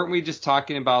 Weren't we just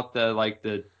talking about the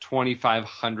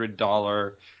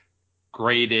 $2,500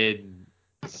 graded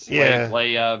Slave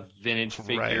Leia vintage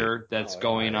figure that's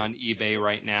going on eBay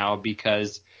right now?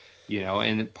 Because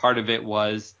and part of it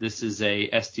was this is a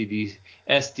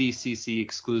SDCC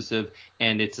exclusive,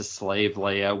 and it's a Slave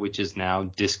Leia, which is now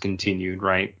discontinued,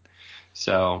 right?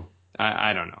 So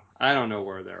I don't know. I don't know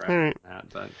where they're at on that,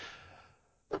 but.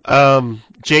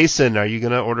 Jason, are you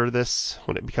gonna order this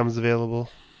when it becomes available?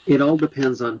 It all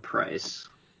depends on price.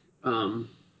 And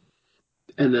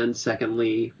then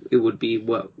secondly, it would be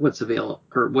what's available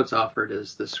or what's offered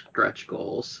as the stretch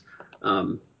goals.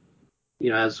 As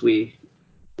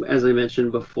I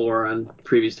mentioned before on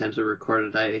previous times I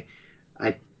recorded, I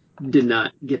did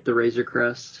not get the Razor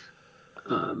Crest.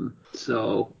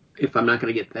 So if I'm not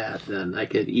going to get that, then I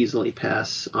could easily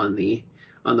pass on the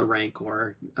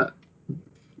Rancor.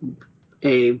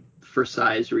 For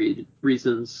size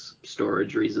reasons,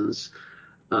 storage reasons.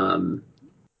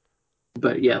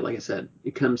 But yeah, like I said,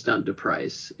 it comes down to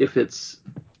price. If it's,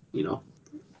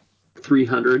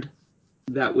 $300,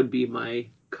 that would be my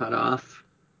cutoff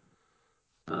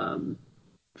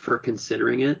for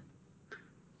considering it.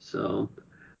 So,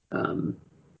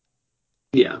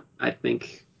 yeah, I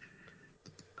think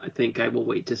I will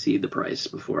wait to see the price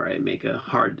before I make a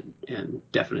hard and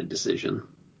definite decision.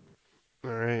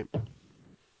 All right.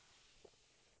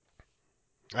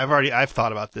 I've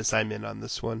thought about this. I'm in on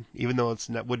this one, even though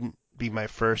wouldn't be my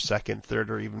first, second, third,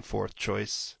 or even fourth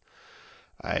choice.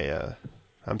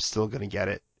 I'm still gonna get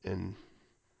it, and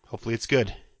hopefully it's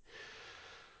good.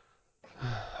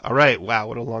 All right. Wow,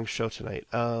 what a long show tonight.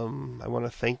 I want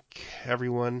to thank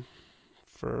everyone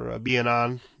for being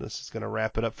on. This is gonna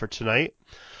wrap it up for tonight.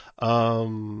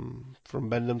 From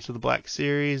Bendham to the Black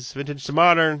Series, Vintage to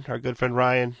Modern, our good friend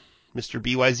Ryan, Mr.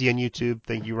 BYZ on YouTube.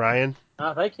 Thank you, Ryan.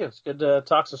 Thank you. It's good to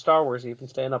talk some Star Wars, even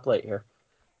staying up late here.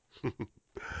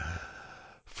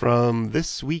 From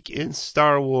This Week in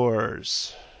Star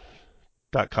Wars.com,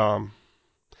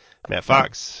 Matt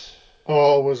Fox.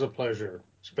 Always a pleasure.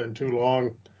 It's been too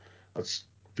long. Let's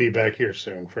be back here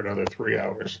soon for another 3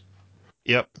 hours.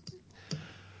 Yep.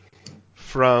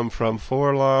 From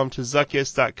Forlom to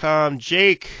Zuckus.com,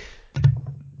 Jake.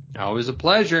 Always a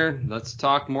pleasure. Let's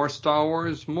talk more Star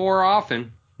Wars more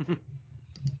often.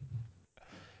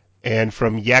 And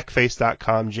from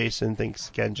Yakface.com, Jason. Thanks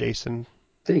again, Jason.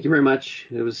 Thank you very much.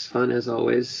 It was fun, as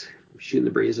always, shooting the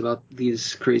breeze about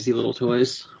these crazy little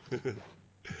toys.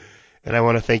 And I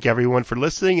want to thank everyone for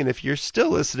listening. And if you're still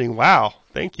listening, wow,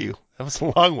 thank you. That was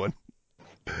a long one.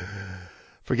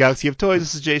 For Galaxy of Toys,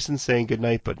 this is Jason saying good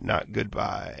night, but not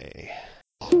goodbye.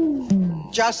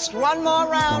 Just one more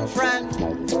round, friend,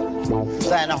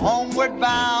 then homeward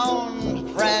bound,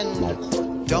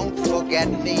 friend. Don't forget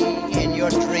me in your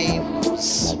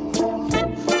dreams.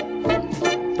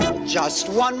 Just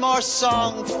one more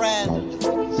song, friend,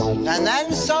 and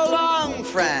then so long,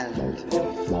 friend.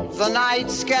 The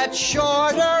nights get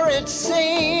shorter, it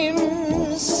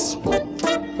seems.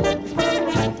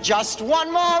 Just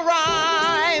one more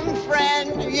rhyme,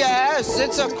 friend. Yes,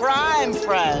 it's a crime,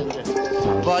 friend.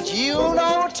 But you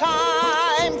know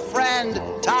time, friend.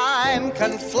 Time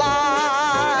can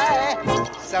fly.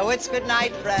 So it's good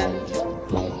night, friend.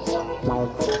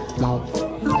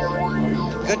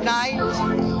 Good night,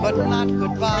 but not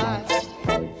goodbye.